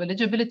set of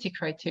eligibility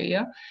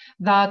criteria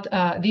that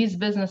these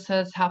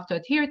businesses have to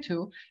adhere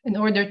to in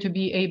order to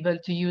be able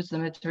to use the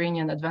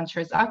Mediterranean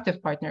Adventures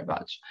active partner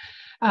badge.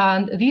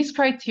 And these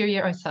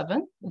criteria are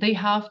 7. They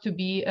have to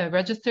be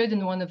registered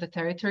in one of the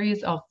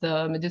territories of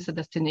the Medusa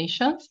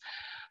destinations.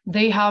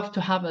 They have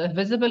to have a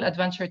visible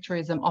adventure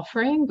tourism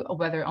offering,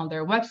 whether on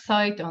their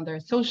website, on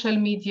their social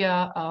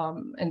media,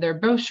 in their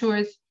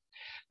brochures,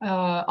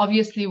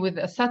 obviously with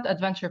a set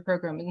adventure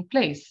program in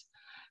place.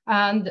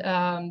 And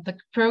the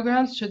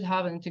programs should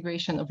have an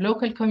integration of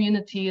local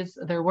communities.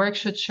 Their work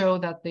should show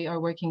that they are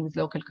working with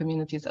local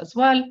communities as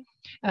well,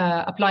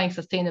 applying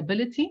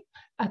sustainability,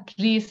 at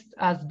least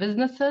as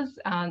businesses.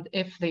 And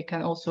if they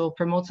can also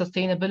promote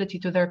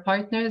sustainability to their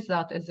partners,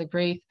 that is a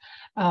great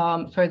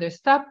further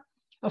step.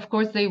 Of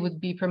course, they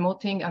would be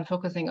promoting and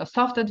focusing on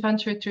soft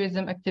adventure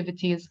tourism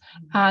activities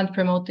and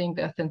promoting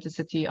the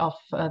authenticity of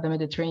the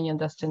Mediterranean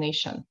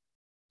destination.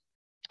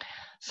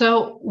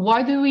 So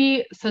why do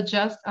we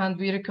suggest and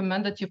we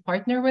recommend that you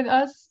partner with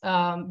us?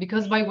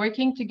 Because by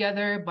working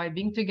together, by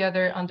being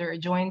together under a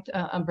joint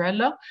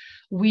umbrella,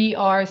 we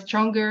are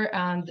stronger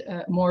and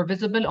more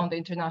visible on the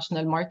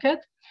international market.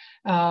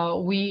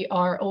 We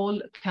are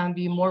all can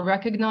be more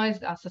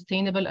recognized as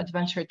sustainable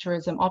adventure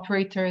tourism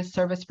operators,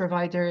 service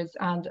providers,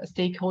 and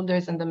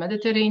stakeholders in the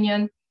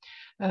Mediterranean.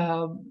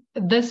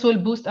 This will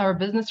boost our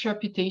business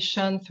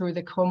reputation through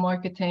the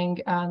co-marketing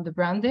and the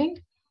branding.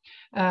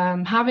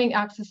 Having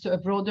access to a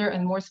broader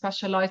and more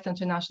specialized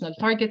international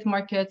target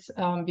markets,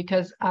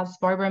 because as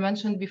Barbara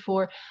mentioned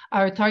before,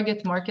 our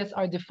target markets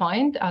are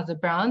defined as a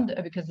brand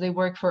because they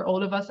work for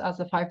all of us as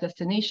the 5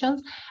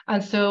 destinations.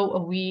 And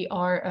so we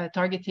are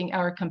targeting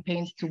our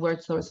campaigns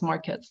towards those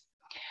markets.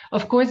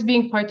 Of course,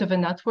 being part of a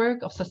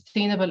network of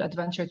sustainable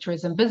adventure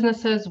tourism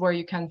businesses where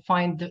you can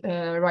find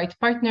right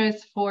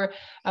partners for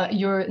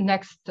your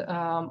next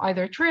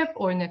either trip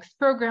or next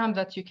program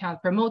that you can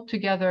promote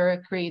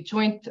together, create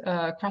joint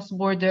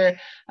cross-border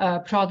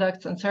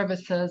products and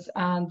services,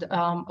 and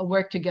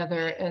work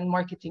together in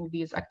marketing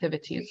these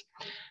activities.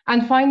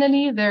 And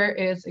finally, there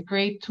is a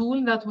great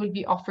tool that will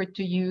be offered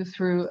to you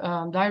through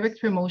direct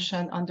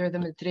promotion under the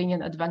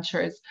Mediterranean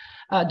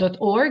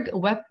Adventures.org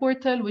web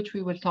portal, which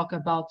we will talk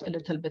about a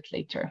little bit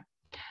later.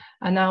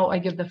 And now I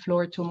give the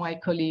floor to my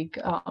colleague,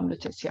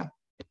 Leticia.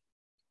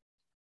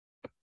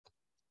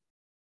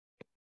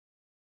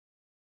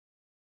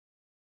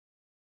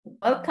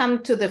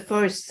 Welcome to the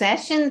first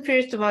session.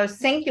 First of all,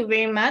 thank you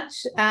very much,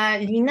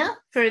 Lina,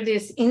 for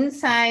these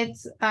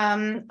insights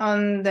on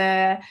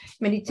the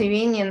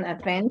Mediterranean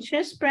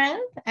Adventures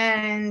brand.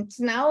 And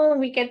now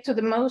we get to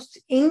the most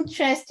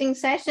interesting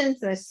session,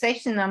 the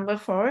session number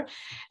 4.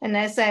 And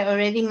as I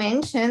already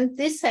mentioned,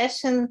 this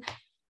session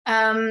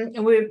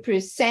will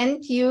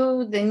present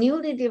you the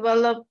newly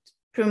developed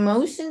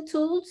promotion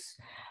tools.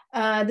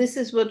 This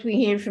is what we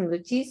hear from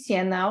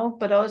Leticia now,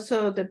 but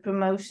also the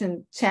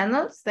promotion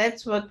channels.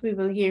 That's what we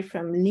will hear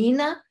from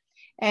Lina.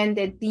 And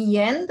at the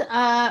end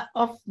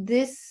of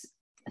this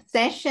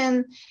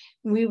session,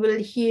 we will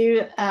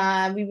hear,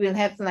 we will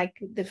have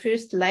like the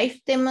first live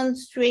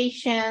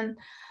demonstration,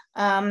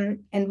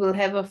 and we'll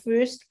have a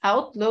first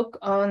outlook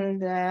on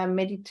the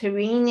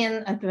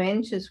Mediterranean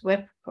Adventures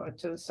web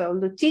portal. So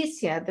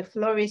Leticia, the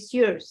floor is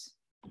yours.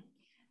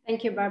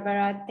 Thank you,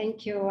 Barbara.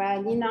 Thank you,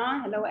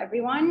 Lina. Hello,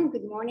 everyone.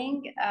 Good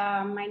morning.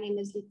 My name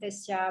is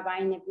Litesia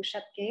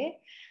Baine-Bouchatke.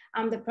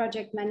 I'm the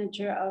project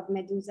manager of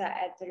Medusa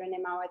at the René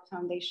Mawad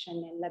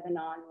Foundation in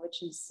Lebanon,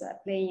 which is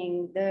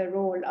playing the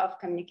role of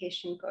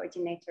communication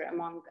coordinator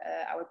among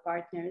our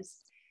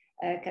partners,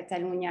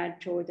 Catalonia,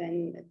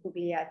 Jordan,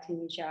 Puglia,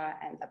 Tunisia,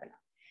 and Lebanon.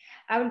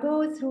 I will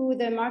go through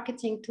the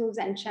marketing tools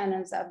and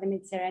channels of the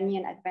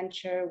Mediterranean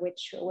adventure,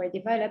 which were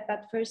developed.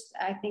 But first,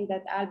 I think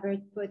that Albert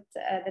put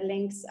the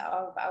links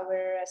of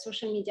our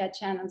social media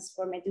channels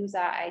for Medusa.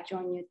 I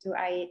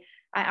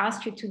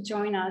asked you to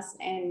join us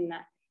in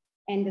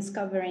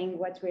discovering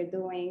what we're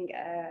doing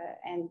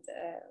and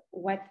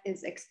what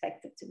is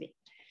expected to be.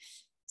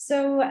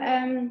 So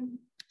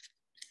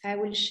I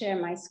will share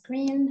my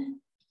screen.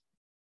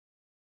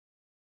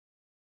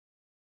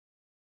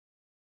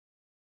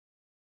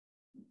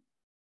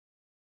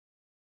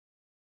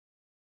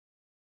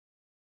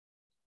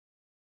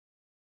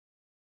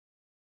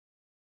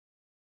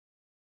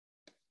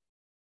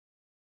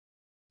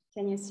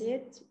 Can you see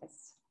it?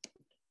 Yes.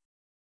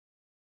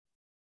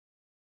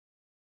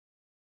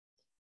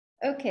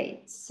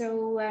 Okay,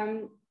 so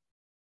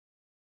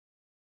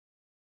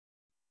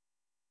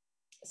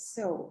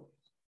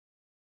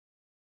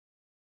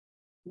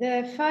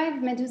the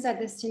 5 Medusa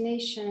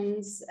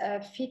destinations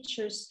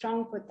feature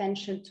strong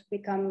potential to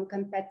become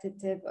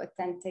competitive,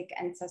 authentic,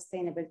 and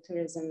sustainable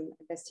tourism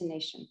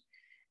destination.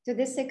 To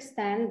this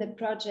extent, the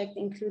project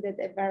included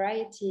a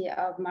variety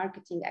of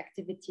marketing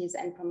activities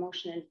and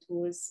promotional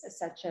tools,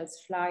 such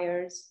as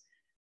flyers,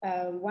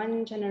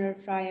 one general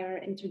flyer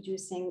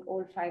introducing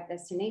all 5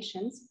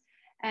 destinations,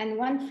 and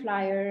one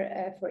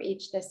flyer for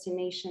each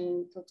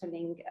destination,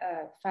 totaling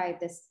 5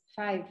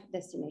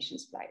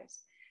 destinations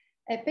flyers.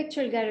 A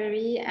picture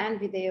gallery and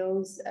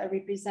videos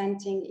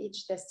representing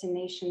each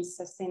destination's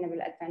sustainable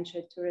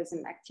adventure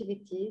tourism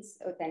activities,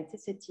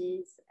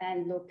 authenticities,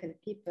 and local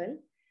people.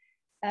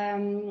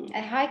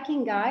 A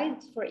hiking guide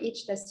for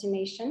each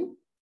destination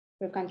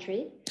per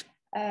country.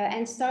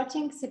 And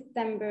starting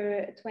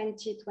September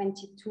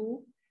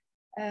 2022,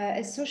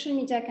 a social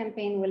media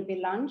campaign will be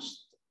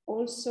launched.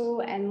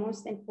 Also, and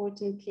most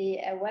importantly,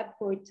 a web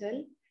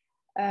portal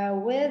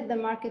with the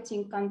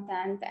marketing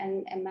content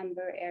and a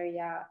member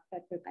area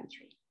per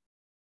country.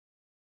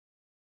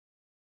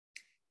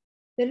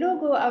 The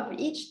logo of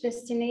each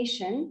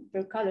destination,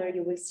 per color,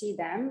 you will see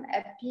them,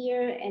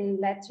 appear in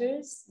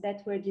letters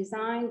that were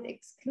designed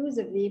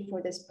exclusively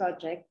for this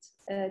project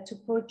to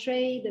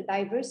portray the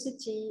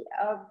diversity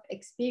of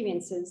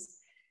experiences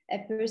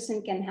a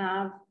person can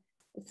have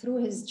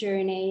through his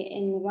journey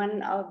in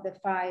one of the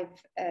 5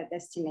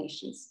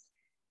 destinations.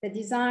 The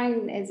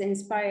design is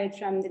inspired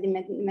from the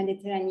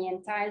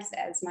Mediterranean tiles,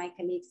 as my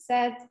colleague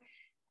said,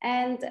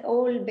 and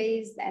all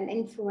based and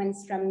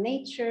influenced from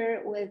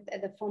nature with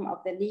the form of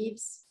the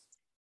leaves,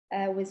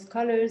 with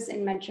colors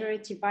in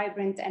majority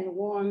vibrant and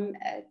warm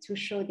to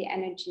show the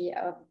energy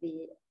of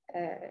the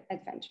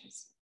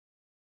adventures.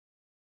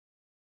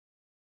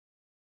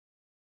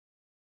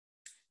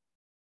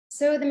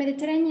 So the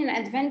Mediterranean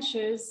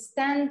adventures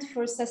stand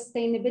for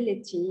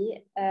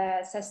sustainability,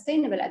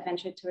 sustainable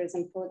adventure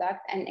tourism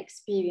product and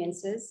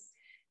experiences,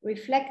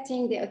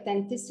 reflecting the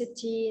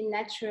authenticity,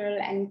 natural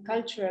and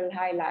cultural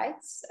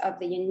highlights of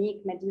the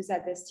unique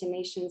Medusa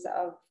destinations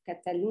of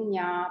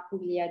Catalonia,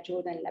 Puglia,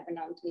 Jordan,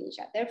 Lebanon,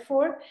 Tunisia.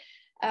 Therefore,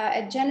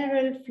 a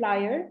general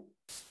flyer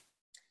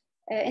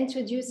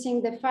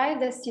introducing the 5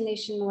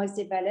 destinations was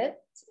developed,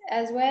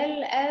 as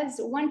well as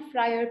one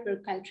flyer per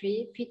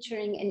country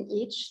featuring in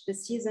each the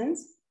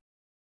seasons,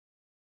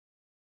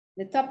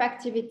 the top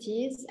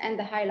activities and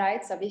the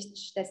highlights of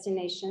each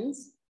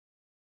destinations,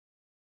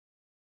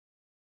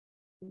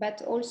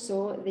 but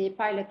also the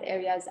pilot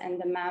areas and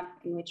the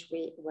map in which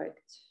we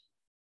worked.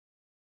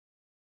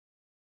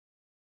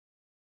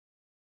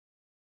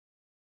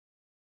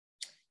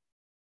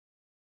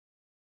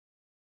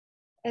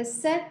 A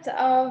set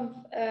of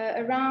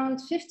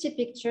around 50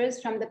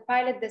 pictures from the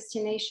pilot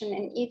destination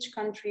in each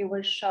country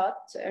were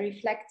shot,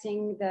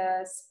 reflecting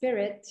the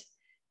spirit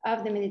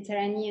of the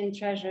Mediterranean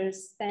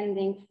treasures,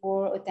 standing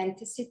for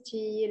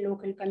authenticity,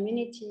 local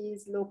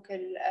communities,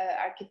 local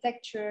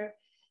architecture,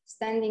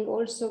 standing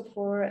also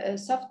for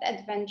soft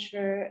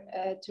adventure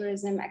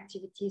tourism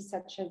activities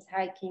such as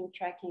hiking,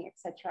 trekking,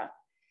 etc.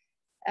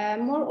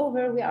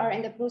 Moreover, we are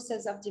in the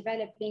process of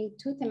developing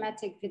 2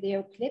 thematic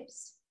video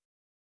clips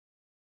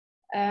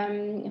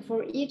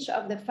for each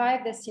of the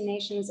 5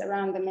 destinations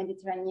around the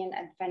Mediterranean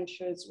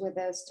adventures with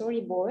a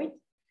storyboard,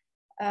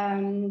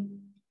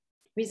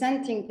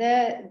 presenting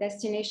the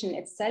destination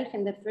itself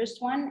in the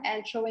first one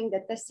and showing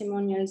the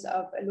testimonials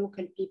of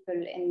local people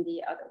in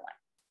the other one.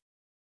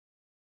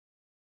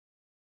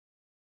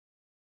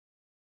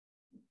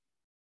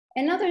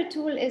 Another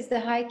tool is the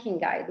hiking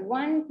guide,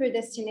 one per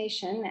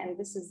destination, and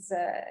this is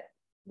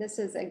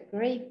a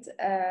great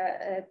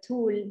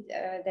tool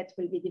that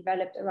will be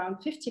developed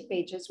around 50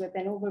 pages with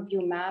an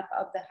overview map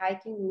of the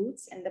hiking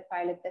routes in the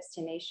pilot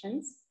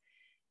destinations,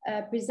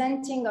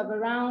 presenting of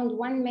around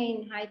 1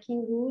 main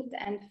hiking route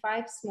and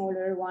 5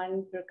 smaller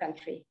ones per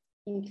country,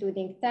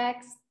 including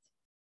text,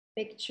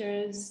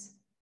 pictures,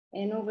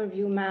 an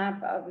overview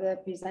map of the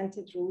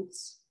presented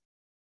routes.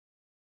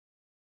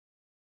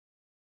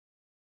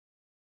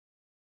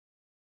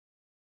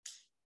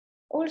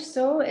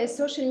 Also, a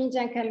social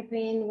media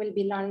campaign will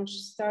be launched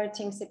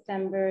starting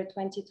September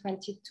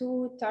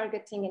 2022,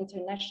 targeting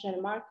international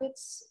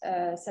markets,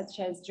 such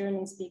as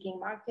German-speaking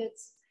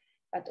markets,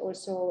 but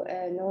also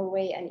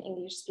Norway and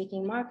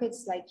English-speaking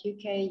markets like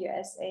UK,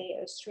 USA,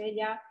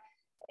 Australia.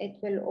 It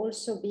will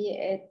also be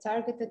a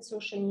targeted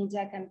social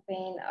media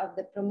campaign of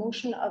the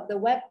promotion of the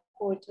web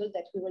portal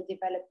that we will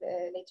develop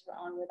later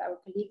on with our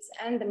colleagues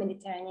and the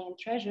Mediterranean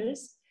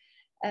treasures,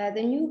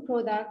 the new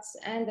products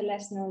and the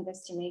less known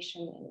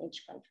destination in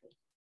each country,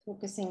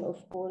 focusing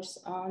of course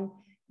on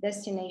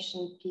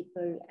destination,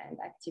 people and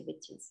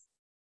activities.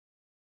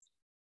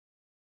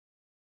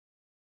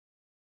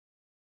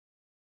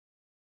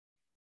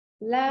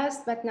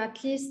 Last but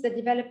not least, the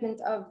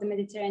development of the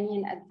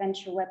Mediterranean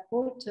Adventure web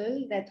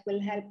portal that will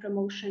help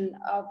promotion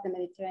of the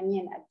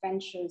Mediterranean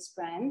Adventures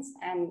brands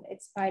and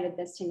its pilot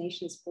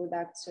destinations,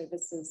 products,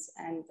 services,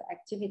 and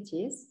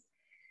activities.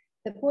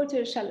 The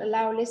portal shall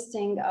allow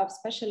listing of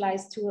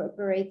specialized tour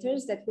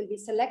operators that will be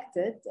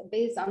selected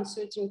based on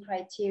certain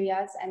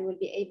criteria and will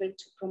be able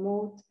to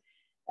promote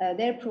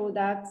their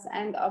products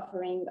and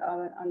offering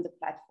on the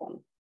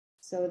platform.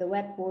 So the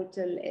web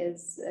portal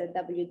is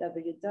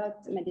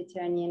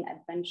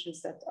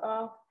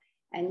www.mediterraneanadventures.org,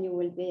 and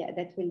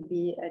that will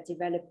be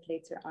developed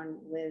later on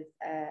with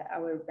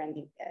our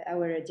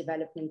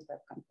development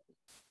web company.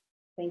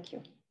 Thank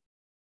you.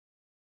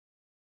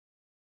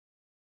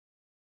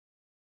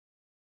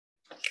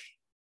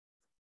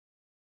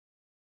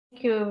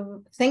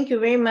 Thank you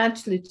very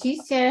much,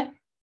 Leticia,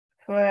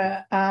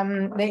 for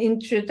the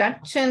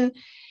introduction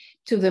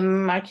to the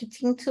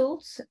marketing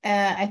tools.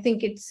 I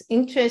think it's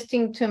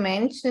interesting to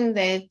mention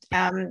that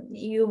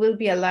you will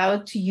be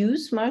allowed to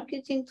use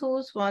marketing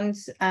tools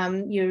once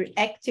you're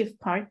active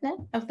partner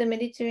of the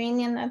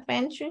Mediterranean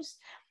Adventures.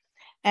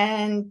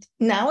 And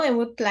now I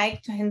would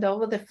like to hand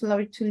over the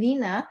floor to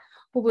Lina,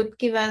 who will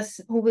give us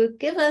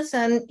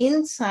an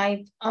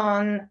insight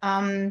on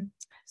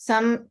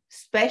some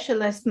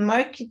specialized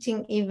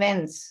marketing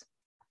events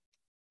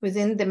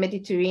within the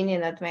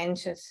Mediterranean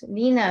Adventures.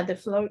 Lina, the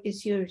floor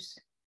is yours.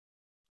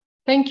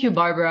 Thank you,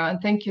 Barbara, and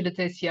thank you,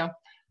 Leticia.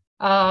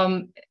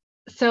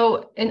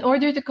 So in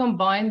order to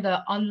combine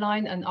the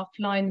online and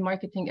offline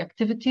marketing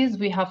activities,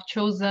 we have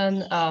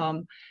chosen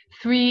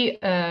 3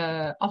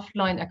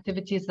 offline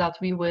activities that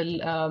we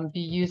will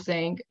be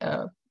using,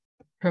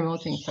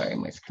 promoting, sorry,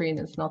 my screen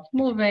is not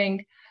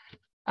moving,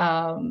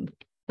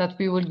 that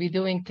we will be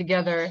doing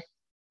together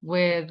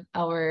with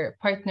our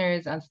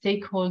partners and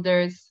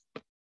stakeholders.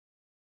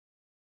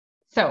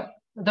 So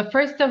the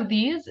first of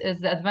these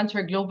is the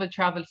Adventure Global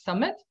Travel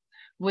Summit,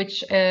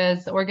 which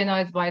is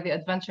organized by the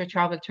Adventure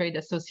Travel Trade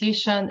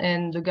Association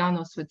in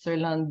Lugano,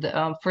 Switzerland,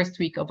 first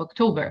week of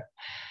October.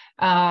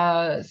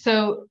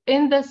 So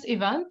in this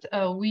event,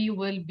 we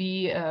will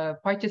be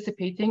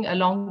participating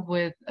along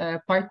with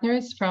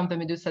partners from the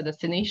Medusa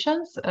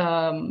destinations. We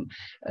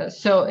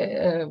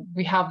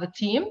have the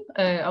team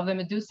of the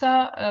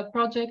Medusa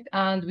project,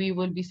 and we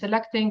will be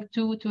selecting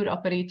 2 tour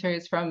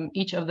operators from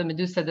each of the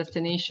Medusa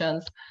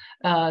destinations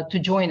to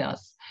join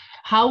us.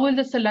 How will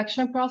the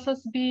selection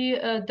process be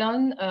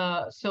done?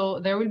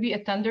 So there will be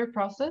a tender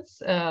process.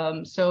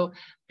 So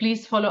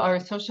please follow our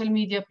social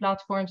media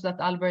platforms that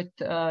Albert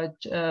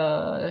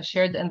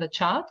shared in the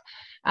chat.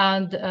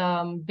 And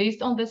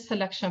based on this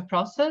selection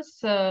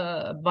process,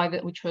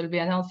 which will be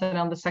announced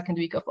around the 2nd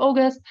week of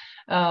August,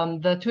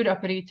 the tour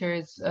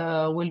operators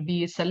will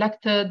be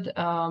selected.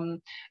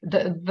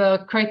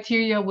 The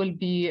criteria will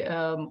be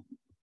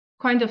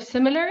kind of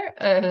similar,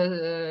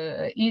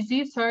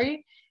 easy,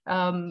 sorry.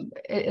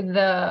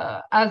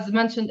 As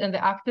mentioned in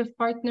the active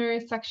partner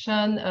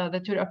section,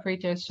 the tour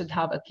operators should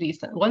have at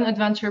least 1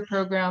 adventure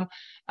program.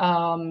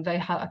 They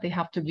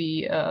have to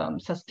be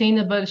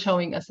sustainable,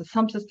 showing us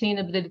some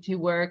sustainability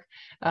work.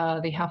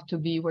 They have to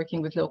be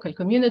working with local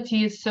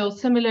communities. So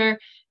similar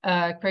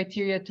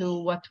criteria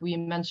to what we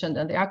mentioned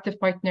in the active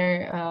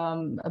partner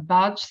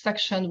badge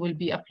section will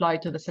be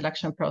applied to the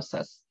selection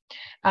process.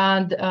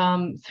 And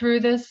through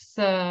this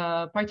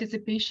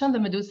participation, the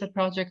Medusa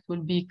project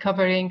will be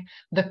covering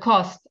the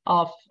cost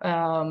of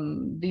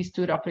these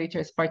tour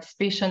operators'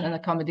 participation and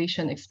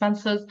accommodation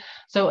expenses.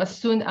 So as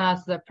soon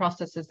as the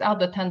process is out,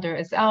 the tender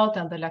is out,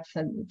 and the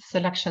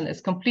selection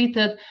is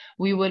completed,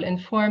 we will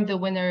inform the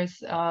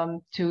winners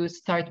to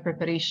start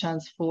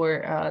preparations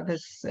for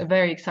this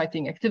very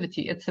exciting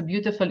activity. It's a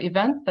beautiful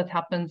event that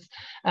happens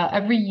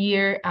every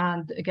year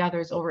and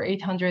gathers over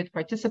 800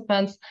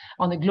 participants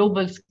on a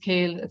global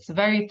scale. It's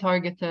very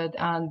targeted,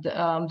 and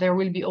there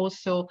will be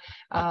also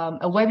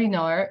a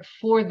webinar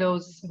for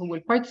those who will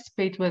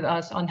participate with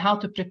us on how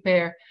to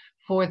prepare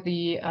for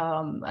the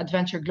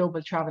Adventure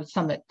Global Travel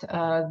Summit,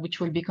 which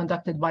will be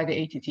conducted by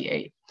the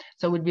ATTA.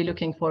 So we'll be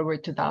looking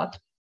forward to that.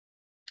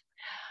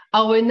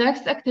 Our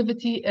next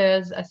activity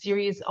is a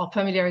series of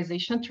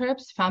familiarization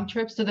trips, FAM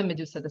trips to the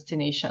Medusa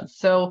destinations.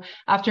 So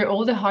after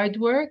all the hard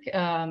work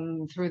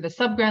through the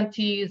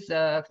sub-grantees,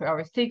 through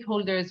our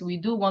stakeholders, we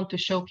do want to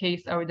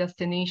showcase our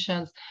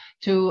destinations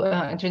to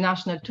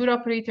international tour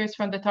operators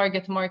from the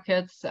target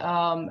markets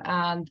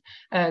and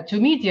to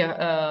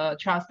media,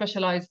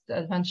 specialized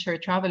adventure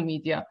travel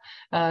media,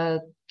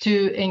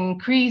 to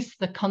increase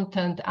the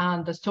content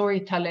and the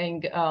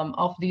storytelling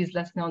of these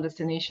less known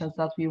destinations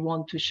that we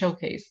want to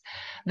showcase.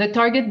 The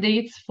target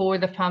dates for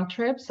the FAM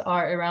trips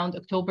are around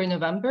October,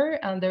 November,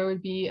 and there will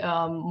be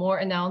more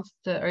announced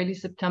early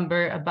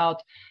September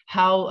about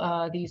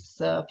how these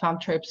FAM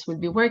trips will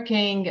be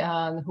working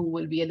and who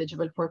will be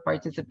eligible for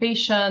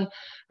participation,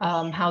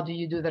 how do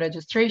you do the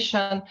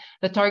registration.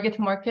 The target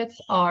markets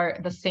are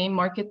the same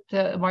markets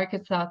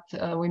that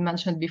we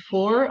mentioned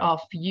before of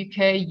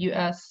UK,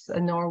 US,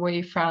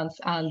 Norway, France,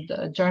 and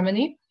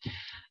Germany.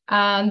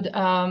 And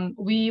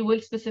we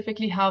will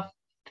specifically have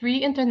 3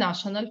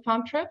 international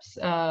FAM trips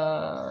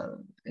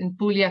in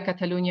Puglia,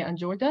 Catalonia, and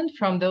Jordan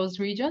from those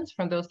regions,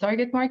 from those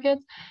target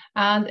markets.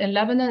 And in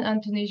Lebanon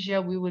and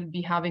Tunisia, we will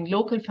be having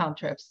local FAM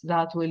trips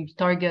that will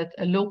target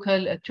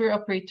local tour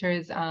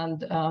operators and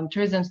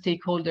tourism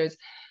stakeholders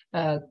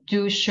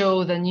to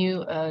show the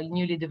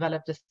newly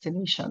developed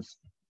destinations.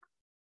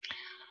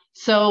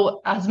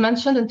 So as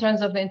mentioned, in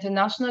terms of the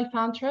international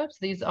FAM trips,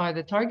 these are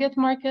the target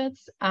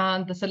markets,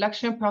 and the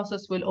selection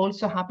process will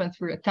also happen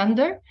through a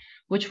tender,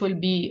 which will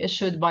be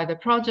issued by the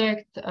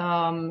project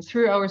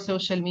through our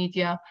social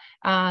media.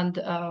 And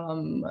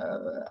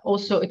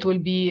also it will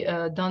be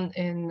done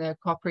in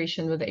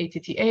cooperation with the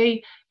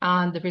ATTA,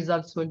 and the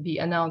results will be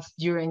announced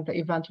during the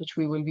event, which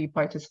we will be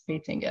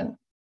participating in.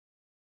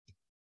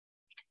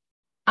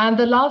 And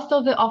the last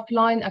of the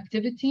offline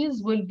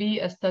activities will be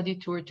a study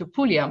tour to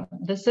Puglia.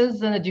 This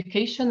is an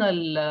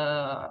educational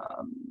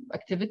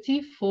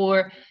activity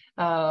for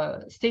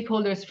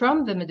stakeholders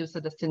from the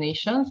Medusa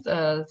destinations,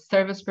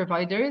 service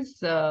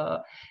providers,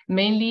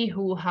 mainly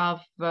who have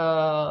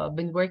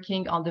been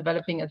working on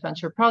developing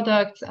adventure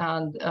products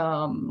and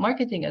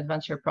marketing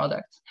adventure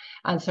products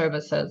and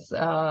services.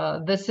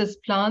 This is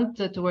planned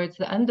towards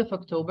the end of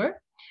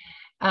October.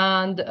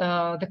 And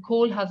the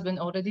call has been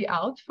already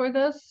out for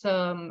this,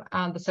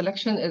 and the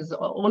selection is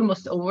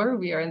almost over.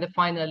 We are in the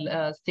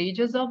final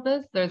stages of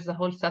this. There's a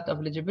whole set of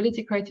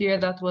eligibility criteria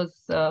that was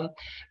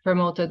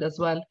promoted as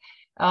well.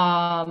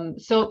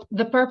 So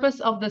the purpose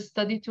of the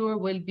study tour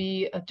will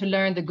be to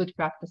learn the good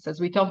practices.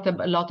 We talked a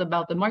lot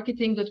about the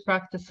marketing good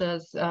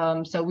practices,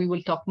 so we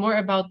will talk more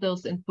about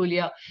those in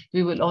Puglia.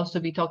 We will also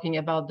be talking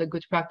about the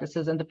good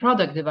practices in the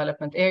product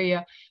development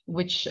area,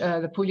 which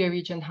the Puglia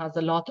region has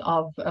a lot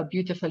of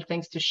beautiful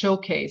things to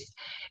showcase.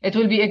 It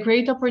will be a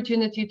great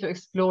opportunity to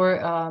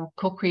explore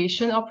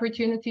co-creation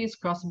opportunities,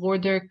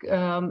 cross-border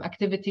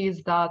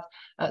activities that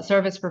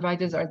service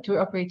providers or tour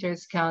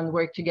operators can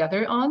work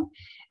together on,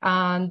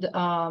 and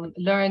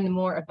learn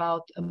more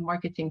about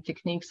marketing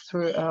techniques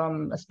through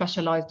a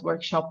specialized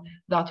workshop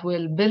that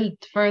will build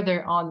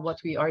further on what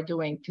we are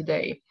doing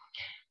today.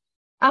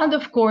 And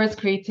of course,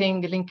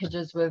 creating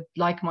linkages with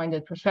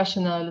like-minded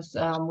professionals,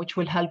 which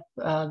will help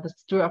the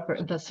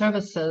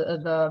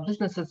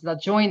businesses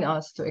that join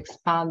us to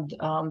expand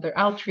their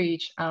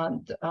outreach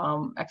and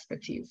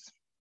expertise.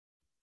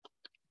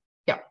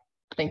 Yeah,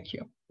 thank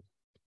you.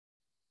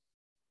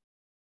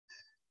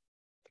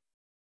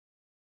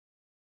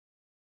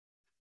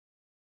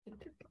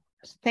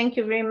 Thank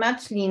you very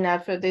much,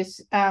 Lina, for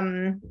this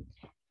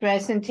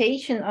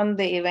presentation on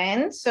the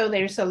event. So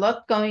there's a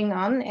lot going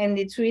on, and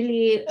it's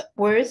really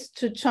worth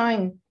to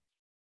join.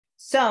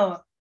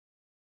 So,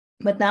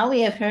 but now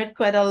we have heard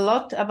quite a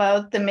lot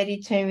about the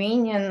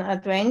Mediterranean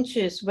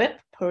Adventures web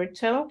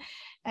portal,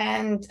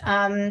 and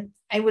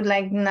I would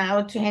like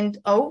now to hand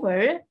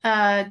over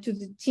to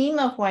the team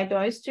of White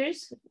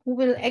Oysters, who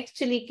will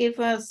actually give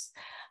us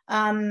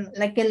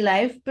like a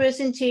live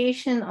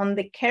presentation on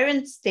the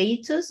current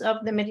status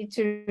of the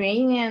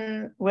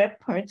Mediterranean web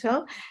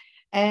portal.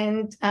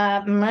 And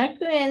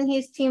Marco and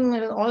his team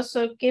will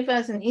also give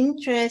us an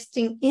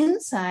interesting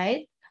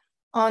insight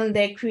on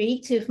their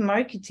creative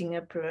marketing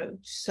approach.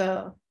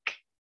 So,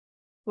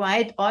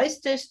 White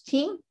Oysters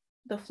team,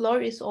 the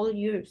floor is all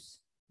yours.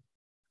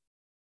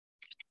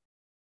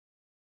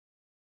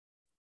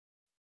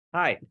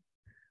 Hi.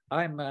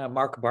 I'm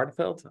Marco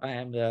Barneveld. I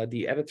am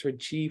the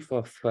editor-in-chief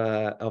of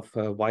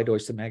White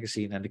Oyster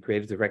Magazine and the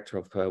creative director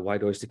of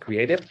White Oyster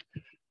Creative.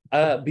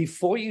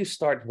 Before you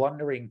start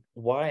wondering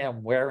why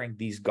I'm wearing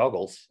these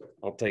goggles,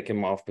 I'll take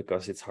them off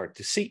because it's hard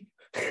to see.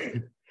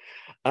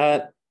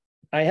 I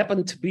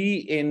happened to be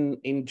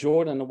in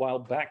Jordan a while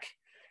back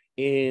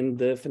in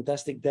the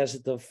fantastic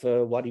desert of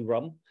Wadi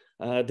Rum.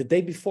 The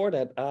day before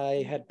that,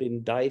 I had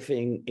been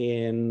diving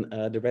in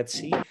the Red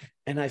Sea,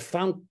 and I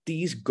found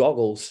these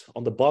goggles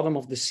on the bottom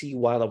of the sea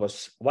while I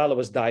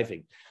was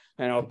diving.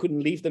 And I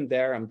couldn't leave them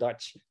there. I'm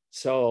Dutch,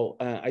 so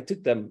I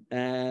took them,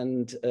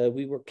 and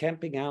we were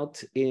camping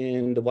out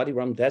in the Wadi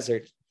Rum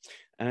desert.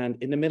 And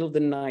in the middle of the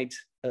night,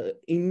 an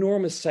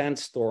enormous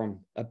sandstorm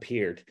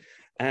appeared.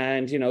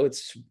 And, you know,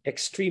 it's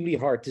extremely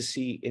hard to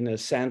see in a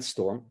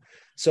sandstorm.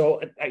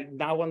 So I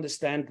now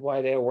understand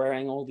why they're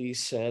wearing all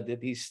these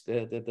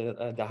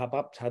the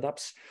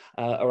hababs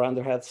around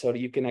their head, so that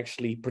you can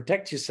actually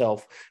protect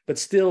yourself. But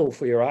still,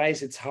 for your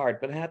eyes, it's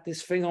hard. But I had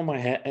this thing on my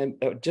head and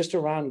just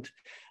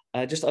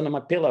under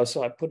my pillow,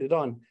 so I put it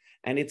on,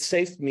 and it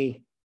saved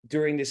me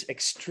during this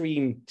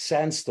extreme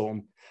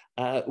sandstorm,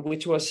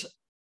 which was,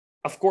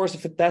 of course, a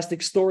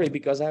fantastic story,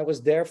 because I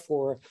was there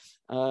for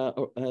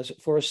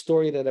a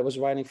story that I was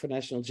writing for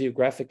National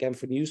Geographic and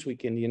for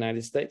Newsweek in the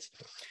United States.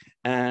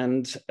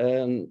 And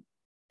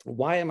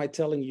why am I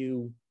telling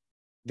you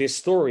this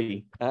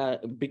story?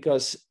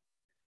 Because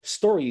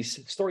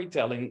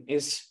storytelling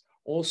is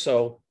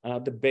also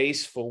the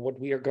base for what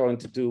we are going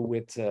to do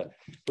with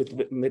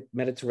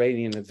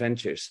Mediterranean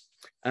Adventures.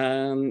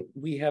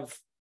 We have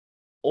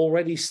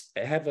already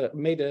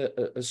made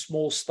a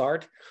small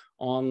start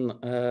on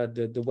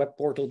the web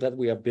portal that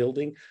we are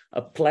building,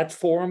 a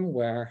platform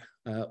where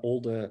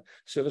all the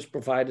service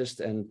providers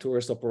and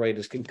tourist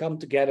operators can come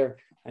together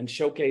and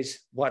showcase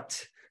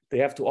what they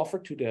have to offer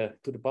to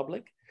the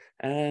public.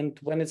 And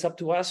when it's up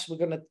to us,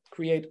 we're going to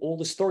create all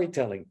the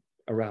storytelling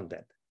around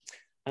that.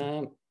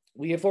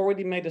 We have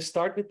already made a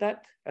start with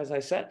that, as I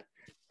said,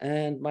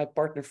 and my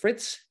partner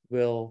Fritz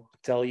will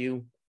tell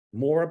you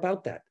more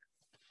about that.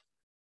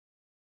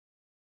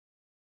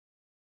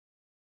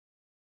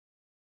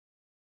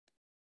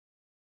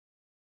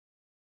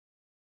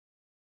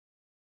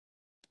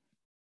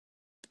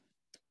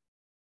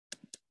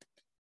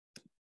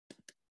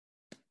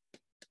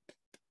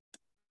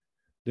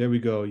 There we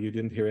go. You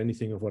didn't hear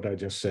anything of what I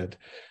just said.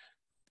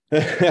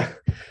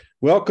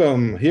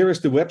 Welcome. Here is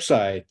the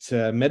website,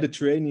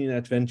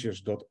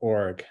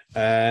 mediterraneanadventures.org.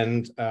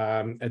 And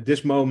at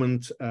this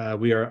moment,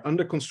 we are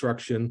under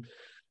construction.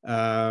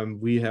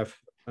 We have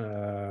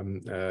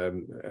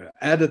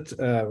added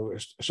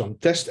some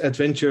test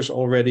adventures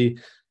already.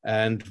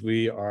 And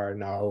we are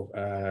now,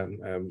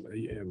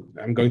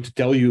 I'm going to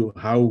tell you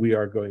how we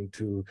are going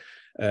to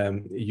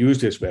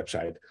use this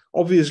website.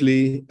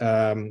 Obviously,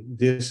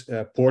 this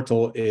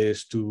portal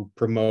is to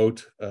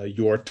promote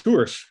your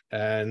tours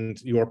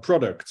and your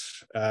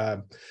products.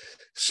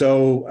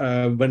 So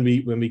when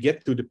we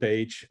get to the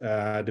page,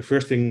 the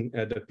first thing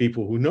that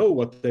people who know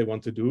what they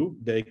want to do,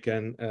 they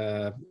can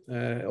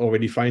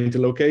already find the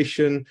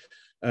location.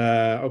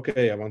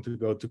 Okay, I want to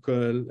go to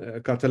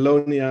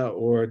Catalonia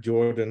or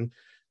Jordan,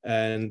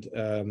 and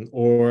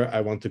or I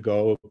want to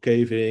go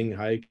caving,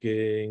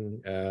 hiking,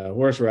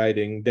 horse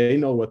riding. They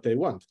know what they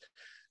want.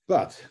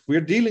 But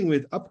we're dealing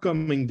with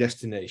upcoming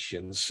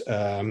destinations.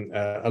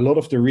 A lot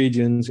of the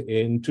regions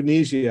in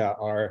Tunisia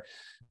are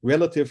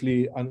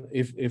relatively,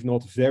 if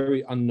not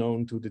very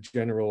unknown to the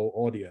general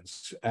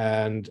audience.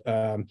 And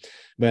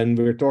when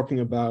we're talking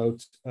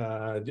about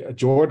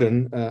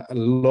Jordan, a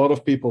lot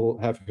of people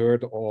have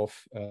heard of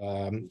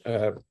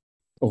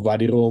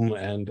Wadi Rum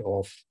and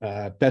of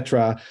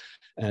Petra,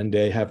 and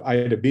they have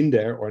either been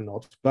there or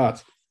not,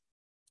 but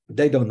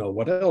they don't know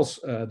what else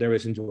there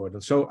is in Jordan.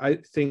 So I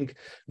think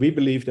we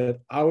believe that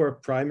our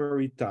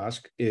primary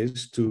task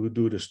is to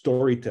do the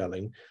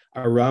storytelling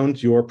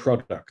around your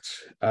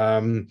products.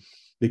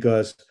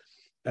 Because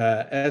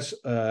as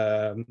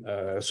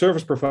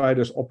service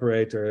providers,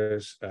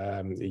 operators,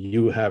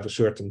 you have a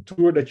certain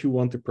tour that you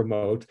want to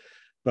promote,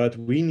 but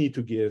we need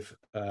to give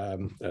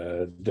the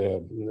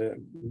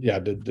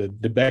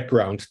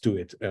background to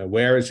it.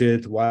 Where is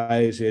it? Why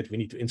is it? We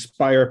need to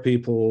inspire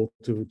people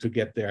to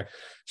get there.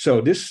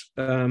 So this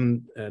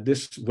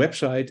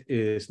website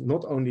is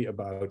not only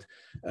about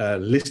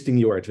listing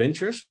your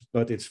adventures,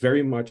 but it's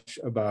very much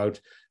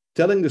about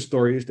telling the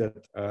stories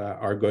that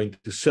are going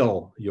to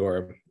sell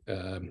your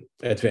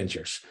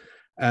adventures.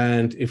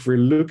 And if we're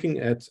looking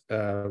at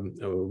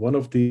one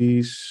of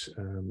these,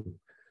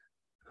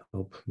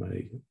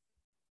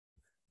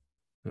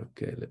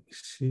 okay, let me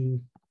see.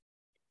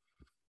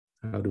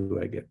 How do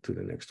I get to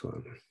the next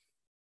one?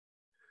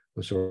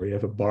 I'm sorry, you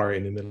have a bar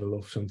in the middle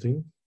of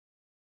something.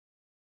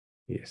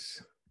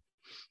 Yes.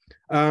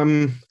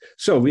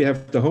 So we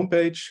have the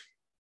homepage,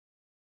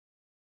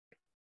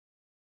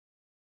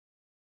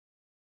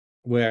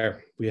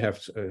 where we have,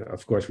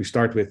 of course, we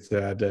start with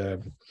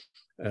the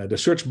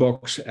search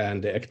box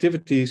and the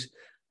activities,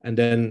 and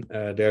then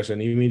there's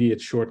an immediate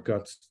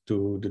shortcut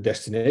to the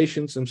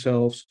destinations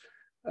themselves.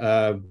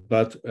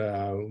 But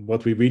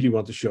what we really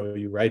want to show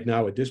you right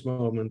now at this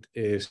moment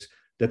is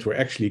that we're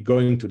actually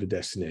going to the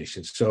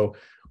destination. So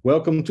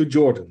welcome to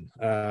Jordan.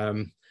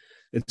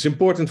 It's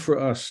important for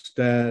us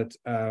that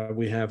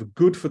we have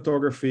good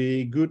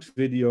photography, good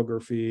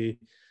videography,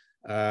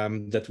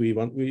 that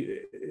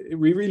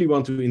we really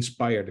want to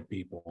inspire the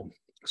people.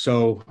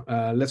 So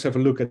let's have a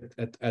look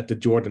at the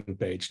Jordan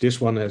page. This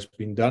one has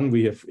been done.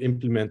 We have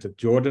implemented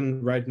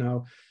Jordan right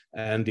now,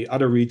 and the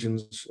other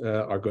regions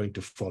are going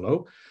to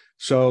follow.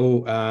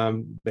 So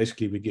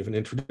basically, we give an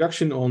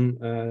introduction on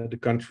the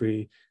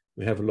country.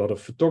 We have a lot of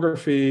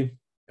photography.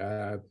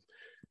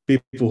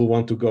 People who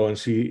want to go and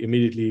see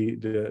immediately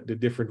the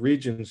different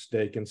regions,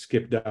 they can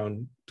skip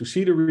down to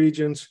see the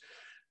regions.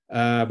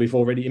 We've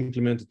already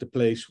implemented the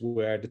place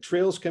where the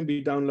trails can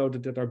be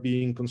downloaded that are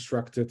being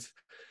constructed.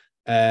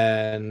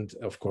 And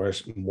of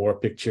course, more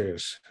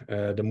pictures.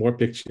 The more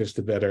pictures,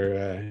 the better,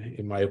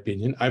 in my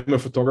opinion. I'm a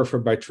photographer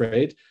by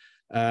trade.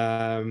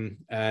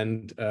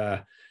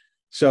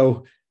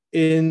 So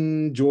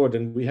in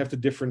Jordan, we have the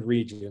different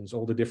regions,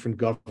 all the different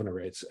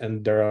governorates,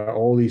 and there are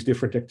all these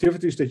different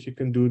activities that you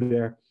can do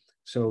there.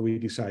 So we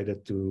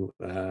decided to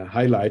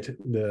highlight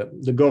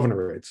the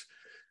governorates.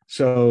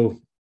 So,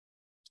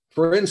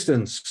 for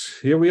instance,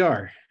 here we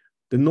are,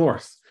 the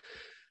north.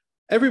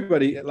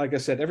 Everybody, like I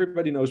said,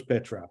 everybody knows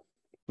Petra,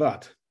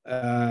 but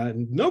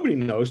nobody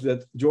knows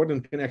that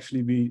Jordan can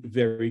actually be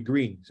very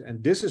green.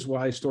 And this is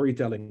why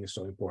storytelling is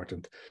so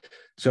important.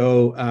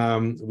 So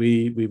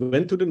we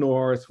went to the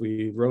north,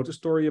 we wrote a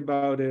story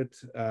about it.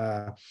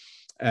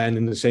 And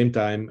in the same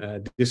time,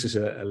 this is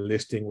a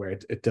listing where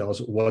it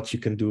tells what you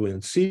can do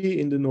and see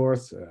in the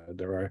north.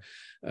 There's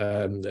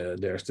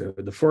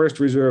the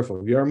forest reserve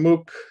of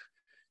Yarmouk.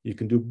 You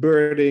can do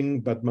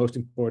birding, but most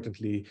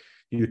importantly,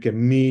 you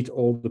can meet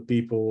all the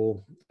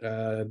people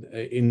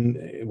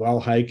while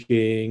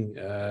hiking.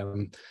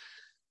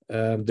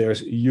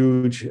 There's a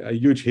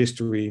huge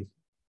history.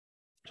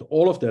 So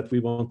all of that we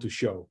want to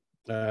show.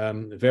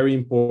 Very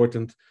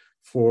important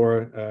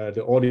for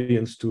the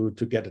audience to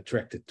get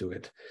attracted to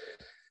it.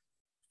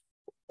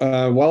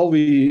 While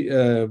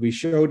we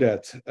show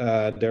that,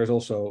 there's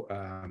also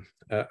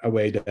a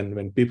way that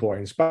when people are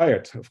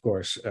inspired, of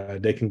course,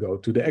 they can go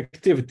to the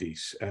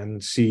activities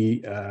and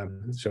see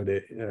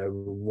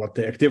what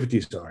the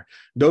activities are.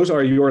 Those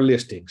are your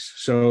listings.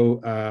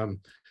 So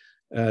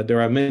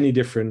there are many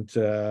different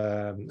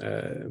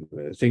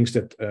things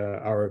that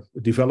our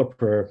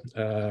developer,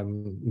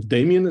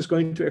 Damien, is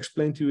going to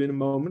explain to you in a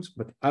moment,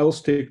 but I'll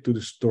stick to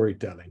the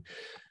storytelling.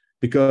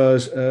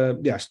 Because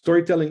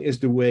storytelling is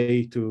the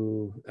way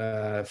to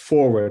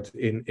forward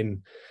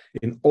in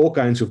all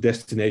kinds of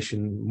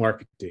destination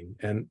marketing.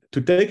 And to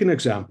take an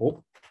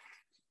example,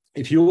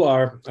 if you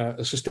are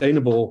a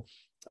sustainable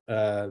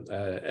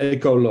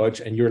eco lodge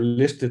and you're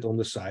listed on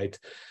the site,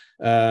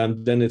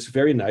 then it's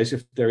very nice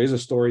if there is a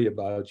story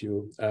about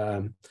you,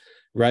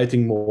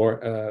 writing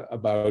more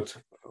about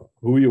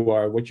who you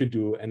are, what you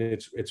do, and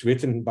it's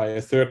written by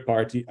a third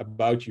party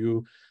about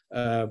you.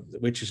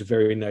 Which is a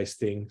very nice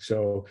thing.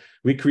 So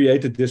we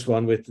created this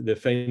one with the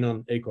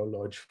Fenan Eco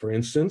Lodge, for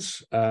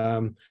instance,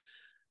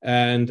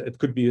 and it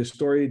could be a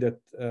story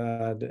that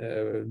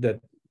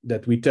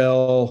we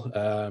tell,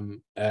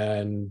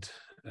 and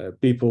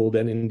people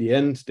then in the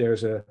end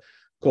there's a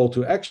call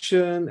to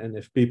action, and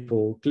if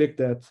people click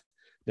that,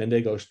 then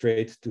they go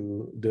straight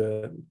to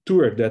the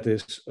tour that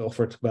is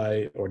offered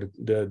by, or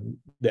the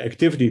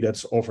activity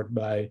that's offered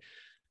by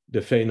the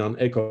Fenan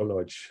Eco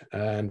Lodge.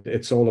 And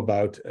it's all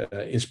about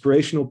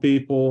inspirational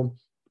people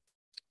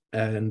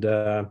and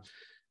in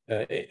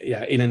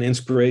an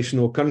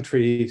inspirational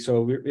country.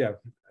 So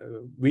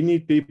we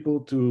need people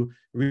to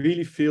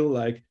really feel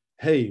like,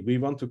 hey, we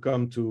want to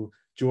come to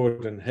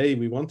Jordan. Hey,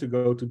 we want to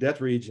go to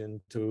that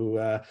region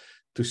to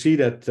see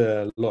that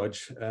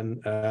lodge.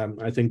 And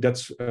I think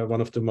that's one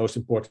of the most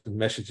important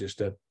messages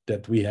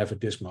that we have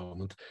at this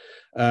moment.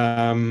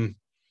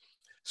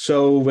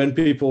 So when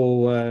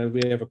people,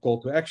 we have a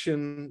call to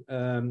action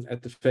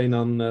at the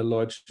Fenan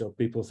Lodge, so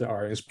people that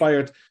are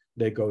inspired,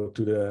 they go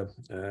to the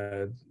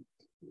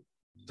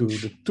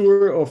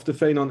tour of the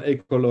Fenan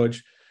Eco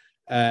Lodge,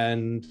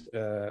 and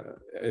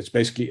it's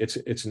basically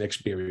it's an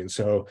experience.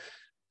 So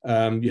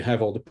you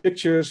have all the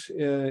pictures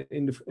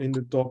in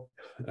the top.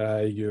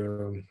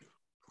 You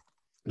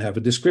have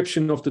a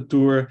description of the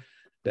tour,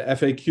 the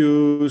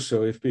FAQ.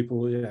 So if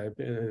people,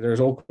 there's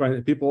all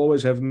people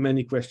always have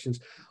many questions.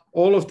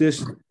 All of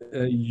this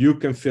you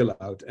can fill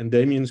out, and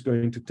Damien's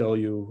going to tell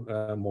you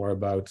more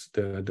about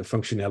the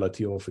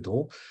functionality of it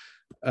all.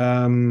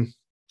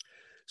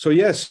 So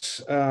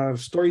yes,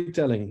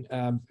 storytelling,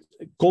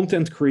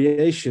 content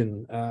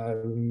creation,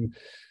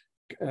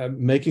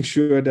 making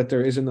sure that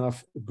there is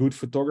enough good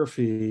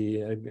photography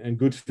and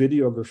good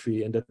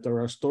videography, and that there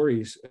are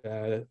stories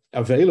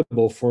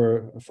available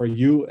for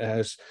you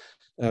as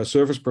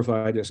service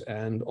providers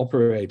and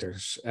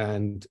operators,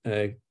 and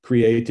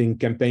creating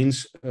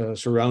campaigns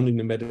surrounding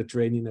the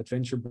Mediterranean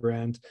Adventure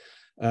brand,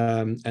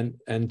 and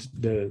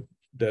the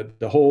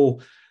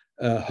whole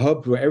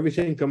hub where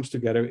everything comes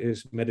together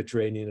is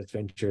Mediterranean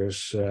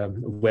Adventures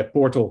web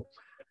portal.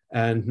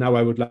 And now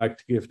I would like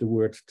to give the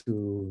word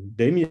to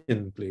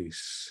Damien,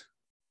 please.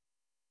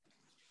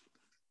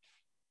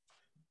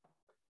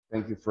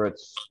 Thank you,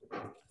 Fritz.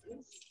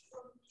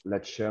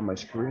 Let's share my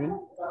screen.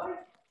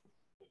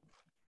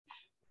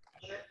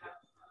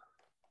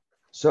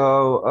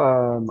 So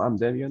I'm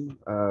Damien,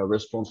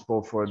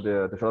 responsible for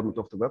the development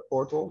of the web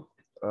portal.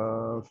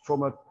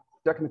 From a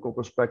technical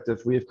perspective,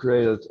 we have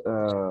created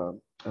a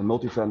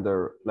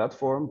multi-vendor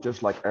platform,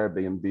 just like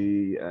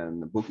Airbnb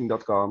and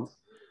Booking.com.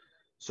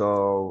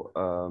 So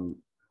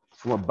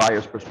from a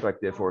buyer's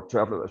perspective or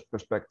traveler's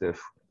perspective,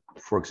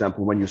 for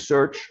example, when you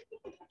search,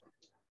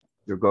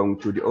 you're going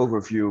to the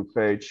overview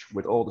page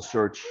with all the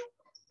search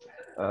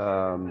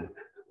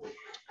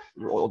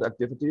all the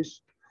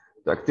activities.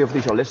 The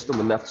activities are listed on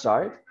the left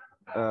side.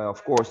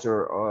 Of course,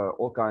 there are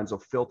all kinds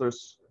of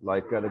filters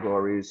like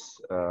categories,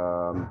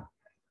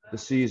 the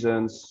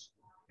seasons,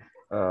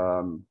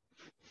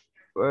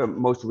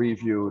 most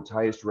reviewed,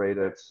 highest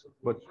rated,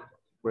 but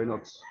we're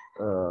not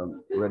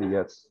ready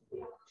yet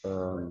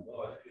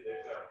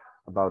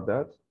about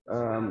that.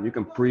 You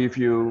can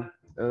preview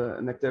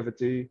an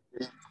activity.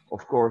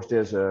 Of course,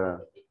 there's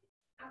a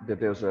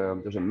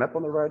map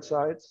on the right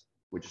side,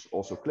 which is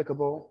also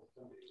clickable.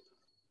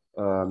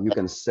 You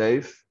can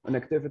save an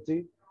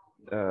activity,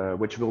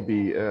 which will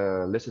be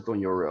listed on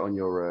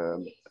your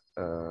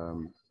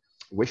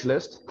wish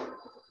list.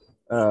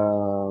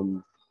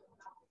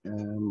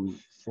 And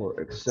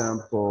for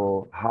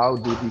example, how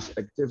do these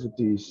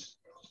activities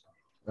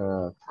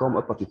come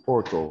up at the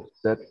portal?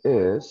 That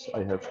is,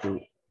 I have to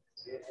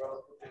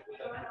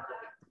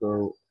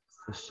go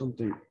for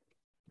something.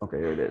 Okay,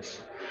 here it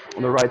is.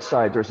 On the right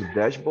side, there's a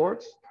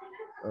dashboard.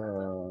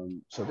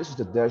 So this is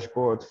the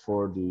dashboard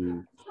for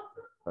the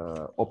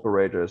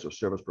operators or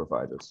service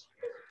providers.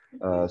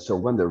 So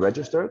when they're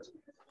registered,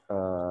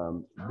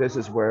 this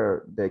is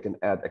where they can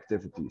add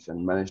activities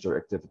and manage their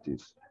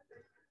activities.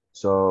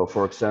 So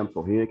for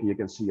example, here you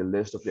can see a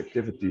list of the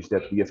activities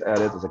that we have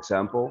added as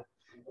example.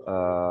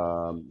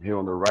 Here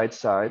on the right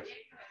side,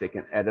 they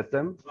can edit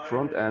them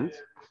front end.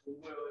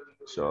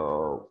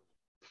 So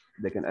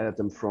they can edit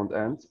them front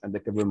end and they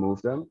can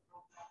remove them.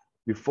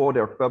 Before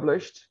they're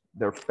published,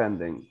 they're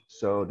pending.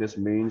 So this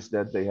means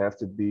that they have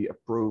to be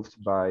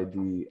approved by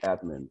the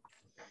admin.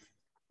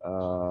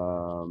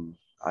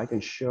 I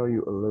can show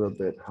you a little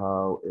bit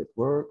how it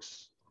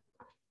works.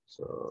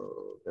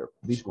 So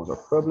these ones are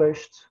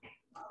published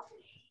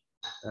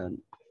and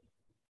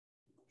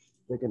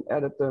they can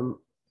edit them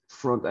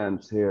front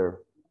end here.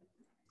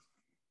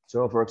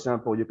 So for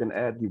example, you can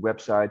add the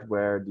website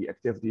where the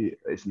activity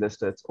is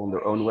listed on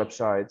their own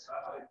website,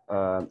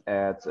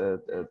 add a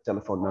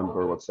telephone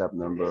number, WhatsApp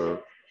number,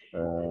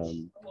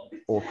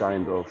 all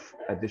kind of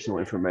additional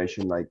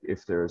information like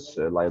if there's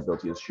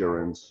liability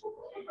insurance,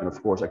 and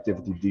of course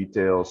activity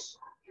details,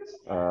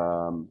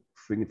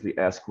 frequently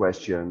asked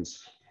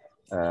questions,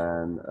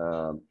 and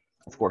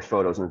of course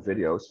photos and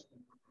videos.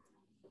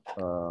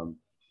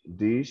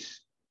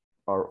 These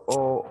are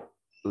all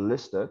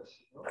listed.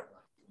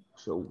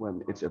 So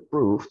when it's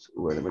approved,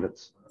 wait a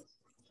minute.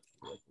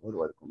 Where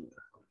do I come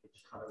here?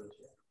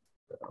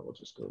 I will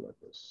just go like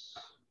this.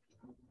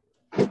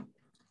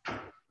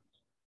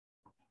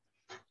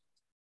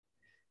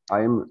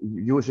 I am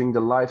using the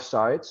live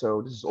site,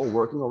 so this is all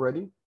working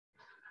already.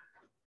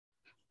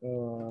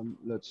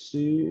 Let's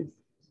see.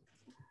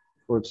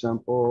 For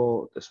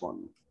example, this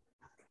one.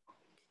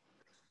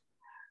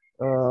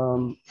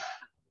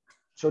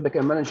 So they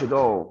can manage it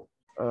all.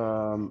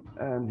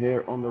 And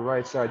here on the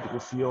right side, you can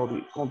see all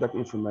the contact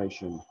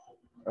information.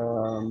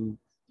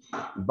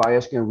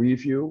 Buyers can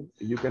review.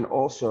 You can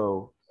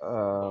also,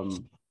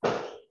 in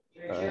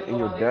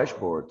your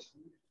dashboard,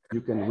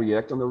 you can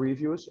react on the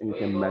reviews and you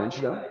can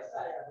manage them.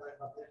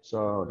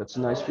 So that's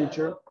a nice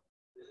feature.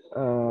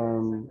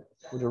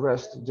 For the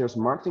rest, there's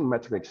marketing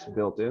metrics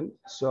built in.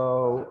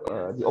 So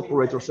the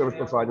operator or service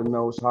provider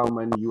knows how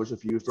many years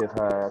of use they've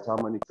had, how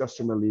many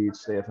customer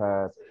leads they've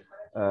had.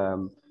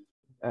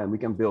 And we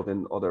can build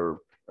in other,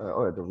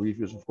 the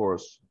reviews, of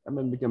course, and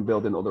then we can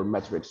build in other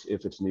metrics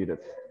if it's needed.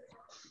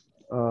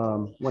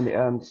 When they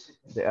add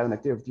an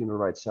activity on the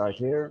right side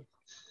here,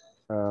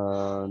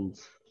 and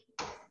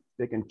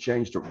they can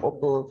change their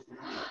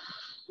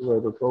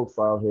operator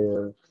profile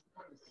here.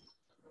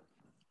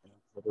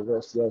 For the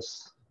rest,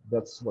 yes,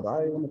 that's what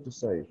I wanted to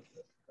say.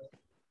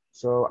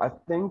 So I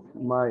think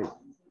my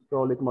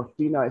colleague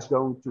Martina is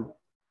going to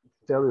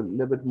tell you a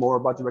little bit more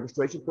about the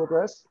registration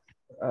progress.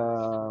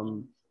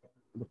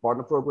 The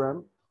partner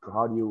program, so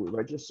how do you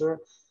register?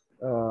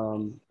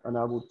 And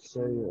I would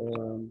say,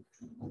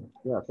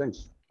 yeah,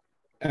 thanks.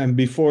 And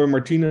before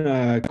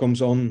Martina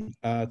comes on,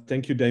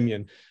 thank you,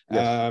 Damien.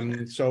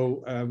 Yes.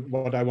 So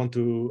what I want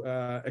to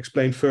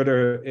explain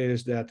further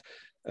is that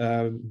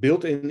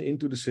built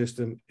into the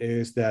system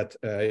is that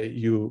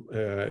you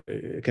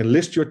can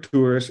list your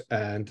tours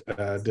and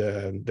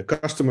the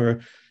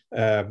customer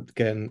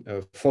can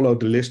follow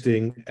the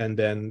listing and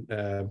then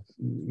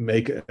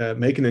make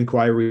an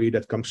inquiry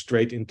that comes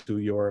straight into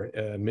your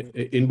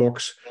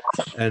inbox,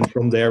 and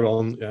from there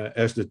on,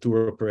 as the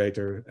tour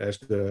operator, as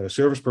the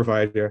service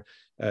provider,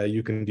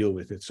 you can deal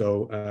with it.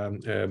 So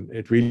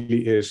it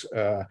really is.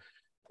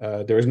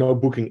 There is no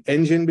booking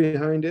engine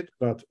behind it,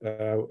 but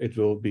it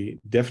will be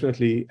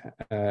definitely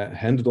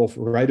handed off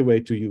right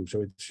away to you.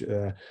 So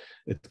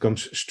it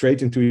comes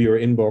straight into your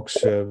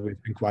inbox with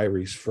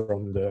inquiries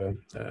from the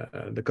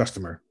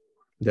customer.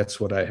 That's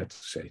what I had to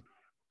say.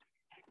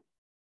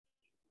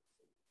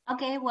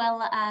 Okay,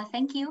 well,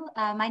 thank you.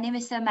 My name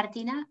is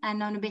Martina,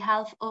 and on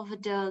behalf of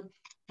the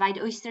White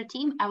Oyster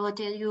team, I will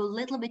tell you a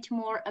little bit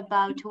more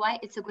about why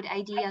it's a good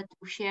idea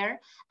to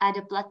share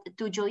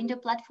to join the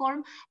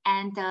platform,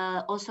 and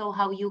also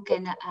how you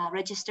can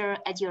register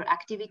at your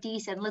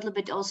activities, and a little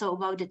bit also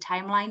about the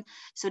timeline,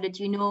 so that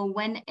you know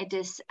when it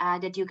is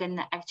that you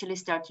can actually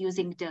start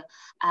using the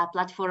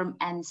platform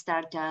and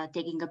start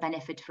taking a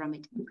benefit from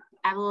it.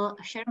 I will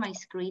share my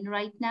screen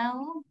right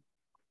now.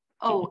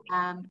 Oh,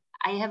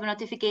 I have a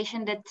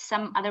notification that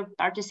some other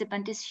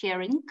participant is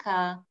sharing.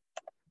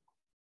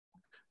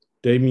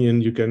 Damien,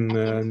 you can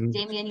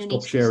Damien, you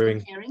stop need sharing.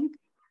 to stop sharing.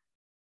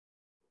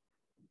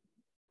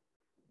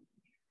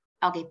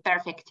 Okay,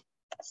 perfect.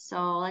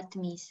 So let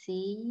me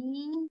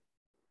see.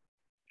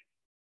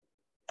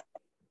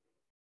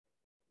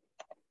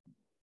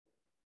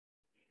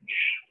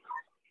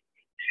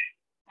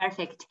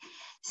 Perfect.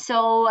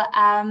 So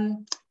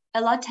a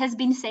lot has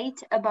been said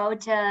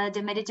about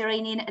the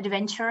Mediterranean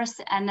adventures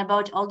and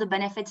about all the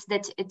benefits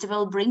that it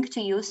will bring to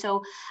you.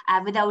 So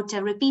without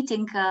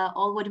repeating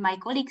all what my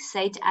colleagues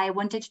said, I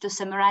wanted to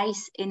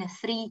summarize in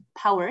 3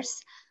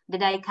 powers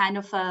that I kind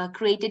of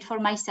created for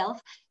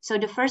myself. So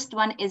the first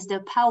one is the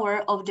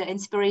power of the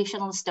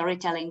inspirational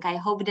storytelling. I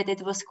hope that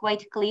it was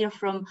quite clear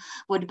from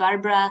what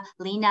Barbara,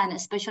 Lena, and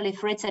especially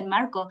Fritz and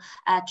Marco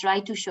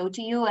tried to show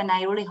to you. And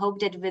I really hope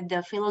that with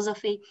the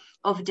philosophy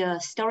of the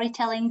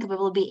storytelling, we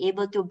will be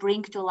able to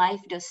bring to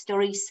life the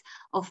stories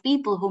of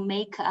people who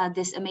make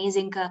this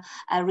amazing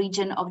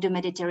region of the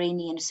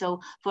Mediterranean.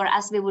 So for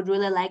us, we would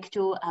really like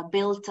to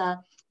build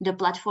the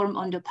platform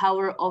on the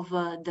power of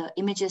the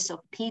images of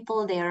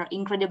people, their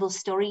incredible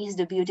stories,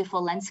 the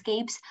beautiful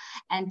landscapes,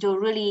 and to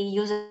really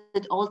use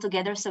it all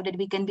together so that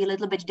we can be a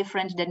little bit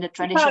different than the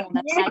traditional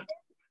website.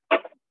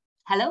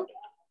 Hello?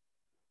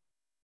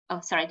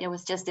 Oh, sorry, that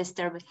was just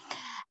disturbing.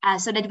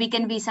 So that we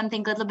can be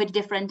something a little bit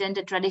different than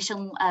the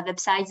traditional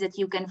websites that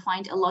you can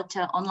find a lot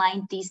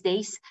online these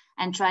days,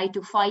 and try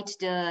to fight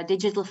the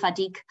digital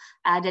fatigue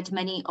that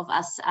many of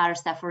us are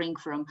suffering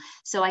from.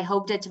 So I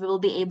hope that we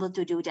will be able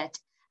to do that.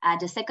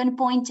 The second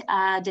point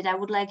that I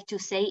would like to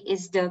say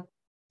is the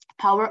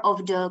power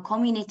of the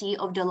community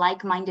of the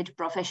like-minded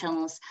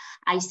professionals.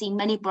 I see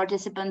many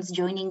participants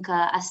joining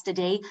us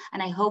today,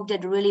 and I hope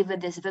that really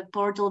with this web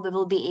portal, we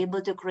will be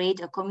able to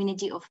create a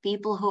community of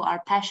people who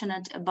are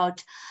passionate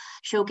about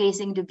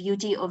showcasing the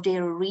beauty of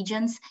their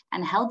regions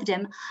and help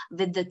them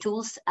with the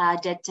tools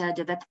that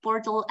the web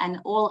portal and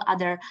all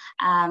other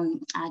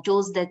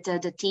tools that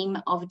the team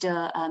of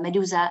the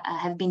Medusa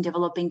have been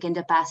developing in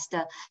the past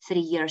 3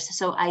 years.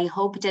 So I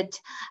hope that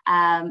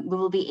we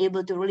will be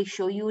able to really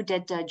show you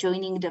that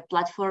joining the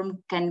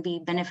platform can be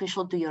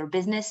beneficial to your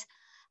business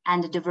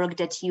and the work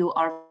that you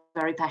are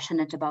very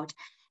passionate about.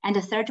 And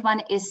the third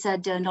one is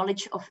the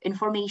knowledge of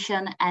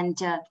information and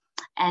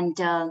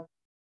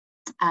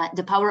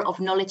the power of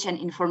knowledge and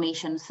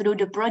information. Through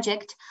the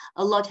project,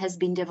 a lot has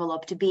been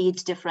developed, be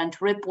it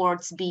different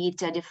reports, be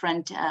it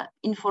different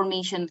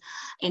information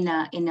in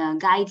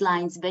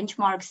guidelines,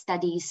 benchmark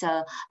studies.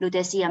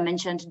 Lutecia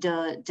mentioned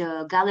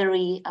the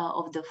gallery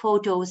of the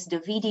photos, the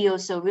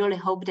videos. So we really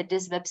hope that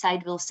this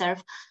website will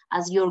serve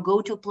as your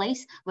go-to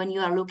place when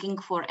you are looking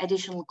for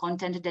additional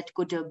content that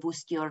could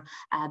boost your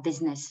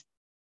business.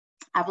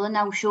 I will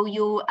now show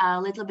you a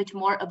little bit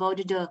more about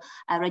the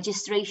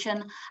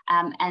registration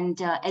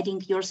and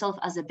adding yourself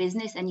as a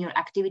business and your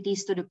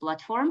activities to the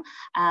platform.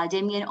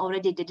 Damien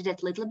already did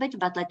that a little bit,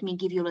 but let me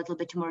give you a little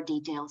bit more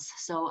details.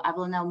 So I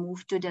will now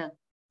move to the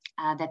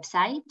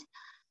website.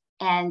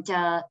 And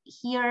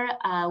here,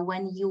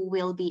 when you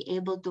will be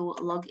able to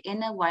log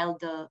in while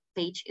the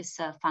page is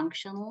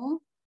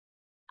functional,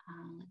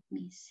 let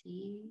me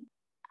see.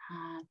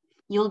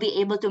 You'll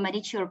be able to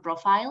manage your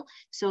profile.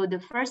 So the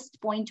first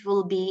point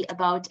will be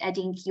about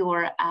adding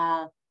your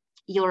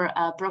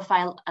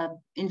profile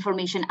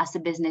information as a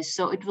business.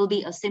 So it will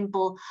be a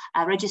simple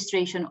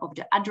registration of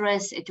the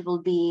address. It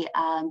will be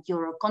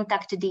your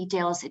contact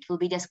details. It will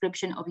be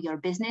description of your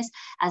business.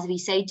 As we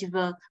said,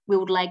 we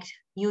would like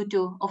you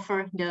to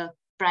offer the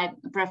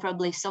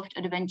preferably soft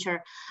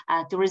adventure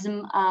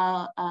tourism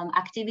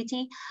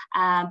activity.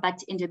 But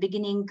in the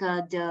beginning,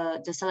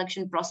 the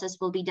selection process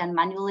will be done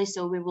manually.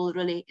 So we will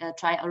really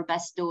try our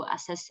best to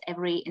assess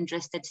every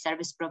interested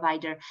service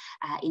provider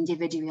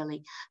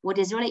individually. What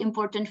is really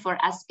important for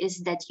us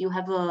is that you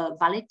have a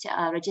valid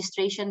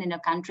registration in a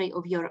country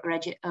of your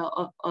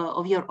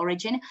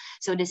origin.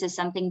 So this is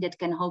something that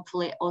can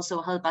hopefully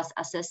also help us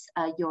assess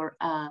your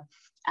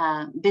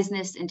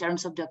business in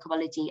terms of the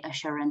quality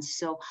assurance.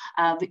 So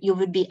you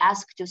would be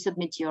asked to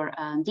submit your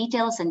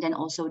details and then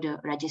also the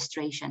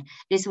registration.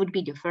 This would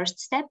be the first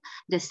step.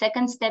 The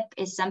second step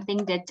is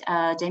something that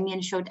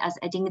Damien showed us,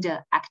 adding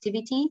the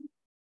activity.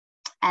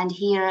 And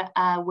here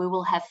we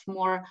will have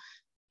more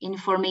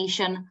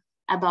information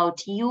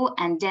about you.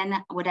 And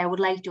then what I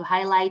would like to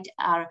highlight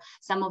are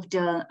some of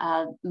the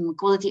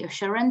quality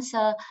assurance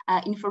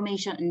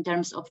information in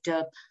terms of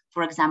the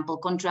for example,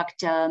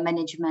 contract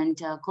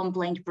management,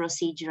 complaint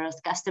procedures,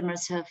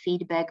 customers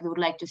feedback. We would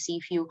like to see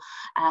if you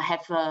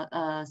have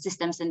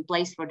systems in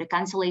place for the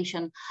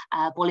cancellation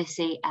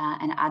policy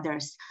and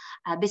others.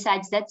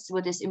 Besides that,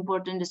 what is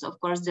important is, of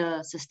course,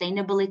 the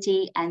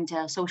sustainability and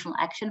social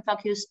action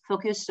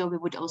focus. So we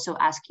would also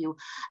ask you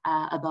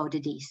about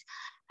these.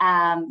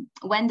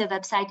 When the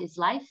website is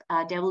live,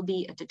 there will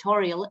be a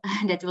tutorial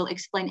that will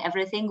explain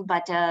everything,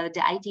 but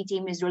the IT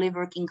team is really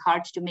working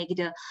hard to make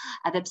the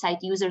website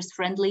users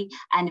friendly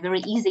and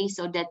very easy,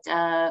 so that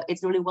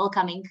it's really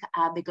welcoming,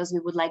 because we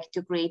would like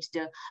to create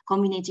the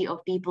community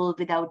of people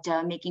without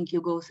making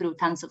you go through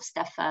tons of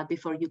stuff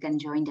before you can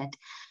join that.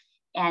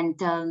 And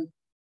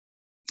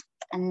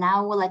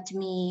now let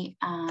me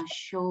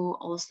show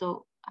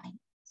also,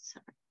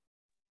 sorry.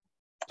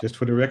 Just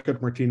for the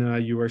record, Martina,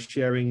 you are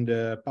sharing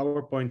the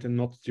PowerPoint and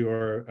not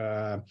your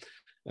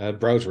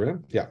browser, eh?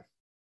 Yeah.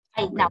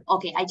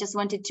 Okay, I just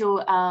wanted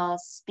to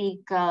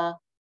speak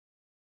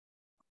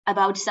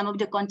about some of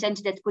the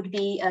content that could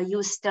be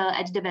used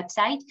at the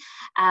website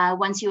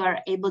once you are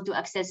able to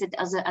access it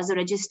as a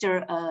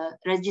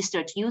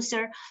registered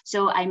user.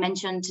 So I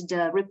mentioned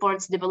the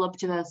reports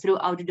developed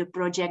throughout the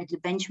project, the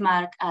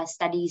benchmark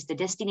studies, the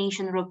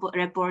destination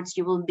reports.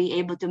 You will be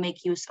able to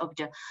make use of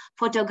the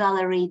photo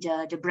gallery,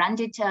 the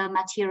branded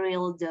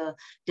material,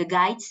 the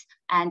guides,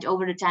 and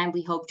over the time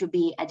we hope to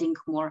be adding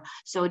more.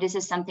 So this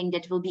is something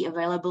that will be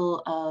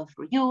available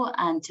for you,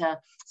 and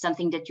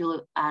something that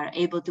you are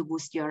able to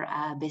boost your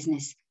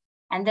business.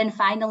 And then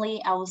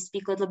finally, I will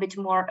speak a little bit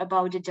more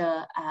about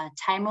the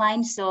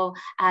timeline. So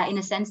in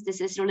a sense,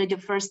 this is really the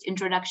first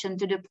introduction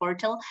to the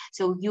portal.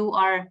 So you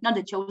are not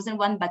the chosen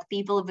one, but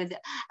people with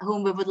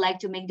whom we would like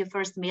to make the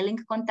first mailing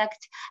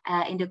contact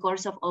in the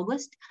course of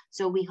August.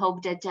 So we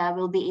hope that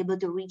we'll be able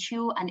to reach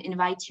you and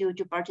invite you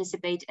to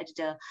participate at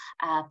the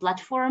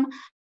platform.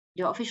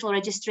 The official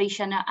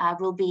registration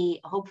will be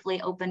hopefully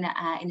open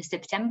in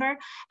September,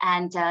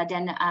 and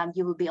then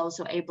you will be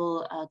also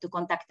able to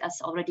contact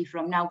us already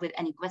from now with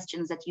any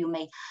questions that you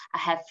may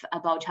have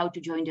about how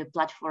to join the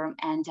platform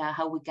and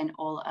how we can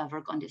all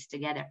work on this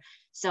together.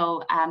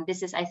 So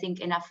this is, I think,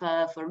 enough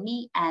for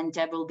me, and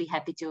I will be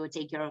happy to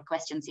take your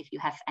questions if you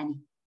have any.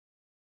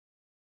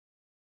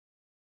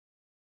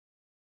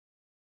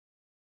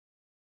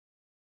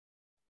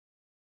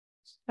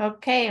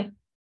 Okay.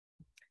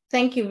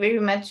 Thank you very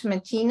much,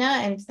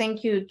 Martina, and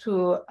thank you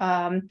to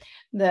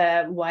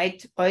the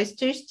White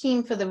Oysters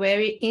team for the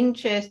very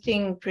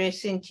interesting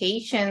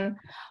presentation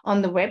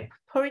on the web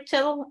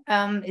portal.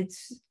 I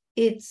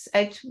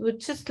would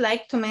just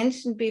like to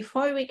mention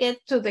before we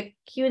get to the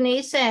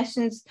Q&A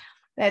sessions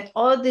that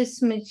all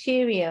this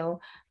material,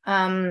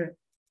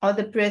 all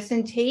the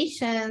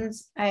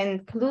presentations,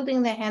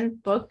 including the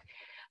handbook,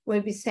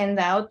 will be sent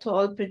out to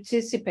all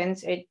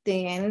participants at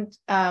the end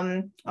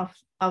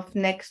of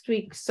next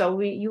week. So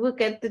you will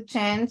get the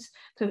chance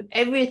to have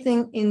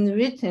everything in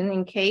written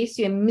in case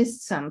you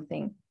missed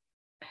something.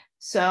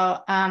 So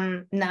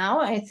now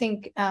I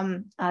think,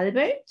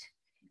 Albert,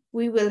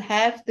 we will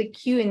have the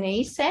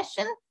Q&A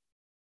session.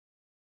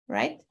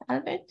 Right,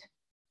 Albert?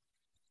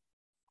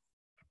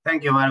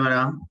 Thank you,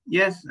 Barbara.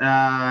 Yes,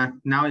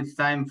 now it's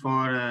time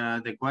for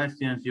the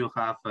questions you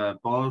have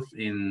posed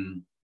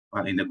in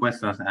the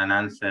questions and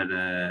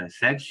answer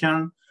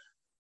section.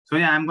 So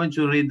yeah, I'm going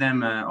to read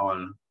them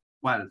all.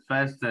 Well,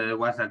 first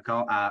was a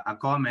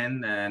comment,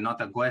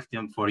 not a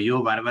question for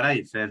you, Barbara.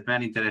 It's a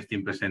very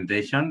interesting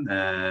presentation.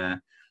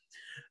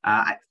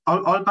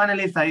 All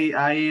panelists,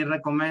 I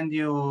recommend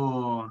you,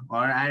 or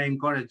I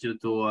encourage you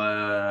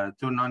to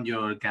turn on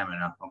your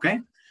camera,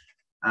 okay?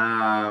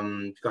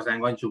 Because I'm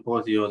going to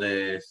pose you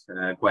these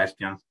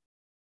questions.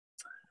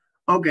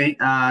 Okay,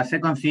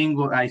 second thing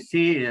I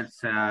see is,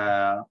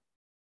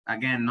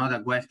 again, not a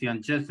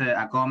question, just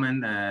a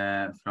comment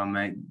from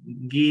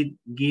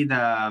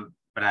Gida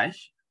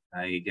Brash,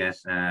 I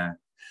guess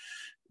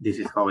this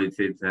is how it's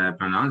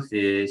pronounced.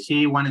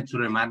 She wanted to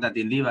remark that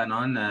in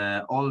Lebanon,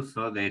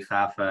 also they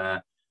have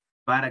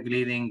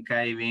paragliding,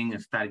 caving,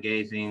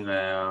 stargazing,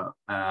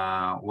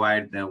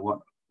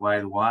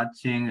 wild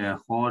watching,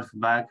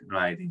 horseback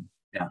riding,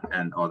 yeah,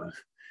 and others.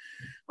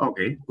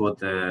 Okay, good.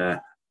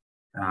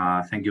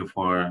 Thank you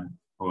for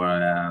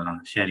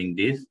sharing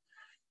this.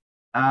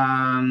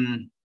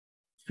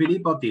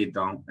 Filippo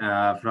Tito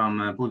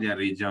from Puglia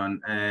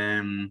region.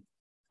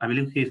 I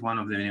believe he's one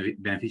of the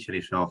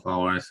beneficiaries of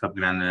our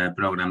sub-grant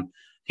program.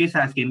 He's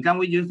asking, can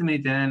we use the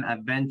Mediterranean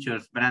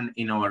Adventures brand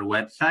in our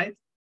website?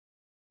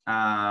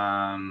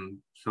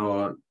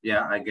 So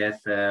yeah, I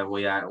guess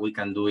we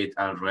can do it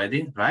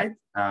already, right?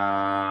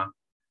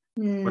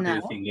 What do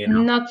you think?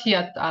 Not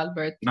yet,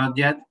 Albert. Not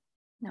yet?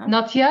 No.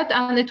 Not yet,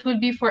 and it will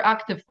be for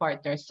active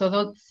partners. So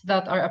those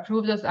that are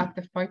approved as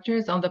active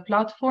partners on the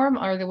platform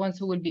are the ones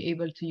who will be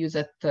able to use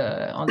it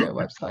on their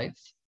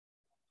websites.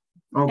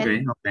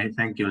 Okay, okay.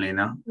 Thank you,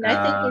 Lena. I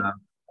think it's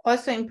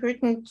also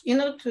important, you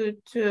know, to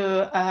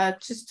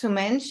just to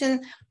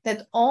mention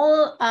that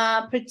all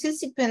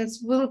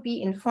participants will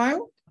be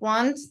informed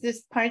once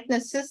this partner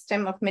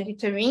system of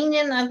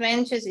Mediterranean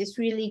Adventures is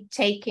really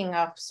taking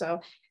off. So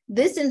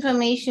This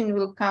information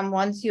will come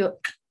once you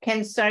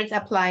can start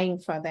applying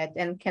for that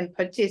and can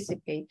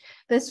participate.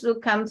 This will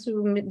come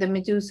through the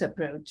Medusa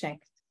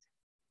project.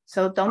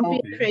 So don't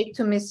be afraid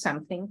to miss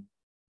something.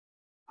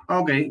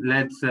 Okay,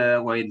 let's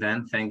wait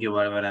then. Thank you,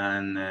 Barbara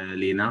and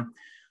Lina.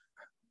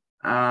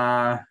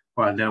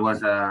 Well, there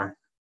was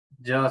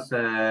just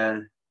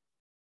a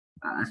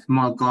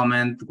small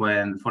comment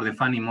for the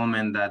funny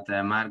moment that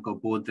Marco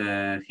put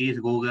his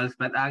Googles,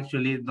 but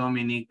actually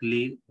Dominic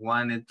Lee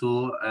wanted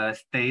to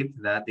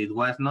state that it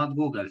was not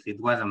Googles, it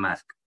was a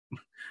mask.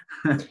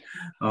 Okay.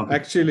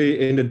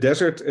 Actually, in the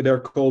desert, they're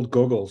called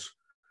goggles.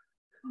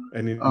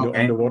 And on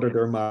the water,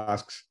 they're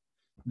masks.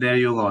 There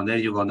you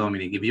go,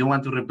 Dominic. If you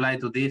want to reply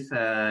to this,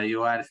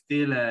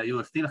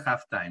 you still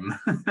have time.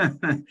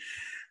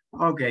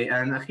 Okay,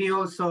 and he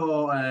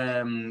also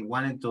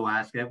wanted to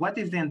ask, what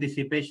is the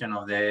anticipation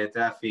of the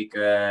traffic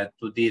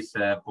to this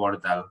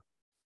portal?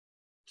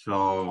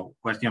 So,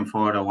 question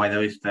for the White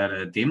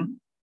Oyster team.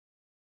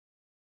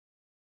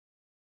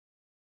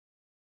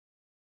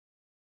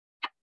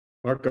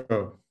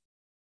 Marco.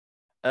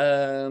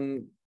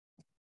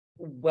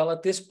 Well,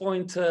 at this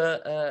point,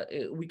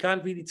 we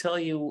can't really tell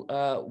you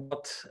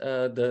what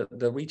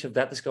the reach of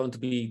that is going to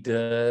be.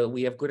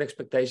 We have good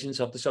expectations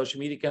of the social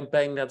media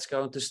campaign that's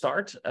going to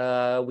start.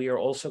 We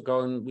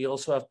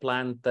also have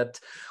planned that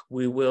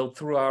we will,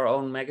 through our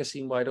own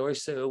magazine, White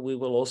Oyster, we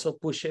will also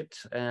push it.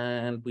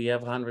 And we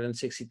have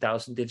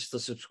 160,000 digital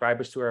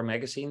subscribers to our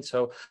magazine.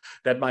 So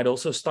that might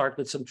also start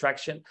with some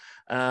traction.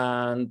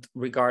 And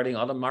regarding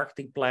other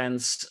marketing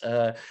plans,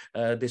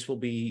 this will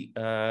be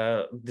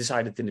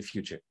decided in the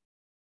future.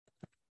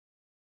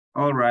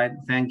 All right,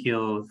 thank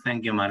you,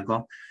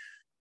 Marco.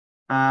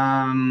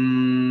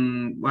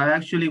 Well,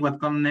 actually, what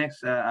comes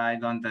next, I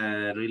don't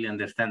really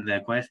understand the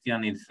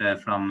question. It's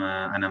from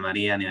Ana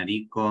Maria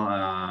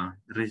Nearico.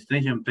 The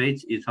registration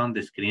page is on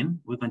the screen.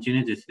 We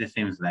continue to see the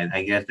same slide.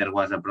 I guess there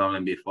was a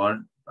problem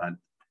before, but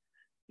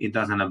it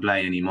doesn't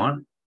apply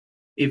anymore.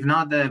 If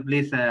not,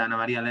 please, Ana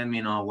Maria, let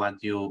me know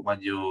what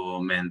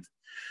you meant.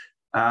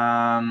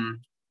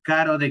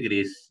 Caro de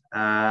Gris.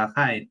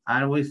 Hi,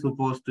 are we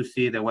supposed to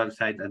see the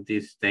website at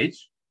this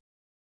stage?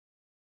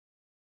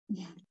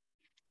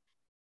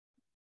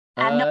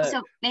 No,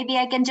 so maybe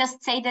I can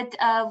just say that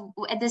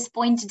at this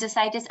point, the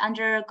site is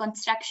under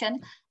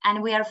construction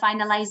and we are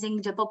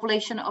finalizing the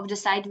population of the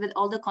site with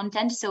all the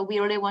content. So we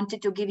really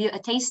wanted to give you a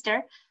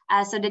taster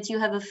so that you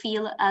have a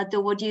feel to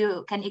what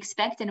you can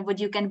expect and what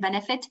you can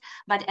benefit.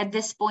 But at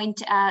this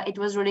point, it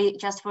was really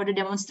just for the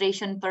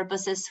demonstration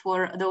purposes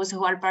for those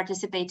who are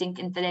participating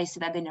in today's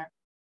webinar.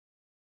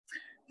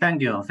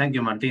 Thank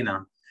you,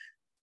 Martina.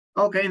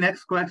 Okay,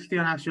 next question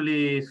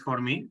actually is for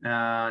me.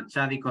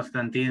 Chadi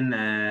Constantin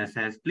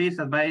says, please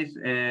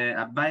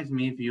advise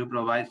me if you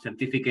provide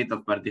certificate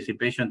of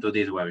participation to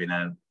this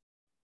webinar.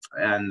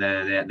 And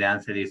the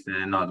answer is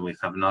not. We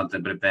have not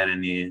prepared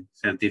any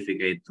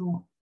certificate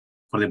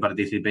for the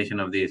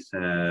participation of this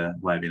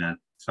webinar.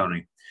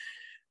 Sorry.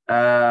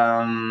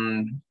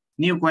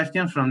 New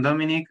question from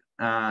Dominic.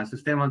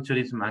 Sustainable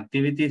tourism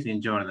activities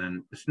in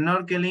Jordan.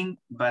 Snorkeling,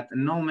 but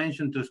no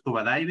mention to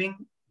scuba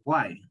diving.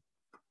 Why?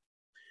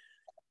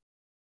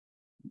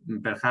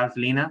 Perhaps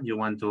Lina, you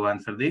want to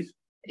answer this?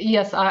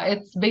 Yes,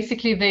 it's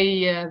basically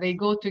they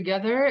go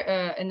together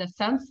in a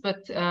sense,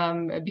 but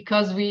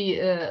because we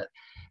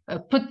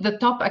put the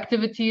top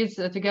activities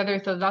together,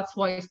 so that's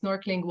why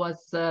snorkeling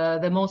was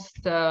the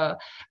most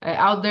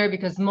out there,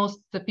 because most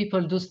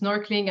people do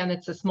snorkeling and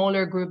it's a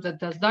smaller group that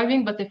does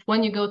diving. But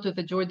when you go to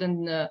the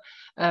Jordan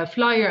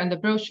flyer and the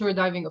brochure,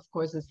 diving of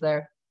course is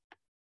there.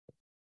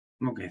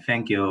 Okay,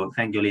 thank you,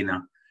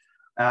 Lina.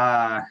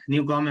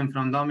 New comment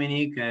from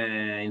Dominic,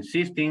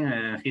 insisting.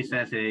 He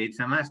says it's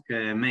a mask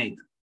made.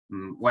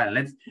 Well,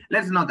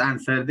 let's not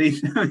answer this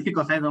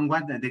because I don't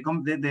want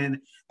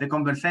the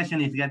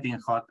conversation is getting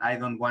hot. I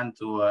don't want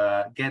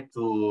to get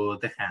to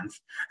the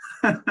hands.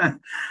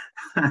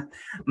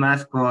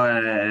 Mask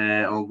or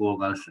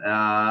Googles.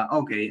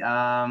 Okay.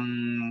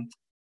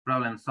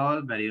 Problem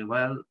solved. Very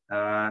well.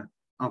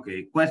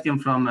 Okay. Question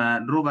from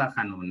Ruba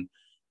Hanun.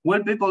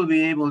 Will people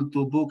be able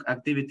to book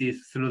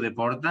activities through the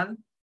portal?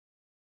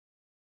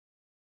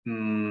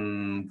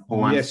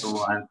 Yes,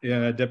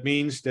 that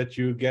means that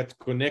you get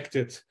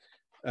connected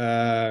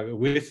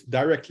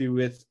directly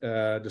with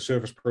the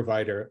service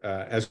provider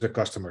as a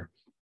customer.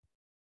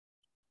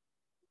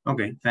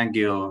 Okay, thank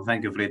you,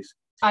 Fritz.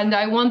 And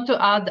I want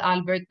to add,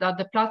 Albert, that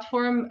the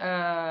platform,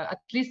 at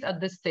least at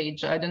this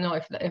stage, I don't know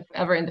if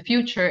ever in the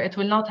future, it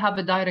will not have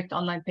a direct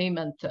online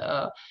payment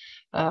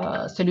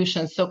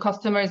solution. So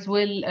customers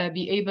will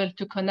be able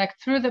to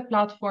connect through the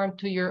platform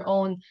to your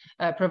own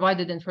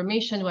provided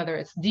information, whether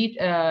it's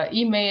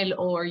email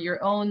or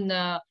your own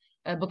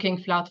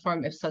booking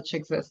platform, if such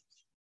exists.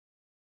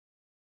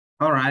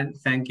 All right,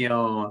 thank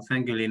you,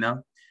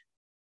 Lina.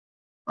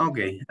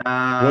 Okay.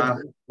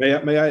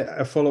 May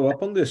I follow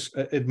up on this?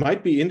 It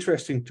might be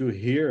interesting to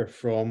hear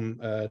from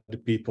the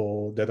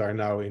people that are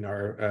now in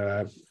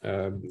our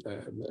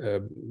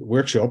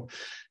workshop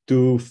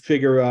to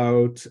figure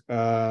out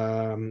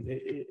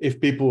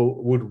if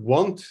people would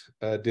want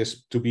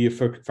this to be a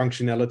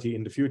functionality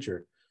in the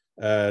future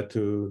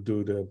to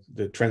do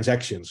the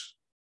transactions.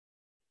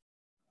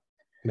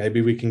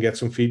 Maybe we can get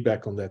some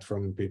feedback on that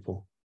from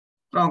people.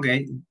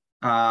 Okay.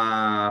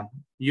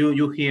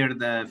 You hear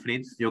the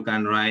Fritz, you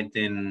can write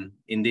in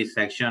this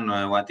section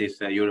what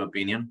is your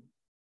opinion.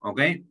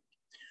 Okay.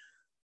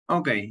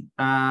 Okay.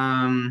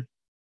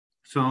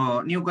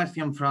 So new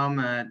question from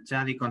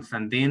Chadi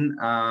Constantine.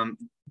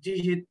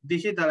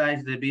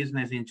 Digitalize the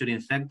business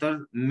insurance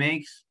sector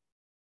make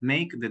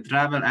the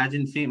travel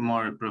agency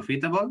more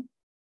profitable?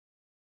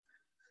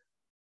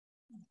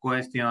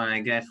 Question, I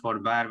guess, for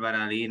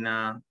Barbara,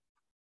 Lina,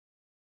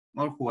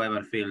 or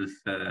whoever feels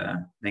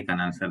they can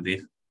answer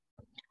this.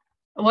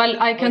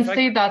 Well, I can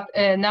say that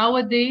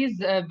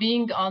nowadays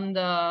being on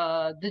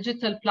the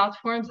digital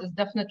platforms is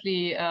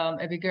definitely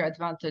a bigger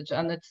advantage,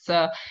 and it's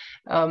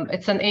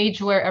an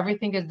age where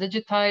everything is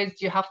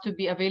digitized. You have to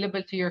be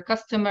available to your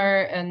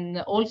customer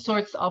in all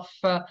sorts of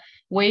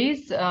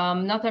ways.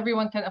 Not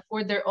everyone can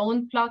afford their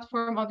own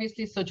platform,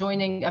 obviously, so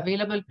joining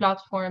available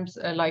platforms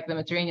like the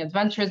Mediterranean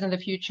Adventures in the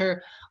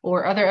future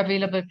or other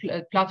available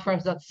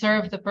platforms that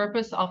serve the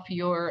purpose of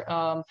your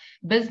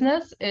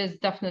business is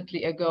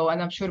definitely a go,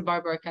 and I'm sure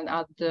Barbara can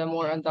add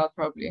more on that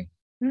probably.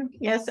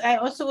 Yes, I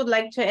also would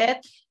like to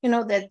add,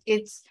 that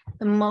it's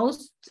the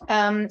most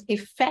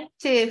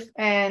effective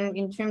and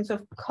in terms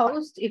of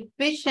cost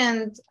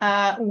efficient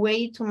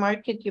way to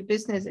market your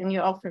business and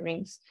your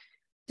offerings.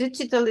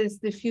 Digital is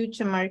the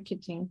future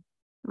marketing.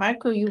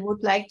 Marco, you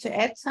would like to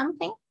add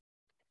something?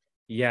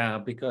 Yeah,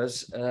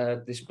 because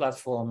this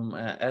platform,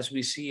 as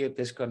we see it,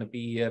 is going to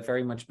be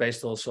very much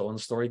based also on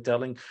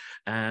storytelling.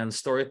 And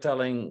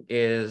storytelling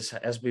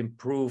has been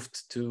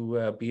proved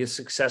to be a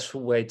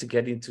successful way to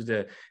get into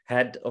the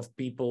head of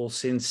people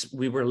since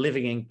we were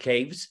living in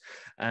caves.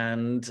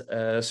 And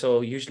so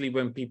usually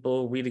when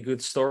people read a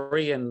good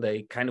story and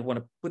they kind of want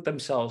to put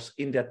themselves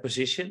in that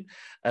position,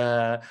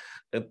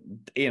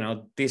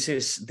 this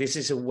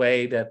is a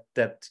way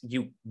that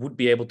you would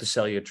be able to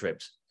sell your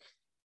trips.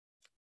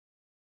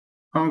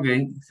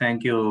 Okay,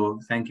 thank you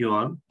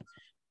all.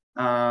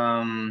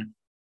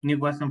 New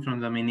question from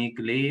Dominique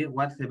Lee.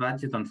 What's the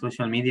budget on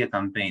social media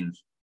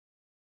campaigns?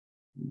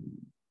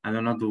 I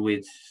don't know to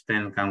which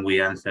extent can we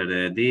answer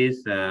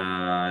this.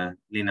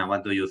 Lina,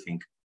 what do you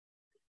think?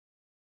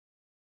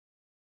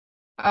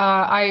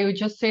 I would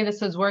just say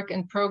this is work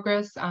in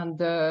progress, and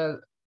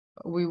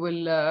we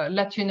will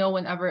let you know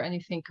whenever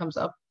anything comes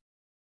up.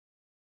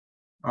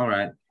 All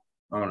right.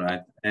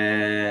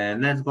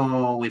 Let's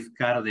go with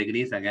Caro de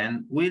Gris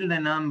again. Will the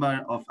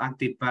number of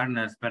active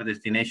partners per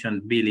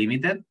destination be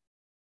limited?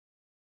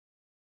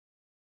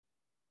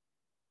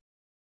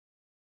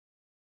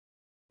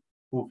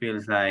 Who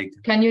feels like?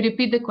 Can you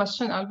repeat the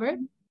question, Albert?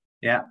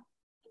 Yeah.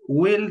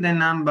 Will the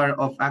number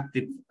of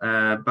active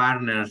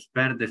partners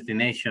per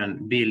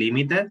destination be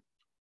limited?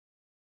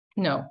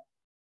 No.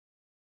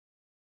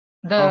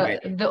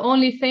 The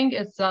only thing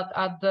is that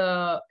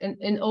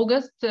in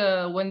August,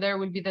 when there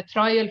will be the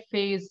trial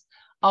phase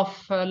of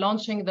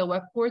launching the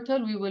web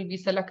portal, we will be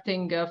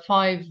selecting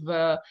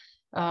 5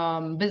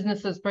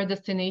 businesses per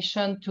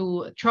destination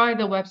to try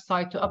the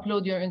website, to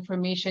upload your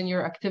information,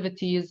 your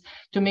activities,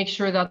 to make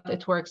sure that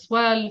it works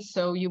well.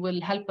 So you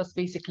will help us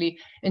basically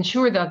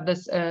ensure that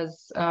this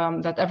is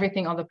that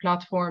everything on the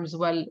platforms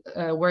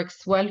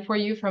works well for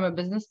you from a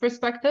business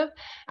perspective.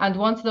 And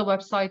once the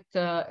website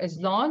is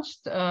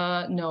launched,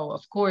 no,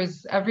 of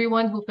course,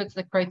 everyone who fits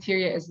the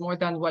criteria is more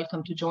than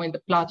welcome to join the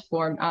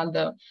platform and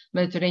the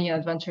Mediterranean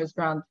Adventures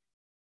brand.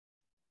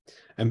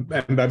 And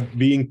by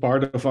being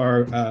part of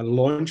our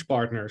launch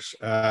partners,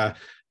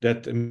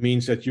 that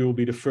means that you'll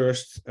be the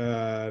first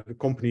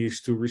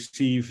companies to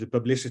receive the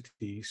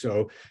publicity.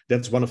 So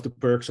that's one of the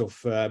perks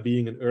of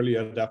being an early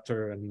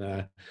adopter.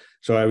 And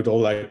so I would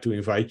all like to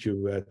invite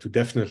you to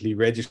definitely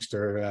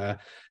register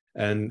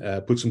and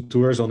put some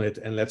tours on it.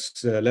 And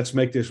let's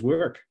make this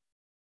work.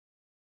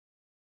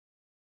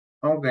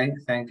 Okay,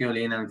 thank you,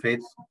 Lina and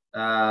Fritz.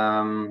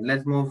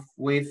 Let's move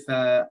with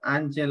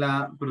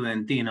Angela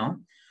Prudentino.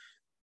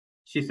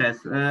 She says,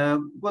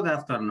 good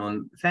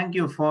afternoon. Thank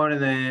you for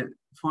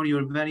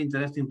your very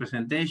interesting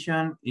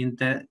presentation.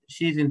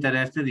 She's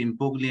interested in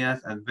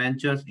Puglia's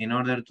adventures in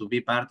order to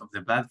be part of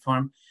the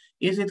platform.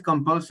 Is it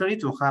compulsory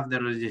to have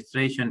the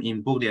registration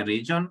in Puglia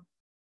region,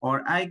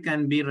 or I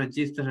can be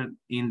registered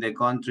in the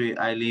country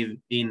I live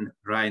in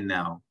right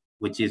now,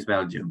 which is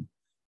Belgium?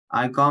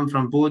 I come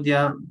from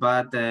Puglia,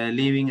 but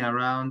living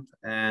around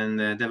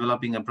and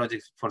developing a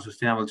project for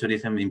sustainable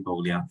tourism in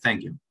Puglia.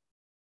 Thank you.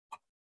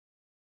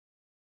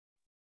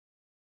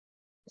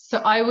 So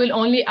I will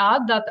only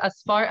add that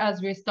as far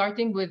as we're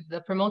starting with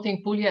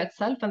promoting Puglia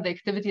itself and the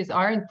activities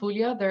are in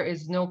Puglia, there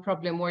is no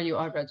problem where you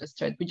are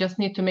registered. We just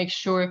need to make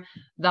sure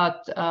that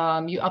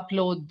you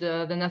upload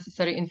the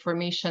necessary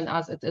information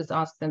as it is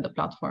asked in the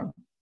platform.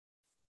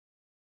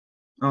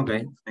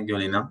 Okay, thank you,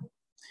 Lina.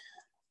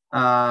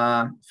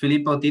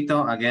 Filippo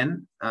Tito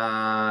again,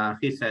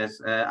 he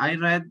says, I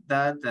read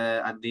that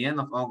at the end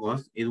of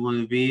August, it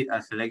will be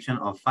a selection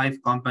of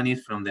 5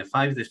 companies from the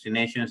 5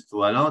 destinations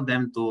to allow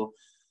them to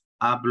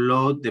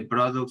upload the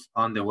products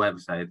on the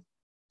website.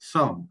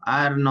 So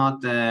are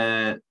not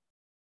the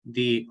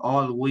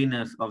all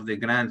winners of the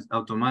grants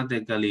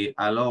automatically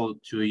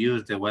allowed to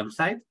use the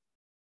website?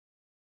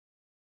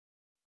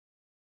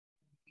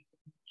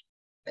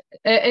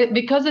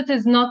 Because it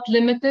is not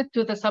limited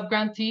to the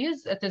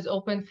subgrantees, it is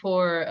open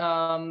for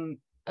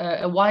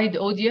a wide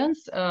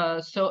audience.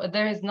 So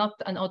there is not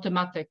an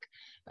automatic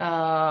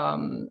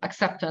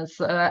acceptance.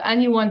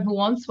 Anyone who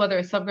wants, whether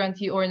a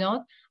subgrantee or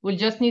not, will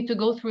just need to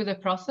go through the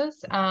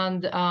process,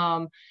 and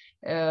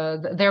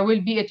there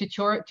will be a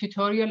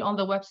tutorial on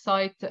the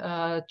website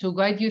to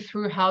guide you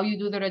through how you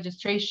do the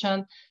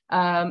registration.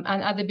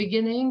 And at the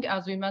beginning,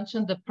 as we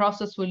mentioned, the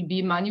process will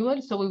be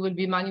manual. So we will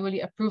be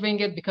manually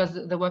approving it because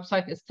the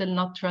website is still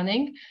not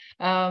running,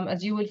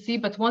 as you will see.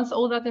 But once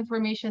all that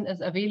information is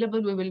available,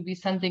 we will be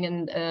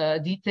sending a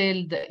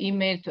detailed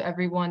email to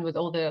everyone with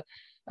all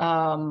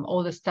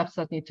the steps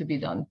that need to be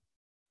done.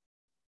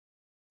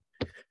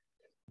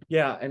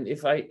 Yeah, and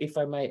if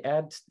I may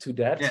add to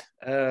that,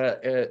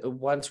 yeah.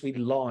 Once we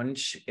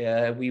launch,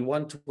 we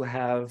want to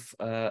have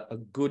a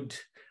good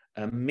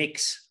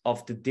mix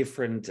of the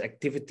different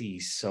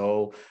activities.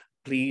 So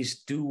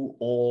please do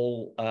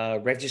all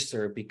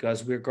register,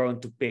 because we're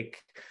going to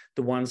pick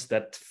the ones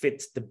that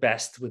fit the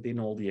best within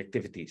all the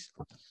activities.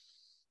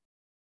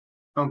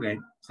 Okay,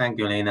 thank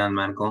you, Lina and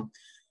Marco.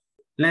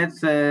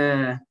 Let's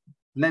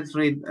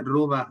read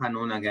Ruba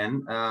Hanun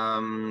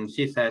again.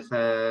 She says,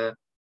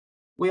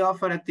 we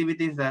offer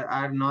activities that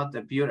are not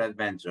a pure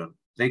adventure.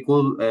 They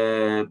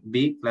could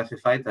be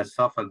classified as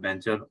soft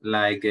adventure,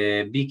 like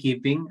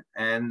beekeeping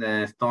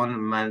and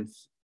stone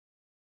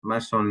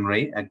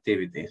masonry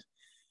activities.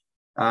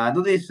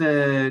 Do these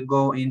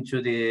go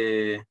into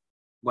the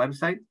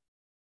website?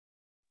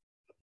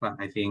 Well,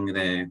 I think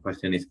the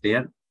question is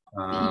clear.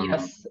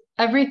 Yes,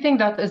 everything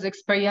that is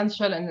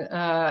experiential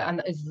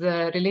and is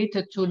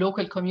related to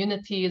local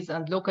communities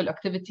and local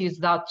activities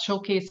that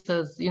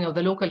showcases,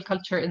 the local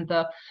culture in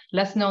the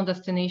less known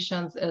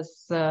destinations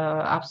is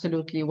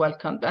absolutely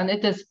welcomed, and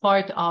it is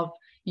part of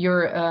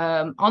your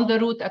on the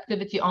route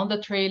activity, on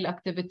the trail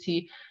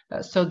activity.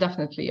 So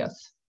definitely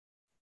yes.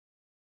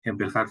 And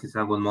perhaps it's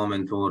a good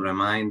moment to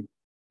remind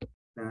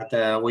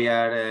that we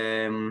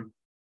are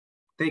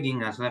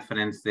taking as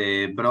reference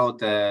the broad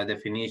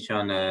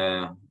definition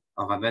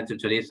of adventure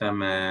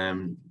tourism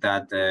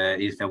that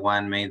is the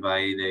one made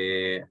by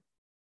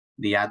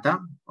the ATA,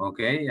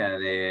 okay,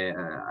 the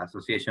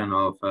Association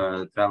of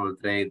Travel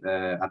Trade,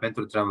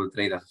 Adventure Travel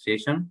Trade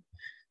Association,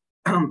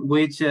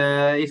 which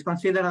is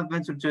considered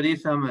adventure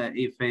tourism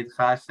if it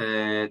has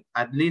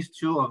at least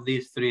 2 of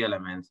these 3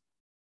 elements.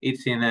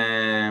 It's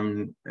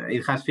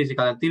it has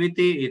physical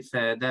activity, it's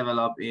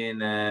developed in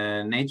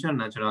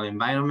natural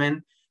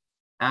environment,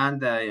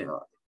 and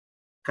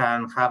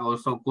can have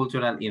also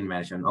cultural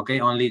immersion.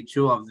 Okay, only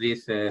 2 of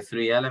these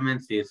 3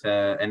 elements is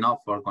enough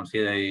for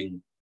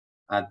considering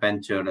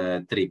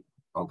adventure trip.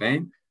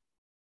 Okay.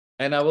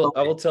 And I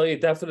will tell you,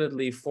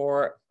 definitely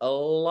for a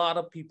lot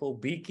of people,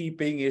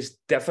 beekeeping is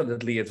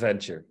definitely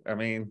adventure. I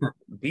mean,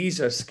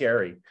 bees are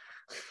scary.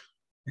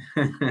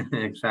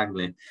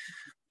 Exactly.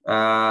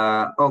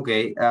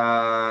 Okay.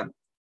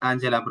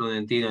 Angela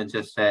Prudentino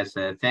just says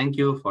thank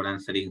you for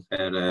answering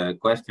her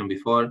question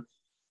before.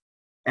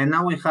 And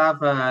now we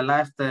have a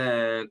last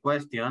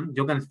question.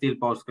 You can still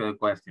post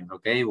questions,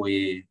 okay?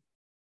 We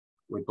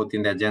put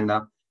in the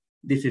agenda.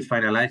 This is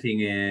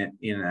finalizing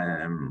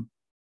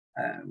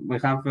we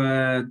have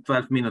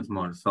 12 minutes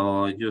more,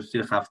 so you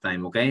still have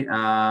time, okay?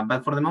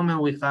 But for the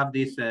moment, we have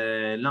this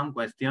long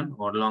question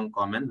or long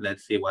comment.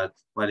 Let's see what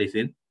is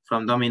it.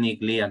 From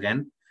Dominic Lee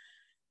again.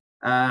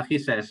 He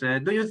says,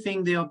 do you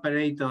think the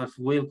operators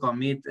will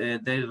commit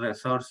their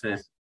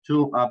resources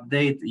to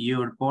update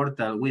your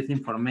portal with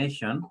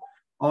information,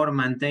 or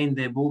maintain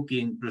the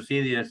booking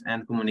procedures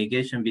and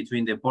communication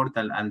between the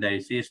portal and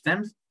their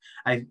systems?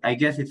 I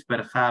guess it's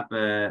perhaps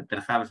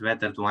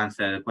better to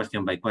answer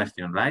question by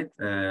question, right?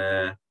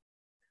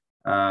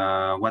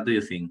 What do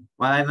you think?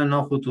 Well, I don't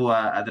know who to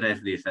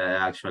address this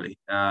actually.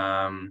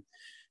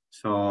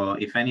 So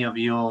if any of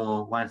you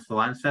wants to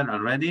answer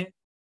already,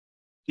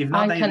 if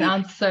not, I can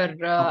answer,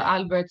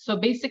 Albert. So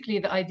basically,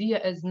 the idea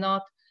is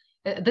not.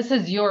 This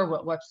is your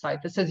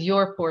website. This is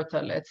your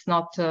portal. It's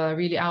not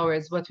really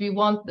ours. What we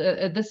want,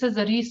 this is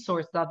a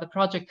resource that the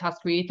project has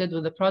created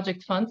with the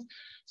project funds,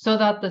 so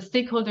that the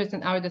stakeholders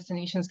in our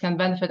destinations can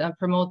benefit and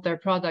promote their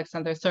products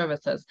and their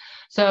services.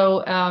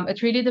 So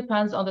it really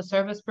depends on the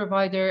service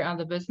provider and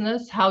the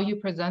business, how you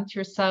present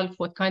yourself,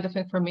 what kind of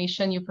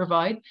information you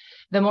provide.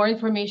 The more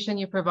information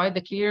you provide,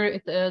 the clearer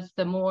it is,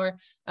 the more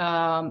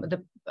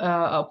the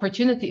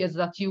opportunity is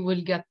that you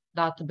will get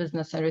that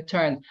business in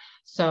return.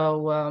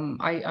 So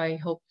I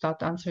hope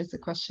that answers the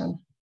question.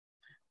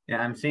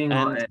 Yeah, I'm seeing.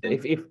 And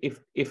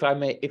if I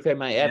may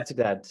add to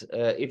that,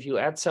 if you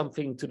add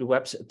something to the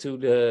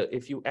website,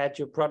 if you add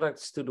your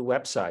products to the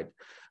website,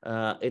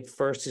 it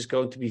first is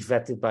going to be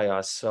vetted by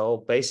us.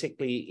 So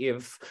basically,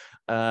 if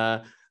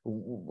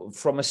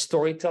from a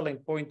storytelling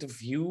point of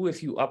view,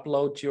 if you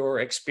upload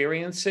your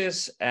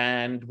experiences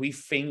and we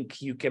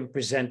think you can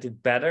present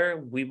it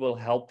better, we will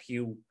help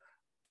you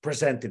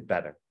present it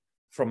better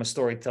from a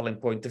storytelling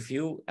point of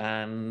view.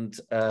 And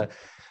yeah,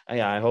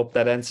 I hope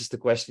that answers the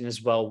question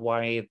as well,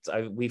 why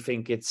we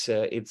think it's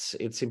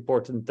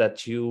important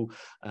that you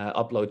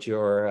upload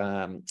your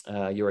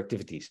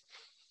activities.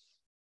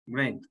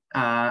 Great.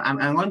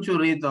 I'm going to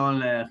read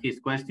all his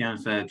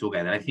questions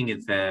together. I think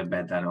it's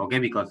better, okay,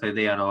 because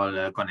they are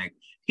all connected.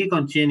 He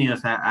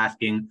continues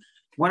asking,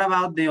 what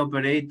about the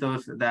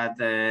operators that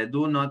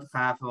do not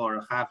have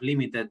or have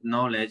limited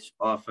knowledge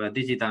of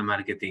digital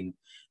marketing?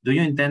 Do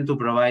you intend to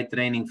provide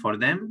training for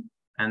them?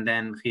 And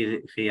then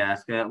he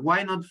asked,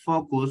 why not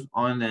focus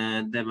on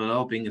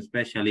developing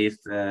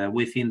specialists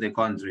within the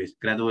countries,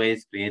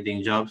 graduates,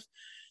 creating jobs?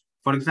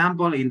 For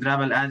example, in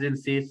travel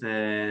agencies,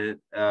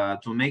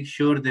 to make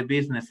sure the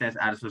businesses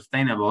are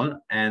sustainable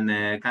and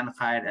can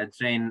hire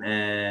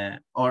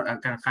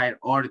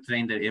or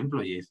train their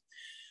employees.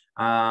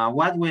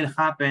 What will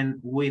happen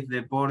with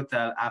the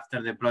portal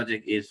after the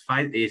project is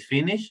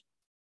finished?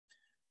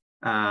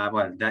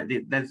 Well,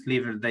 let's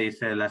leave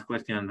this last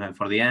question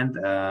for the end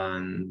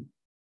and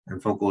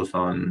focus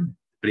on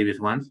previous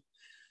ones.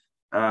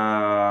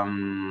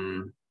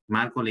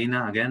 Marco,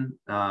 Lina, again.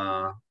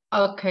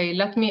 Okay,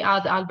 let me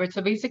add, Albert.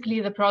 So basically,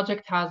 the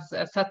project has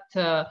a set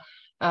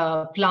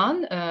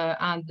plan,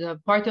 and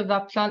part of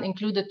that plan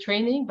included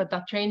training, but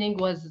that training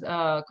was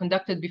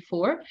conducted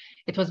before.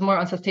 It was more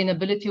on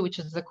sustainability, which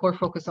is the core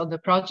focus of the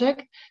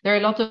project. There are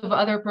a lot of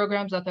other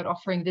programs that are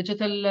offering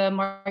digital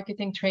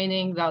marketing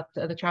training that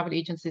the travel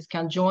agencies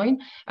can join.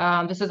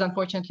 This is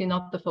unfortunately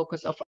not the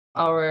focus of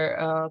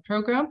our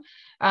program.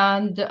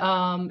 And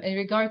in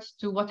regards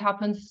to what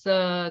happens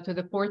to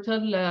the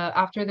portal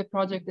after the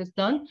project is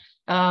done,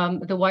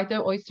 the White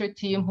Oyster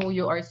team, who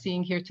you are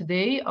seeing here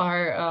today,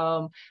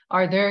 are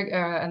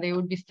there, and they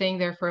will be staying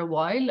there for a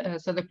while.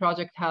 So the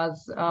project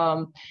has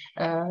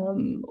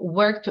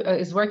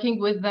is working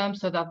with them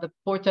so that the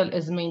portal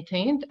is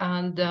maintained.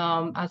 And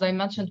as I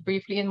mentioned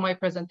briefly in my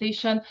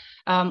presentation,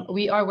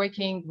 we are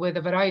working with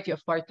a variety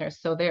of partners.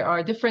 So there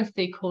are different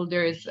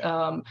stakeholders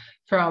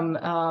from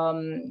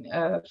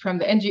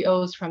the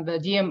NGOs, from the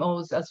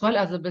DMOs, as well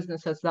as the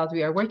businesses that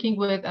we are working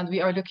with. And we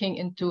are looking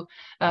into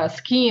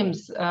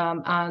schemes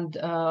and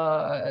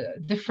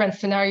different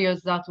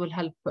scenarios that will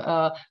help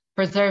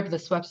preserve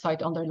this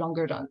website on the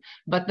longer run.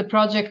 But the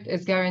project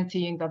is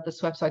guaranteeing that this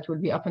website will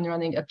be up and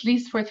running at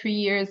least for 3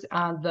 years,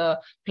 and the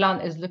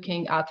plan is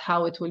looking at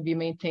how it will be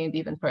maintained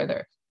even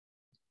further.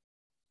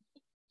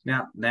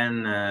 Yeah,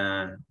 then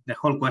the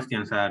whole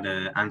questions are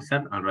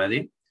answered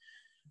already.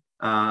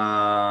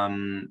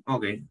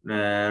 Okay,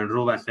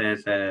 Ruba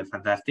says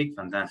fantastic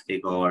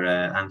or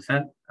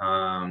answer.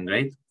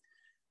 Great.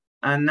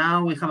 And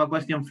now we have a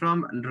question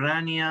from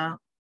Rania.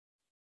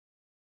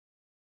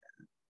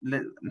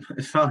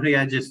 Sorry,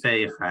 I just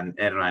say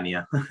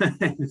Rania.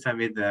 It's a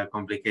bit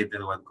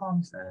complicated what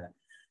comes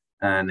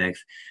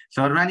next.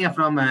 So Rania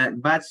from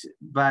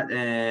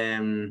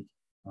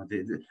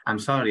I'm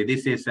sorry,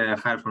 this is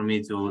hard for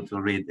me to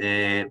read.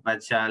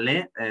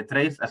 Bachale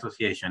Trades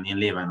Association in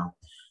Lebanon.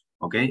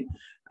 Okay.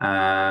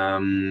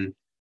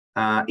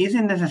 Is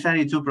it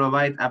necessary to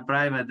provide a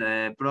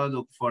private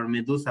product for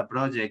Medusa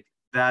project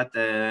that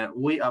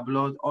we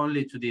upload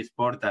only to this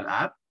portal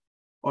app?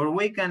 Or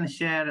we can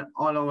share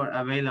all our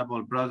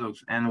available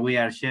products and we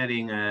are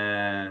sharing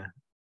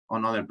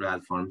on other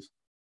platforms?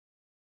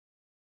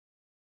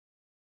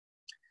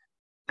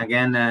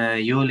 Again,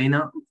 you,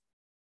 Lina?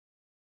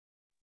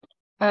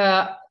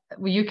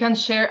 You can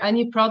share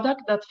any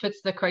product that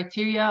fits the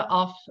criteria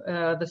of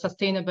the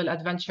sustainable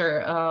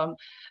adventure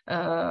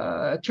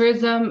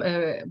tourism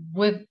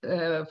with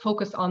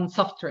focus on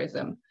soft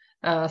tourism.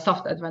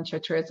 Soft adventure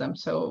tourism.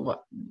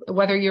 So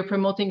whether you're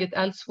promoting it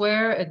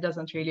elsewhere, it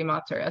doesn't really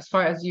matter as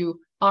far as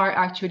you are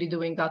actually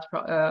doing that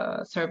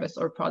service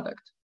or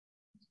product.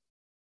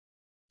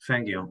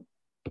 Thank you.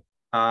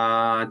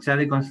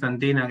 Charlie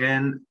Constantine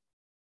again.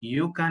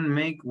 You can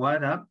make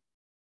WhatsApp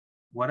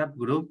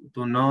group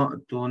to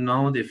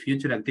know the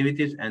future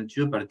activities and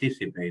to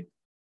participate.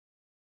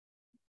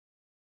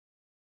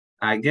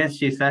 I guess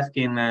she's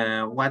asking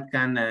what.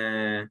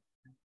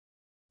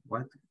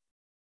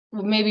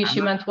 Maybe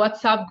she meant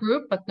WhatsApp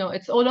group, but no,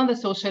 it's all on the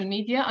social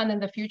media. And in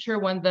the future,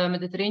 when the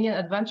Mediterranean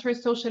Adventure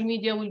social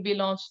media will be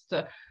launched,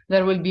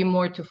 there will be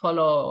more to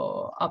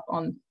follow up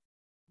on.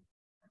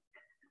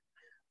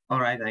 All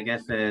right, I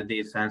guess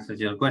this answers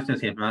your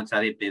questions. If not,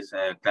 Sari, please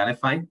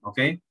clarify,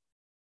 okay?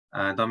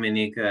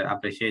 Dominic,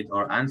 appreciate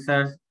our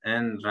answers,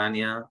 and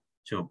Rania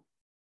too.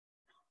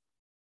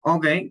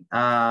 Okay,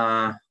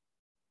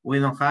 we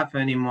don't have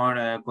any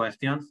more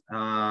questions.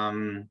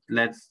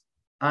 Let's,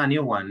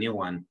 new one.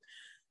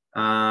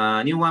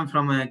 New one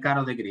from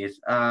Caro de Gris.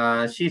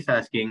 She's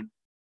asking,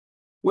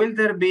 Will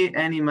there be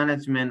any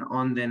management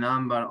on the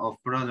number of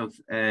products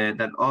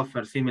that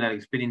offer similar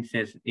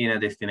experiences in a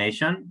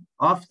destination?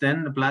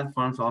 Often, the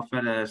platforms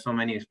offer so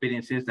many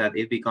experiences that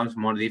it becomes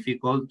more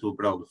difficult to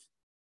browse.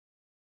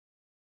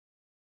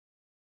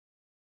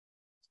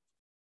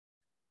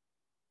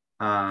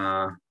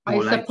 I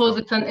suppose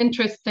it's an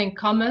interesting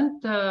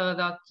comment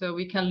that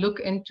we can look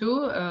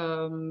into,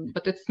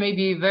 but it's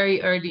maybe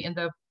very early in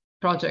the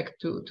project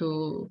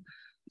to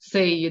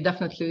say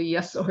definitely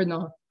yes or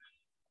no.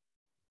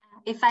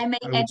 If I may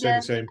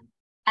add, same.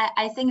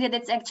 I think that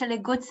it's actually a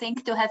good thing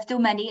to have too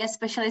many,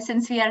 especially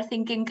since we are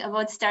thinking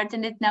about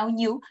starting it now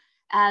new.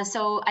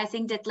 So I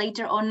think that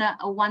later on,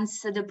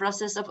 once the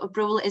process of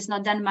approval is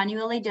not done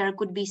manually, there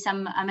could be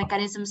some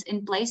mechanisms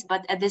in place.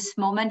 But at this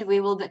moment,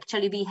 we will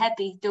actually be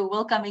happy to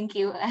welcoming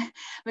you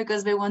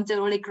because we want to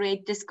really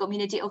create this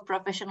community of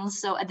professionals.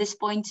 So at this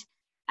point,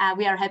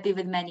 we are happy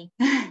with many.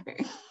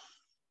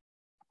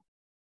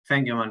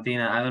 Thank you,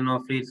 Martina. I don't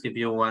know, Fritz, if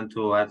you want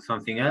to add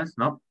something else,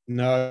 no?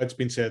 No, it's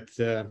been said.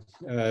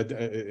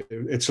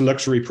 It's a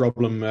luxury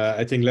problem.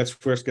 I think let's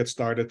first get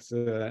started,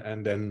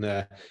 and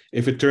then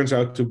if it turns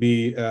out to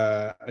be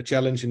a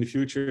challenge in the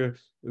future,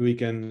 we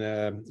can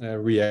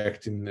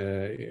react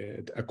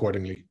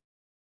accordingly.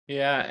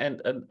 Yeah,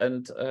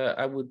 and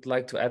I would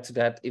like to add to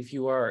that, if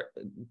you are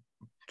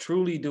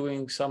truly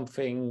doing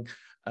something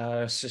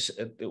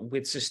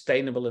with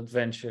sustainable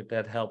adventure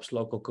that helps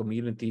local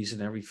communities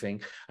and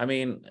everything. I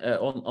mean,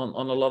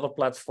 on a lot of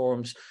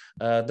platforms,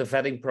 the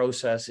vetting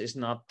process is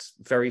not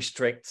very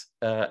strict.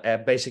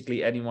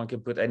 Basically, anyone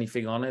can put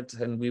anything on it,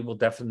 and we will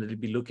definitely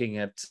be looking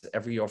at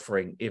every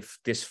offering if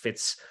this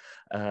fits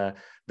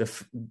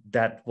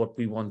what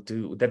we want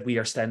to, that we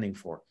are standing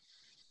for.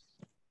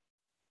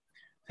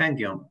 Thank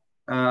you.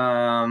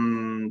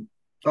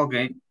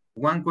 Okay,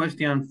 one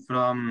question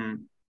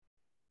from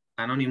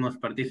anonymous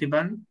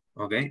participant.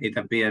 Okay, it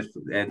appears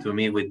to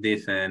me with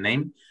this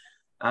name.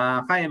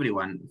 Hi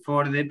everyone.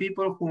 For the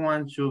people who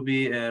want to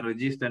be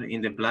registered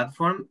in the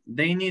platform,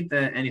 they need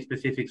any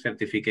specific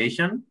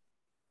certification?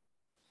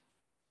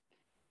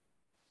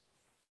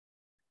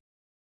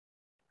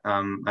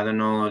 I don't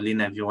know,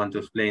 Lina, if you want to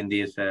explain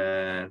this,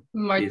 this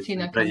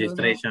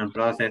registration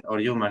process,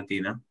 or you,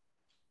 Martina.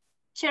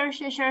 Sure.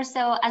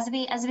 So as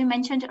we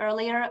mentioned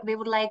earlier, we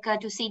would like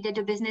to see that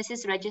the business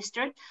is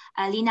registered.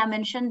 Lina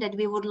mentioned that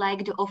we would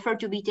like the offer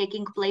to be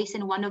taking place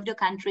in one of the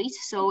countries.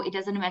 So it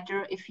doesn't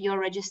matter if you're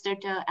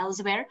registered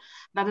elsewhere,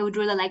 but we would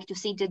really like to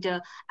see that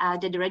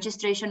the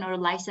registration or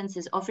license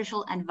is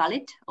official and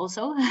valid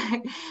also.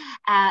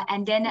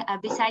 And then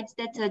besides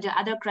that, the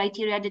other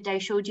criteria that I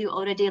showed you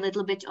already a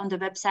little bit on the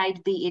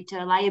website, be it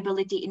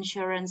liability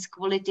insurance,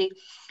 quality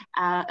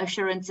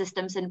assurance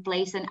systems in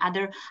place, and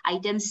other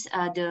items,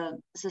 the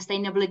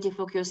sustainability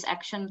focus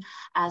action,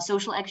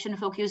 social action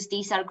focus,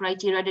 these are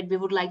criteria that we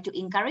would like to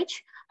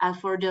encourage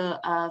for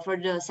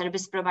the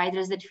service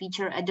providers that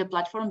feature at the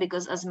platform,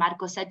 because as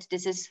Marco said,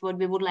 this is what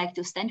we would like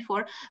to stand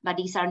for, but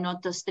these are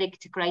not the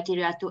strict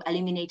criteria to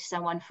eliminate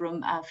someone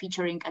from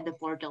featuring at the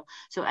portal.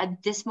 So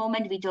at this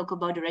moment, we talk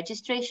about the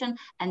registration,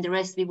 and the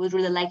rest we would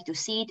really like to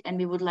see it, and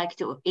we would like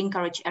to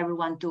encourage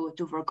everyone to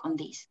work on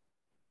these.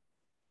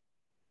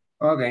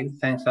 Okay,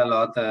 thanks a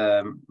lot,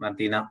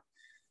 Martina.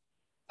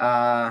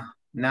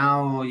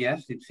 Now,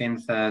 yes, it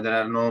seems there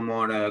are no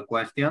more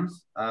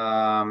questions.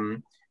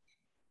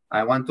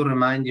 I want to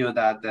remind you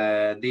that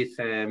this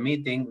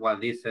meeting,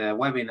 this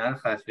webinar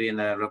has been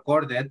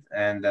recorded,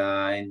 and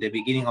in the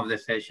beginning of the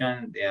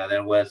session,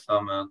 there were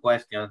some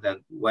questions that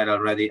were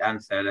already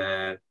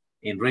answered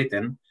in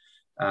written,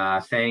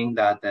 saying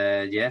that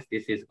yes,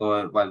 this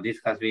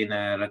has been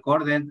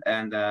recorded,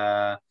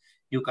 and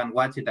you can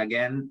watch it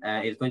again.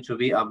 It's going to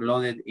be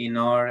uploaded in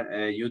our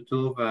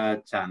YouTube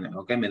channel,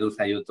 okay,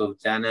 Medusa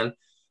YouTube channel.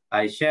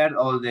 I shared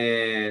all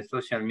the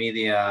social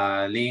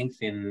media links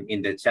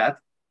in the chat,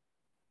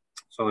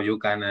 so you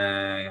can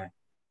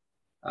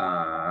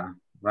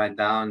write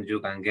down,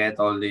 you can get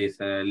all these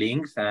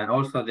links, and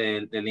also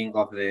the link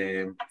of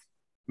the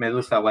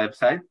Medusa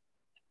website.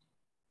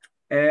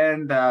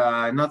 And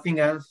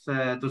nothing else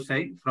to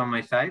say from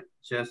my side,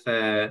 just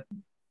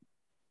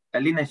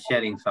Alina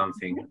sharing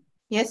something.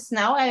 Yes,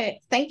 now I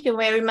thank you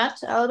very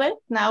much, Albert.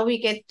 Now we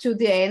get to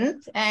the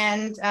end.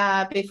 And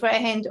before I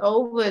hand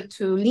over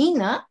to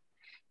Lina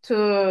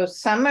to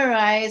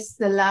summarize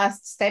the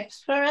last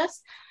steps for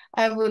us,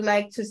 I would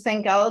like to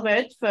thank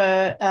Albert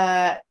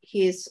for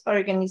his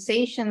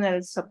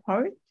organizational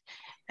support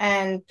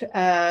and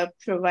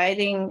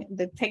providing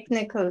the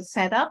technical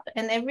setup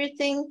and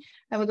everything.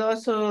 I would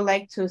also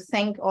like to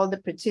thank all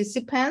the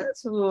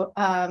participants who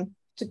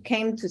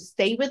came to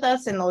stay with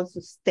us and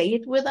also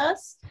stayed with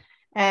us,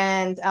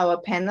 and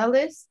our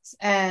panelists.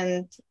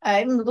 And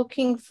I'm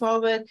looking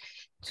forward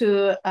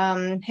to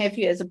have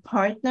you as a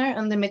partner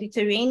on the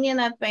Mediterranean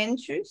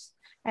adventures.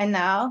 And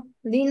now,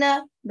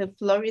 Lina, the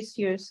floor is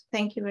yours.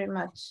 Thank you very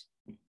much.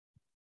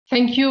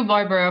 Thank you,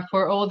 Barbara,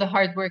 for all the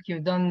hard work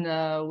you've done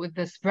with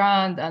this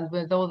brand and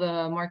with all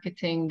the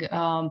marketing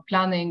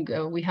planning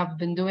we have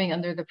been doing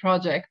under the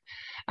project.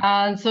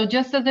 And so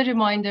just as a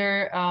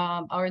reminder,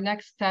 our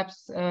next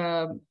steps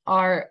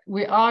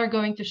we are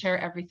going to share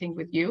everything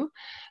with you.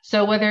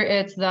 So whether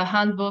it's the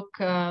handbook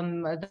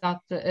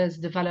that is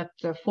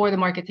developed for the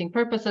marketing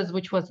purposes,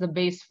 which was the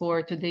base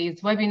for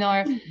today's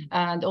webinar,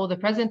 and all the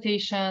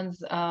presentations,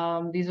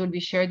 these will be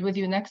shared with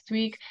you next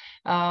week.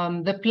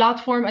 The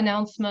platform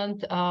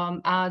announcement,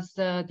 as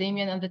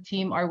Damien and the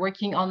team are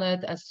working on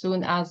it, as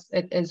soon as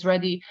it is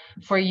ready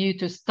for you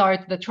to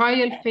start the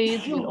trial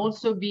phase, will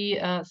also be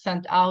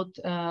sent out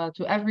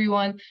to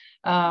everyone.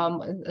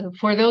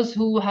 For those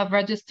who have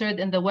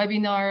registered in the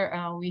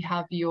webinar, we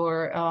have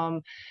your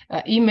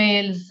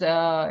emails.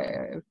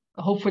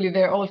 Hopefully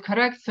they're all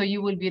correct, so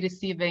you will be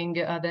receiving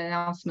the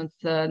announcements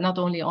not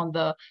only on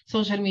the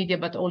social media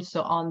but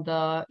also on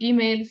the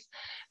emails.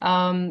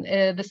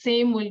 The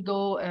same will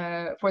go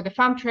for the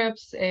FAM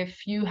trips.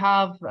 If you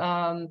have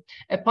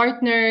a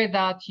partner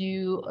that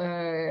you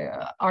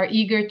are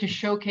eager to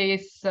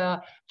showcase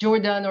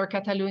Jordan or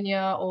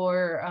Catalonia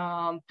or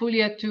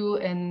Puglia too,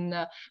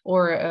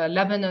 or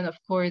Lebanon, of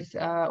course,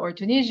 or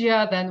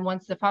Tunisia, then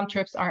once the FAM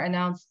trips are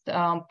announced,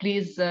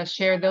 please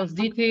share those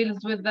details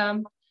with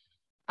them.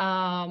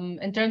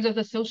 In terms of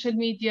the social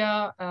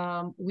media,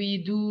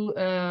 we do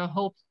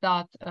hope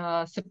that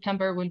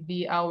September will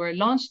be our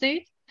launch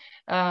date.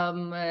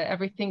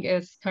 Everything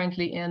is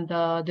currently in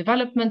the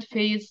development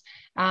phase,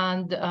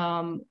 and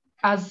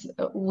as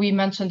we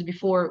mentioned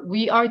before,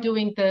 we are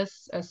doing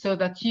this so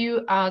that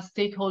you as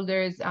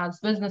stakeholders,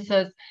 as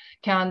businesses,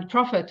 can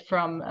profit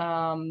from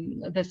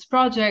this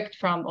project,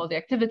 from all the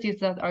activities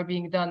that are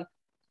being done.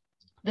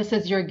 This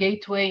is your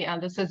gateway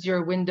and this is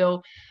your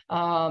window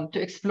to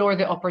explore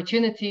the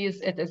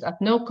opportunities. It is at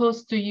no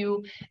cost to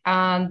you,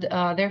 and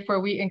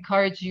therefore we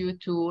encourage you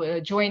to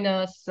join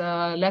us,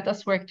 let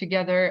us work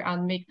together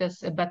and make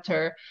this a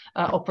better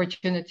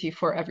opportunity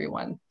for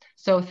everyone.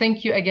 So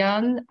thank you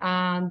again,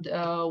 and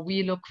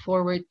we look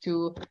forward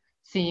to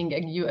seeing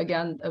you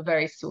again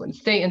very soon.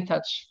 Stay in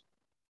touch.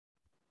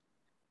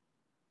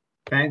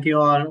 Thank you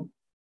all.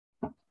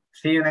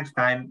 See you next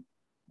time.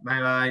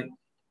 Bye-bye.